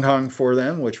in Hong Kong for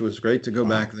them, which was great to go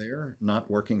back there, not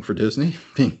working for Disney,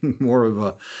 being more of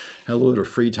a little bit of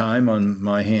free time on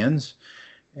my hands.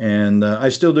 And I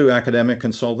still do academic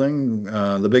consulting.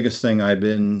 The biggest thing I've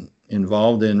been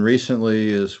involved in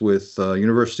recently is with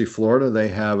University of Florida. They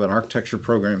have an architecture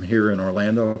program here in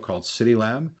Orlando called City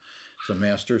Lab. It's a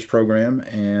master's program,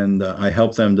 and I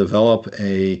help them develop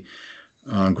a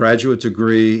graduate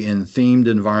degree in themed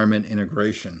environment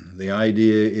integration. The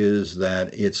idea is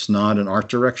that it's not an art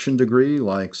direction degree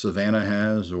like Savannah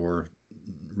has, or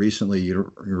recently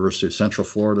University of Central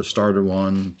Florida started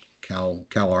one.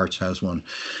 Cal Arts has one.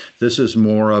 This is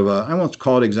more of I won't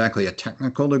call it exactly a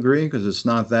technical degree because it's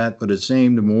not that, but it's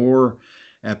aimed more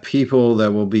at people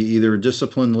that will be either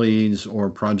discipline leads or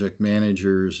project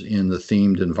managers in the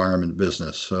themed environment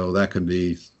business. So that could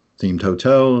be themed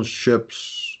hotels,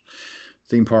 ships,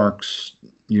 theme parks,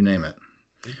 you name it.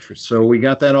 Interesting. So we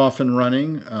got that off and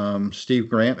running. Steve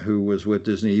Grant, who was with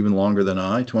Disney even longer than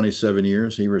I, 27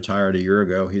 years, he retired a year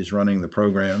ago. He's running the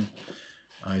program.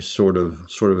 I sort of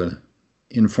an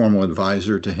informal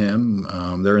advisor to him.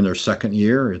 They're in their second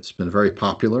year. It's been very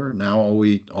popular. Now all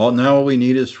we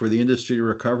need is for the industry to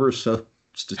recover so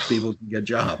people can get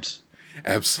jobs.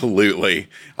 Absolutely.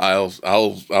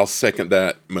 I'll second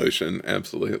that motion.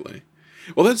 Absolutely.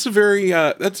 Well, that's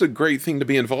a great thing to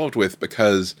be involved with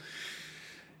because,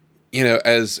 you know,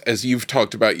 as you've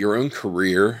talked about your own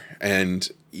career and,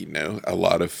 you know, a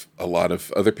lot of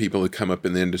other people who come up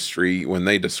in the industry, when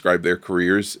they describe their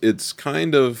careers, it's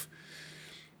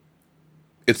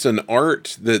an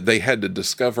art that they had to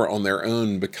discover on their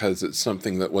own because it's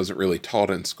something that wasn't really taught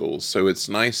in schools. So it's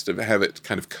nice to have it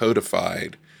kind of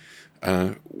codified,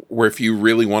 where if you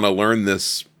really want to learn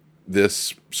this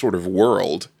sort of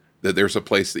world, that there's a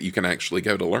place that you can actually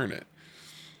go to learn it.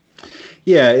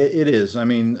 Yeah, it is. I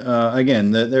mean,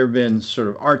 again, there have been sort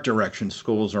of art direction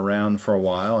schools around for a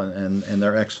while, and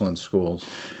they're excellent schools.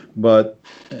 But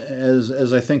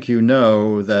as I think you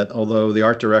know, that although the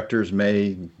art directors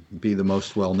may be the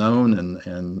most well-known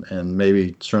and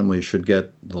maybe certainly should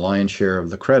get the lion's share of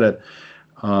the credit,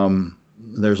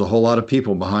 there's a whole lot of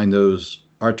people behind those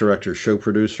art directors, show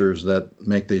producers that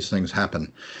make these things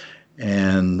happen.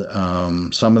 And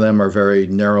some of them are very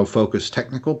narrow-focused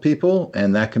technical people,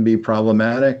 and that can be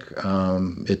problematic.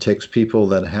 It takes people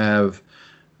that have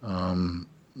an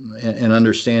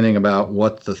understanding about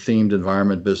what the themed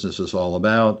environment business is all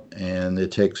about, and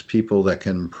it takes people that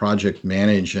can project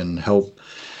manage and help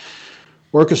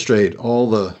orchestrate all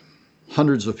the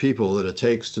hundreds of people that it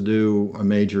takes to do a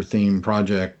major theme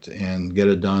project and get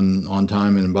it done on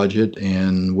time and budget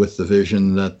and with the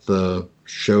vision that the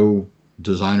show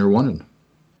designer wanted.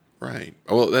 Right.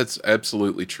 Well, that's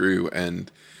absolutely true. And,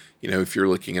 you know, if you're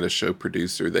looking at a show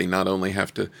producer, they not only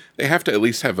have to at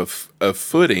least have a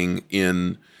footing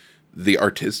in the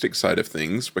artistic side of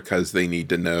things, because they need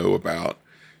to know about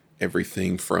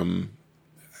everything from,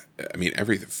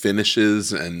 everything,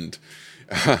 finishes and,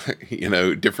 you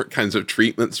know, different kinds of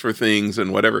treatments for things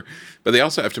and whatever. But they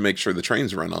also have to make sure the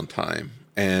trains run on time.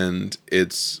 And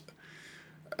it's,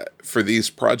 for these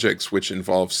projects, which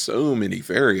involve so many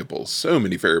variables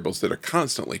that are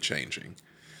constantly changing,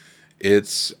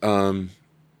 it's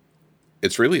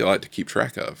really a lot to keep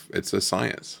track of. It's a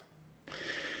science.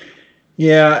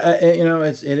 Yeah, you know,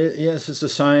 yes, it's a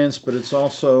science, but it's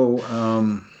also,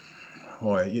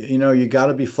 you know, you got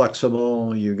to be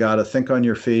flexible. You got to think on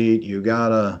your feet. You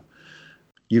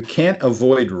can't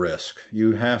avoid risk.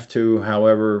 You have to,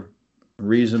 however,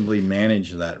 reasonably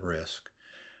manage that risk.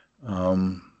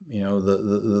 You know,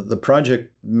 the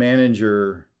project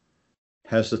manager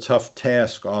has the tough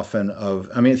task often of,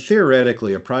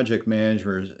 theoretically, a project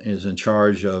manager is in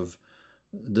charge of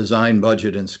design,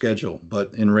 budget, and schedule.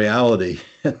 But in reality,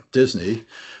 at Disney,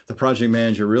 the project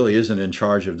manager really isn't in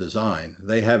charge of design.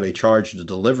 They have a charge to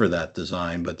deliver that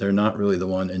design, but they're not really the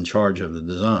one in charge of the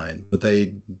design. But they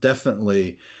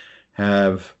definitely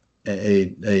have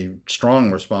a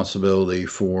strong responsibility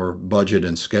for budget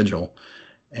and schedule.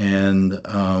 And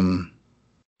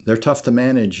they're tough to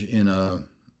manage in a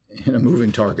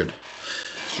moving target.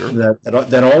 Sure.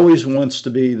 That always wants to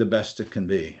be the best it can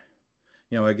be.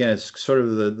 You know, again, it's sort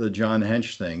of the John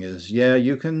Hench thing is, yeah,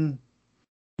 you can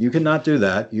not do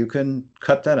that. You can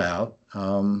cut that out.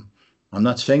 I'm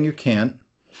not saying you can't,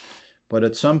 but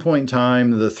at some point in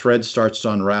time, the thread starts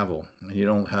to unravel. You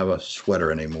don't have a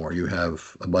sweater anymore. You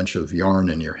have a bunch of yarn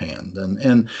in your hand.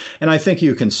 And I think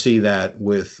you can see that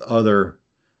with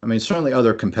certainly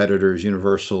other competitors,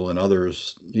 Universal and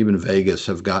others, even Vegas,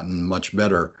 have gotten much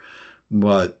better.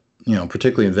 But, you know,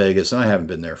 particularly in Vegas, and I haven't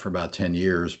been there for about 10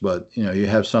 years, but, you know, you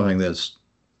have something that's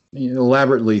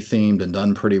elaborately themed and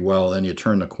done pretty well, then you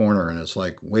turn the corner and it's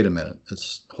like, wait a minute,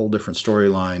 it's a whole different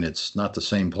storyline. It's not the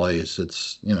same place.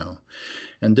 It's, you know,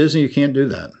 and Disney, you can't do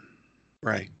that.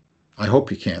 Right. I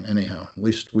hope you can't anyhow. At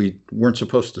least we weren't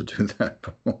supposed to do that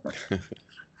before.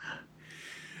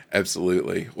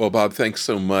 Absolutely. Well, Bob, thanks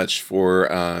so much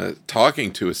for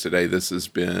talking to us today. This has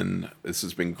been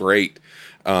great.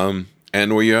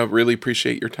 And we really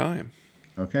appreciate your time.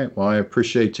 Okay. Well, I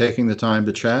appreciate taking the time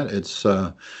to chat.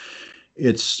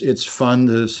 it's fun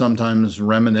to sometimes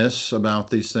reminisce about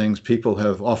these things. People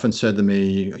have often said to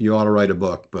me, "You ought to write a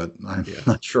book," but I'm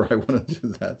not sure I want to do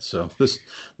that. So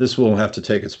this will have to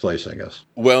take its place, I guess.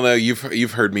 Well, no,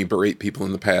 you've heard me berate people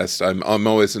in the past. I'm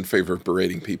always in favor of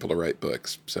berating people to write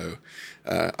books. So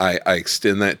I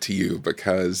extend that to you,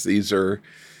 because these are,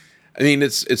 I mean,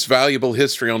 it's valuable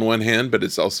history on one hand, but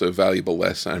it's also valuable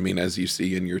lesson. I mean, as you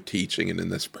see in your teaching and in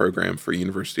this program for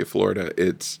University of Florida,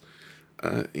 it's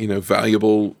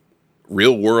valuable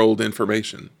real world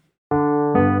information.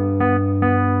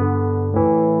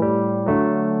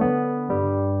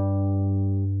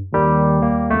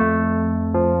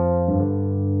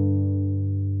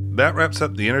 That wraps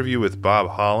up the interview with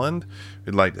Bob Holland.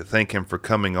 We'd like to thank him for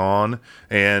coming on.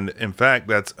 And in fact,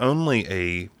 that's only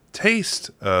a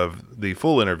taste of the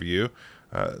full interview.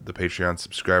 The Patreon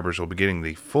subscribers will be getting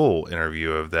the full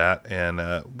interview of that.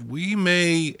 And we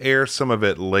may air some of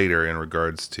it later in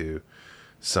regards to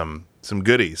some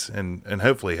goodies and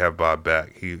hopefully have Bob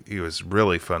back. He was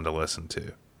really fun to listen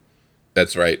to.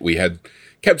 That's right. We had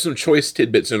kept some choice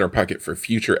tidbits in our pocket for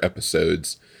future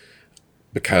episodes,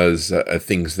 because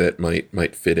things that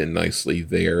might fit in nicely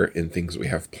there and things we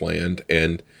have planned.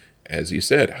 And as you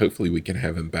said, hopefully we can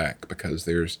have him back, because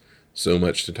there's so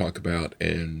much to talk about,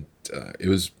 and it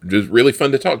was just really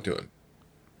fun to talk to him.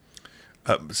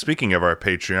 Speaking of our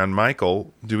Patreon,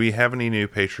 Michael, do we have any new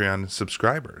Patreon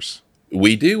subscribers?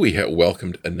 We do. We have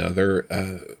welcomed another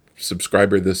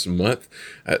subscriber this month,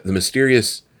 the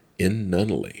mysterious In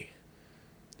Nunnally.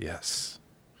 Yes.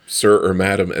 Sir or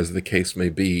madam, as the case may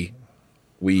be,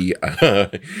 we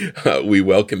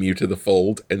welcome you to the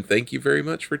fold, and thank you very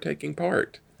much for taking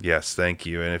part. Yes, thank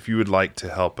you. And if you would like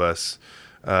to help us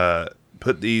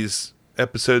put these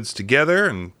episodes together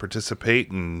and participate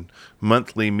in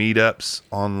monthly meetups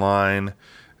online,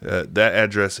 that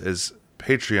address is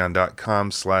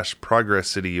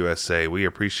patreon.com/ProgressCityUSA. We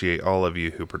appreciate all of you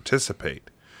who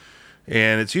participate.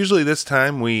 And it's usually this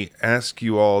time we ask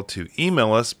you all to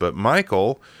email us, but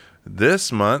Michael,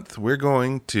 this month we're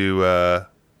going to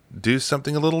do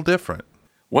something a little different.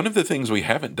 One of the things we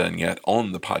haven't done yet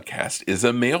on the podcast is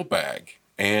a mailbag.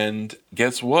 And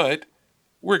guess what?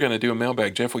 We're going to do a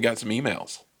mailbag. Jeff, we got some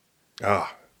emails.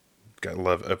 Ah, gotta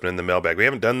love opening the mailbag. We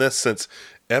haven't done this since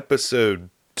episode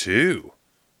 2.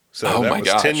 So that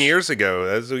was 10 years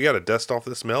ago. We got to dust off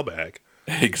this mailbag.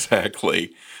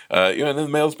 Exactly. The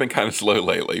mail's been kind of slow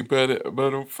lately, but it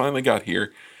finally got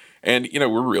here. And,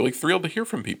 we're really thrilled to hear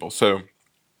from people. So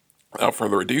without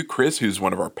further ado, Chris, who's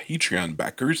one of our Patreon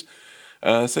backers,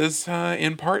 says,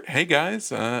 in part, hey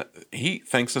guys, he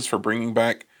thanks us for bringing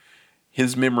back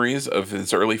his memories of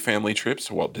his early family trips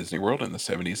to Walt Disney World in the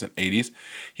 70s and 80s.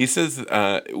 He says,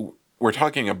 we're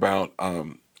talking about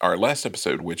our last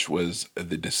episode, which was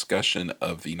the discussion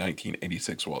of the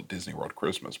 1986 Walt Disney World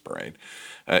Christmas Parade.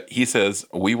 He says,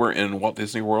 we were in Walt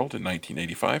Disney World in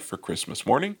 1985 for Christmas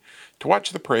morning to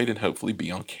watch the parade and hopefully be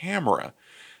on camera.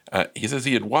 He says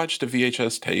he had watched a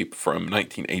VHS tape from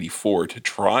 1984 to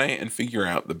try and figure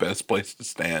out the best place to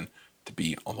stand to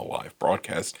be on the live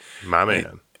broadcast. My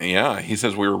man. Yeah, he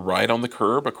says we were right on the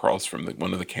curb across from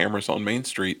one of the cameras on Main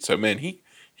Street. So, man, he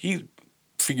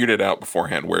figured it out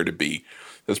beforehand where to be.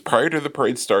 Says prior to the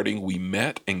parade starting, we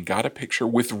met and got a picture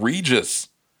with Regis.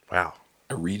 Wow.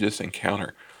 A Regis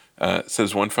encounter.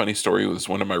 Says one funny story was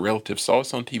one of my relatives saw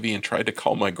us on TV and tried to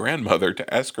call my grandmother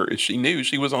to ask her if she knew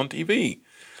she was on TV.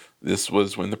 This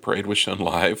was when the parade was shown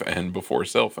live and before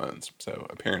cell phones. So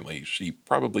apparently she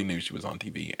probably knew she was on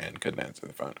TV and couldn't answer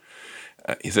the phone.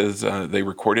 He says they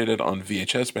recorded it on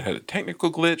VHS but had a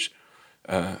technical glitch.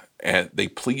 And they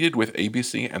pleaded with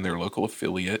ABC and their local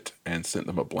affiliate and sent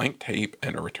them a blank tape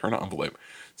and a return envelope.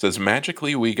 It says,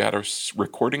 magically we got a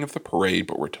recording of the parade,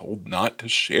 but we're told not to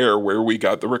share where we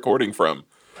got the recording from.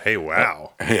 Hey,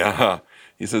 wow. Yeah.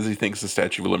 He says he thinks the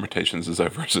statute of limitations is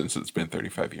over since it's been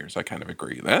 35 years. I kind of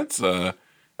agree. That's a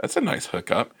nice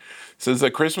hookup. Says the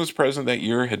Christmas present that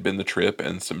year had been the trip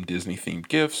and some Disney-themed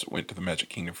gifts. Went to the Magic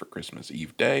Kingdom for Christmas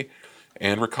Eve day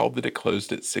and recalled that it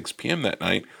closed at 6 p.m. that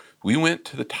night. We went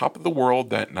to the Top of the World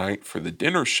that night for the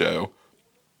dinner show.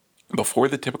 Before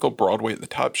the typical Broadway at the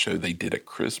Top show, they did a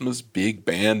Christmas big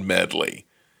band medley.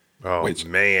 Oh,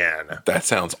 man. That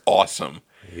sounds awesome.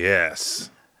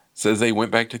 Yes. Says they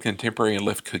went back to Contemporary and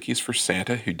left cookies for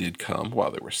Santa, who did come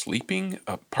while they were sleeping.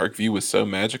 Parkview was so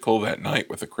magical that night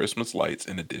with the Christmas lights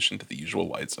in addition to the usual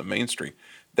lights on Main Street.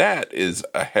 That is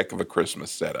a heck of a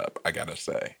Christmas setup, I gotta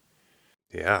say.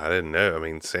 Yeah, I didn't know. I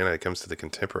mean, Santa comes to the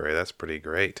Contemporary. That's pretty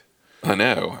great. I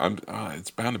know. It's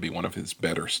bound to be one of his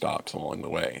better stops along the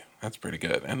way. That's pretty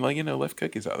good. And, left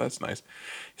cookies out. That's nice.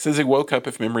 He says he woke up,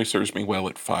 if memory serves me well,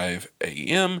 at 5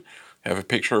 a.m., Have a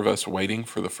picture of us waiting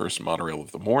for the first monorail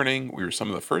of the morning. We were some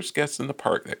of the first guests in the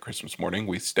park that Christmas morning.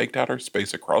 We staked out our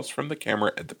space across from the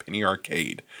camera at the Penny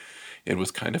Arcade. It was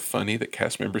kind of funny that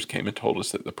cast members came and told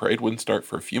us that the parade wouldn't start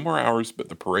for a few more hours, but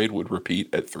the parade would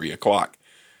repeat at 3 o'clock.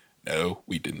 No,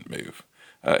 we didn't move.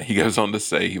 He goes on to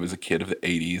say he was a kid of the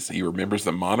 80s. He remembers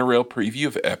the monorail preview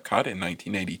of Epcot in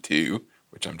 1982,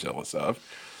 which I'm jealous of.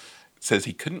 Says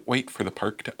he couldn't wait for the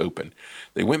park to open.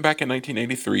 They went back in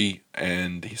 1983,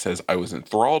 and he says, I was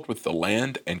enthralled with the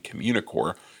land and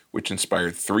Communicore, which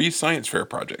inspired 3 science fair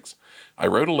projects. I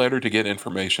wrote a letter to get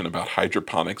information about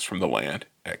hydroponics from the land.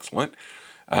 Excellent.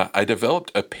 I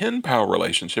developed a pen pal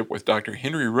relationship with Dr.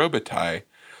 Henry Robitaille,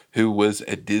 who was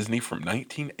at Disney from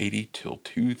 1980 till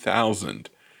 2000.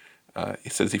 He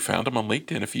says he found him on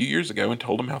LinkedIn a few years ago and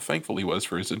told him how thankful he was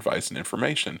for his advice and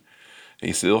information.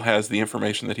 He still has the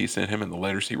information that he sent him and the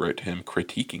letters he wrote to him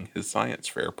critiquing his science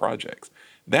fair projects.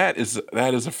 That is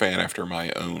a fan after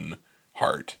my own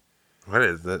heart. What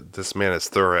is that? This man is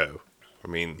thorough. I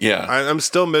mean, yeah. I'm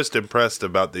still most impressed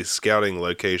about the scouting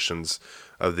locations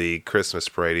of the Christmas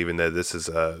parade, even though this is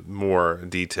a more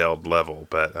detailed level.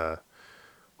 But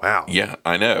wow. Yeah,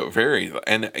 I know. Very.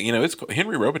 And, it's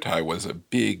Henry Robitaille was a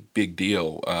big, big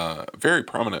deal, very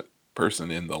prominent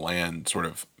person in the land sort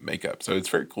of makeup. So it's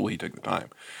very cool he took the time.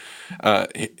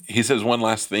 He says one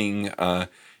last thing.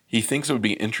 He thinks it would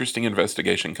be an interesting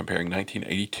investigation comparing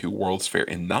 1982 World's Fair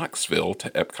in Knoxville to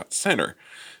Epcot Center.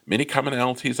 Many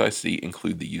commonalities I see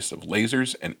include the use of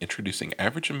lasers and introducing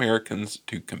average Americans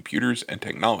to computers and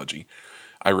technology.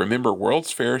 I remember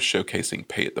World's Fair showcasing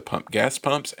pay-at-the-pump gas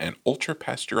pumps and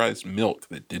ultra-pasteurized milk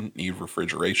that didn't need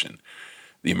refrigeration.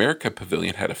 The America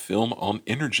Pavilion had a film on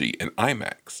energy and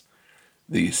IMAX.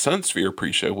 The Sunsphere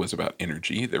pre-show was about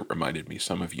energy that reminded me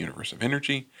some of Universe of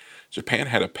Energy. Japan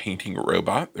had a painting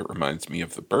robot that reminds me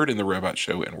of the Bird in the Robot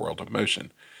show and World of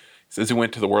Motion. He says he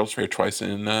went to the World's Fair twice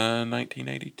in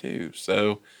 1982.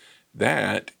 So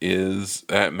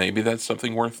maybe that's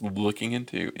something worth looking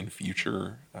into in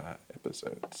future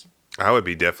episodes. I would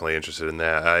be definitely interested in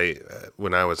that.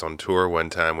 When I was on tour one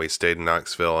time, we stayed in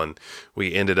Knoxville and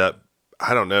we ended up,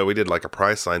 I don't know, we did like a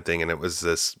Priceline thing, and it was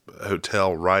this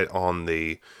hotel right on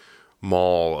the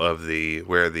mall of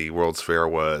where the World's Fair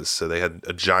was. So they had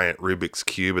a giant Rubik's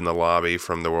Cube in the lobby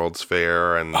from the World's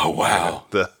Fair, and oh wow,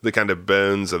 the kind of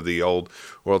bones of the old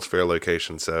World's Fair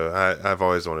location. So I've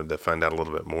always wanted to find out a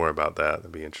little bit more about that.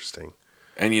 That'd be interesting.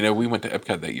 And we went to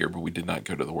Epcot that year, but we did not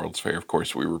go to the World's Fair. Of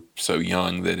course, we were so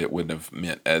young that it wouldn't have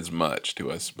meant as much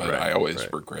to us. But I always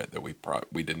regret that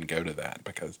we didn't go to that,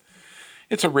 because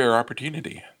it's a rare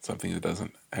opportunity, something that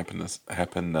doesn't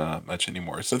happen much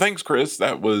anymore. So thanks, Chris.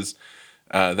 That was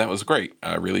great.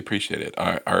 I really appreciate it.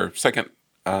 Our second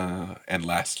and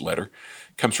last letter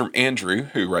comes from Andrew,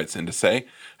 who writes in to say,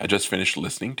 I just finished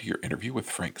listening to your interview with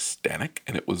Frank Stanek,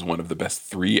 and it was one of the best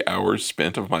 3 hours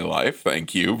spent of my life.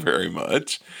 Thank you very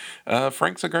much.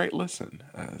 Frank's a great listen.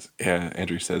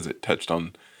 Andrew says it touched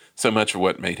on so much of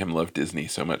what made him love Disney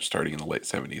so much starting in the late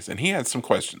 70s. And he had some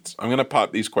questions. I'm going to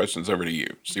pop these questions over to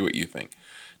you. See what you think.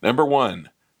 Number 1,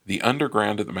 the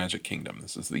underground of the Magic Kingdom.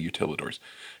 This is the Utilidors.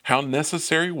 How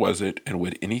necessary was it, and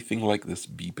would anything like this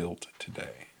be built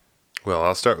today? Well,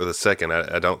 I'll start with the second.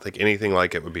 I don't think anything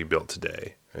like it would be built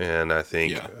today. And I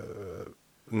think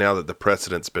now that the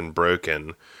precedent's been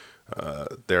broken,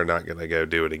 they're not going to go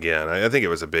do it again. I think it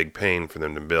was a big pain for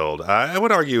them to build. I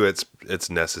would argue it's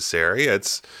necessary.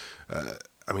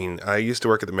 I used to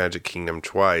work at the Magic Kingdom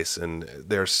twice, and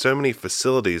there are so many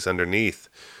facilities underneath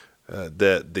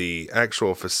that the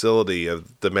actual facility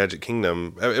of the Magic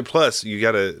Kingdom, plus you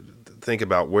got to think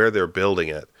about where they're building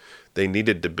it. They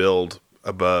needed to build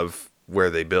above where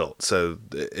they built. So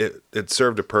it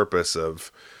served a purpose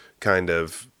of kind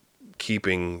of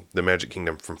keeping the Magic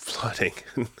Kingdom from flooding.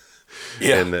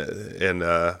 Yeah.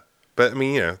 But I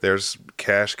mean, there's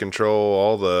cash control,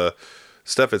 all the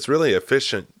stuff. It's really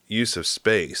efficient use of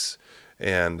space.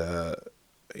 And I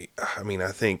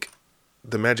think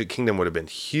the Magic Kingdom would have been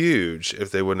huge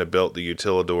if they wouldn't have built the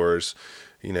Utilidors.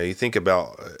 You think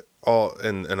about all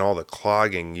the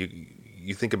clogging.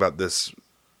 You think about this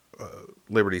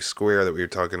Liberty Square that we were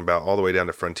talking about, all the way down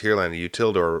to Frontierland. The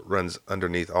Utilidor runs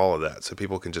underneath all of that, so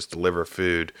people can just deliver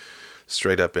food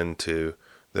straight up into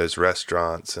those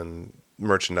restaurants and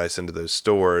merchandise into those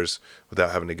stores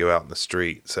without having to go out in the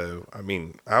street. So,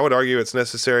 I would argue it's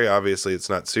necessary. Obviously, it's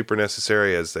not super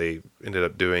necessary, as they ended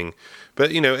up doing.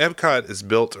 But, Epcot is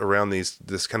built around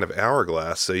this kind of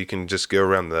hourglass, so you can just go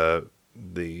around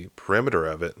the perimeter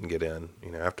of it and get in.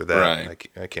 After that, right.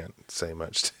 I can't say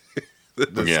much to the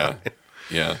design.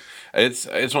 Yeah. It's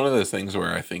one of those things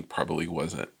where I think probably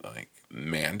wasn't like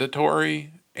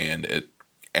mandatory and it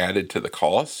added to the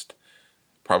cost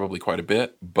probably quite a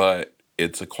bit, but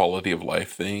it's a quality of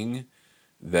life thing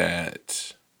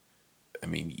that, I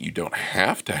mean, you don't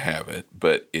have to have it,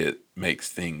 but it makes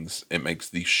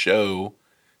the show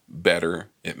better.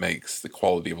 It makes the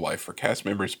quality of life for cast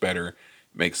members better. It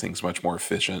makes things much more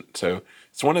efficient. So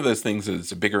it's one of those things that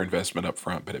it's a bigger investment up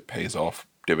front, but it pays off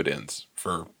dividends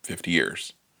for 50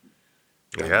 years.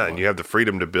 Yeah, and you have the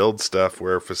freedom to build stuff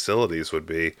where facilities would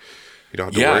be. You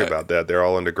don't have to worry about that. They're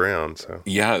all underground. So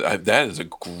yeah, that is a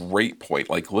great point.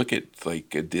 Like, look at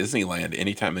like at Disneyland.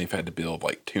 Anytime they've had to build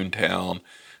like Toontown,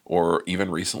 or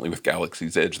even recently with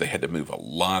Galaxy's Edge, they had to move a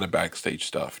lot of backstage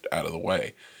stuff out of the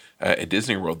way. At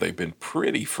Disney World, they've been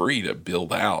pretty free to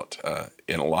build out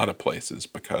in a lot of places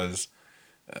because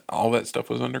all that stuff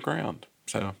was underground.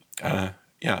 So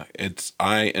yeah,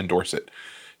 I endorse it.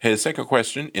 His second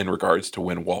question in regards to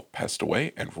when Walt passed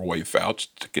away and Roy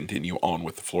vouched to continue on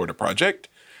with the Florida project.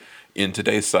 In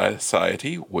today's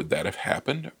society, would that have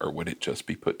happened, or would it just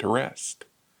be put to rest?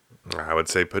 I would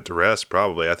say put to rest,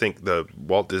 probably. I think the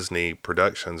Walt Disney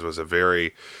Productions was a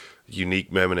very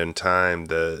unique moment in time,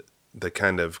 the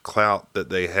kind of clout that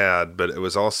they had, but it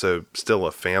was also still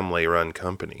a family-run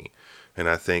company. And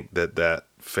I think that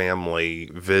family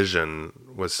vision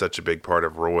was such a big part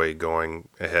of Roy going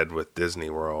ahead with Disney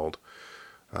World.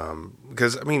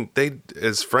 Because, I mean, they,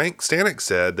 as Frank Stanek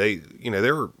said, they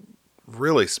were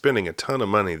really spending a ton of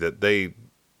money that they,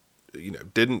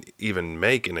 didn't even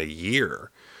make in a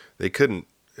year. They couldn't,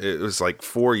 it was like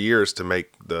 4 years to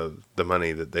make the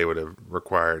money that they would have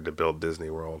required to build Disney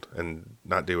World and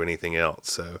not do anything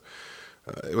else. So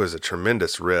it was a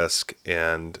tremendous risk,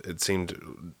 and it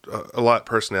seemed a lot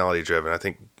personality driven. I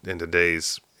think in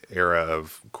today's era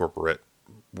of corporate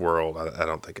world, I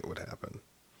don't think it would happen.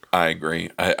 I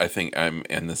agree. I think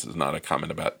and this is not a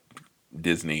comment about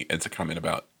Disney, it's a comment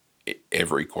about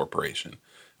every corporation.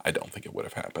 I don't think it would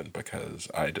have happened because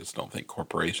I just don't think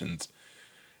corporations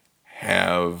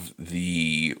have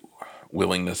the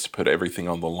willingness to put everything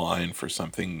on the line for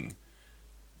something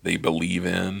they believe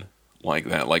in like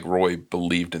that. Like Roy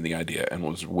believed in the idea and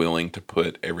was willing to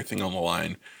put everything on the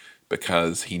line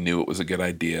because he knew it was a good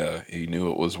idea. He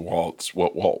knew it was what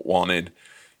Walt wanted,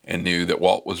 and knew that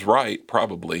Walt was right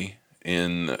probably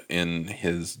in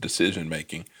his decision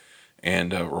making.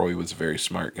 And Roy was a very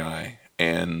smart guy.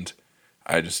 And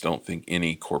I just don't think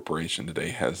any corporation today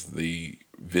has the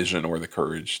vision or the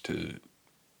courage to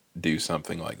do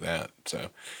something like that. So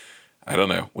I don't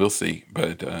know. We'll see.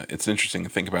 But it's interesting to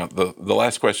think about. The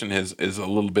last question is a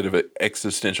little bit of an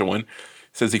existential one. It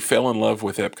says he fell in love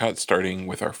with Epcot starting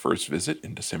with our first visit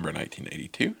in December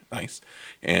 1982. Nice.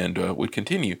 And would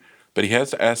continue. But he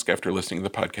has to ask after listening to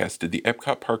the podcast, did the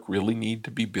Epcot park really need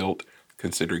to be built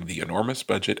considering the enormous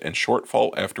budget and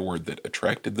shortfall afterward that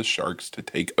attracted the sharks to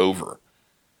take over?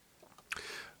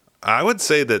 I would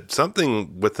say that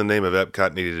something with the name of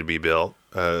Epcot needed to be built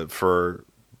for,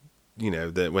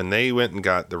 that when they went and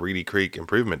got the Reedy Creek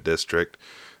Improvement District,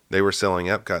 they were selling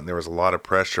Epcot, and there was a lot of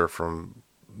pressure from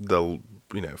the,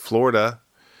 Florida,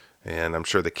 and I'm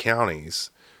sure the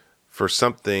counties for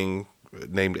something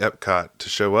named Epcot to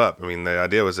show up. I mean, the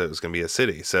idea was that it was going to be a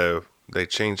city, so they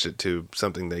changed it to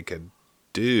something they could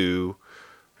do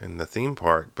in the theme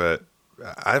park, but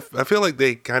I feel like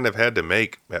they kind of had to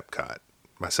make Epcot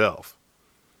myself.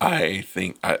 I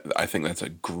think that's a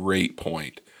great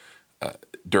point.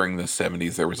 During the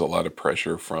 70s, there was a lot of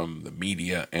pressure from the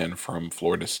media and from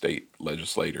Florida state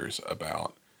legislators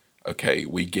about, okay,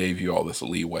 we gave you all this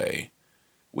leeway.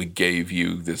 We gave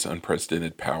you this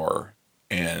unprecedented power,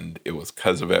 and it was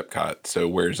because of Epcot. So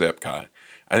where's Epcot?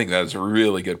 I think that's a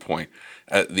really good point.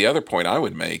 The other point I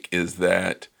would make is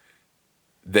that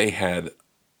they had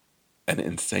an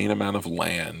insane amount of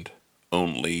land,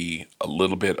 only a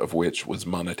little bit of which was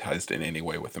monetized in any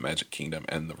way with the Magic Kingdom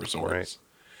and the resorts. Right.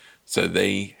 So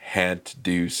they had to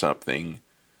do something,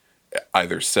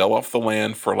 either sell off the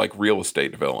land for like real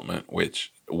estate development,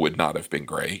 which would not have been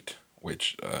great,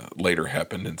 which later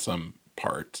happened in some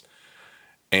parts,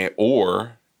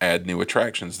 or add new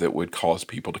attractions that would cause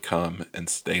people to come and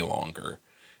stay longer.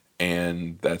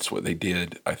 And that's what they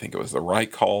did. I think it was the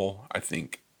right call. I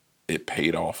think it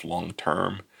paid off long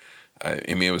term.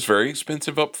 I mean, it was very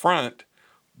expensive up front,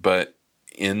 but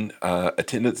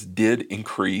attendance did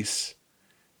increase.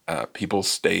 People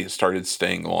started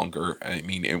staying longer. I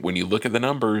mean, when you look at the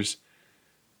numbers,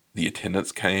 the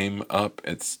attendance came up,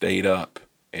 it stayed up.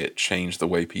 It changed the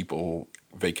way people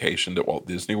vacationed at Walt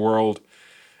Disney World,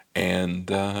 and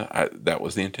that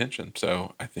was the intention.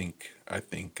 So I think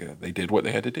they did what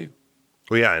they had to do.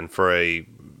 Well, yeah, and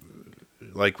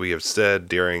like we have said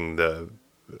during the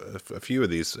a few of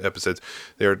these episodes,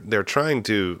 they're trying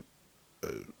to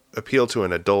appeal to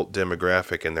an adult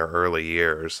demographic in their early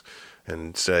years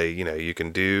and say, you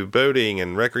can do boating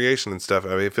and recreation and stuff.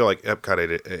 I mean, I feel like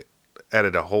Epcot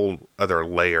added a whole other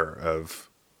layer of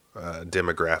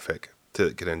demographic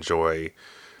that can enjoy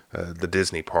the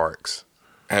Disney parks.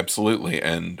 Absolutely.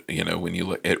 And, when you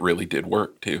look, it really did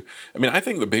work too. I mean, I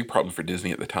think the big problem for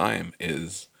Disney at the time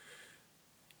is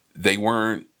they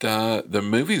weren't, the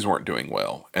movies weren't doing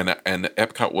well. And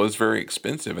Epcot was very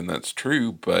expensive, and that's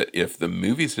true. But if the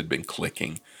movies had been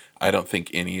clicking, I don't think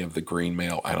any of the green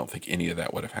mail, I don't think any of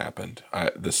that would have happened.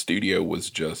 The studio was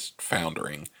just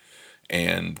foundering,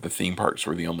 and the theme parks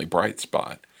were the only bright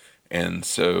spot. And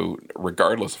so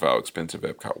regardless of how expensive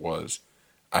Epcot was,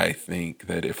 I think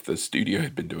that if the studio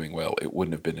had been doing well, it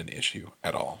wouldn't have been an issue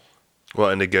at all. Well,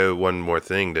 and to go one more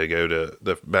thing, to go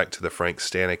to back to the Frank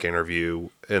Stanek interview,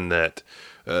 in that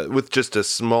with just a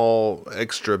small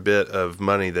extra bit of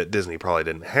money that Disney probably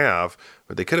didn't have,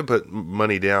 but they could have put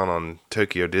money down on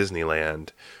Tokyo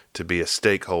Disneyland to be a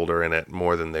stakeholder in it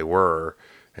more than they were,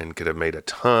 and could have made a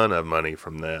ton of money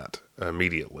from that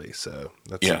immediately. So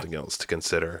that's something else to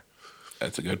consider.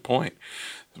 That's a good point.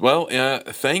 Well,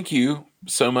 thank you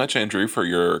so much, Andrew, for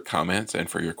your comments and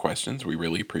for your questions. We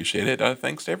really appreciate it.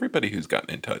 Thanks to everybody who's gotten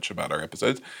in touch about our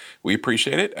episodes. We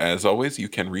appreciate it. As always, you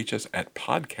can reach us at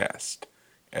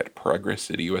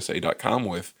podcast@progresscityusa.com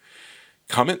with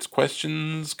comments,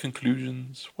 questions,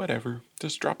 conclusions, whatever.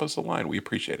 Just drop us a line. We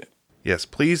appreciate it. Yes,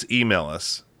 please email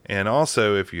us. And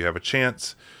also, if you have a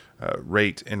chance,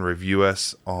 rate and review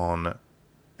us on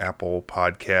Apple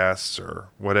Podcasts or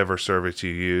whatever service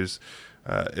you use.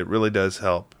 It really does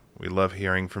help. We love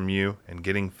hearing from you and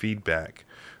getting feedback.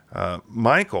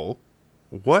 Michael,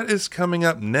 what is coming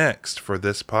up next for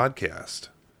this podcast?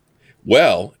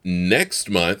 Well,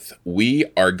 next month, we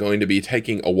are going to be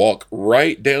taking a walk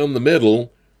right down the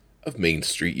middle of Main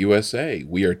Street, USA.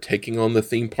 We are taking on the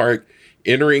theme park,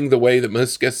 entering the way that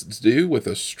most guests do, with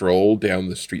a stroll down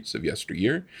the streets of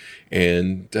yesteryear,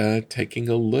 and taking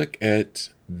a look at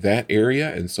that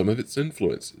area and some of its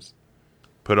influences.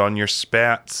 Put on your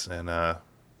spats and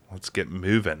let's get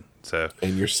moving.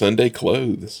 And your Sunday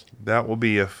clothes. That will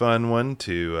be a fun one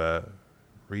to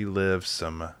relive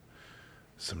some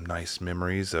nice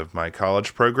memories of my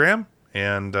college program,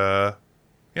 and who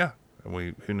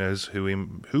knows who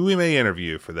we may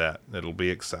interview for that. It'll be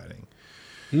exciting.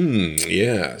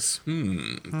 Yes.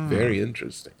 Very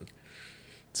interesting.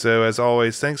 So as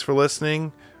always, thanks for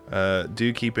listening.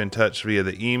 Do keep in touch via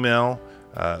the email.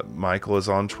 Michael is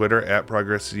on Twitter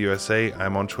 @ProgressUSA.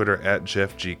 I'm on Twitter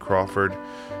 @JeffGCrawford.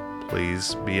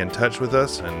 Please be in touch with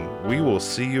us, and we will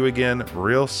see you again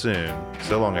real soon.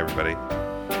 So long, everybody.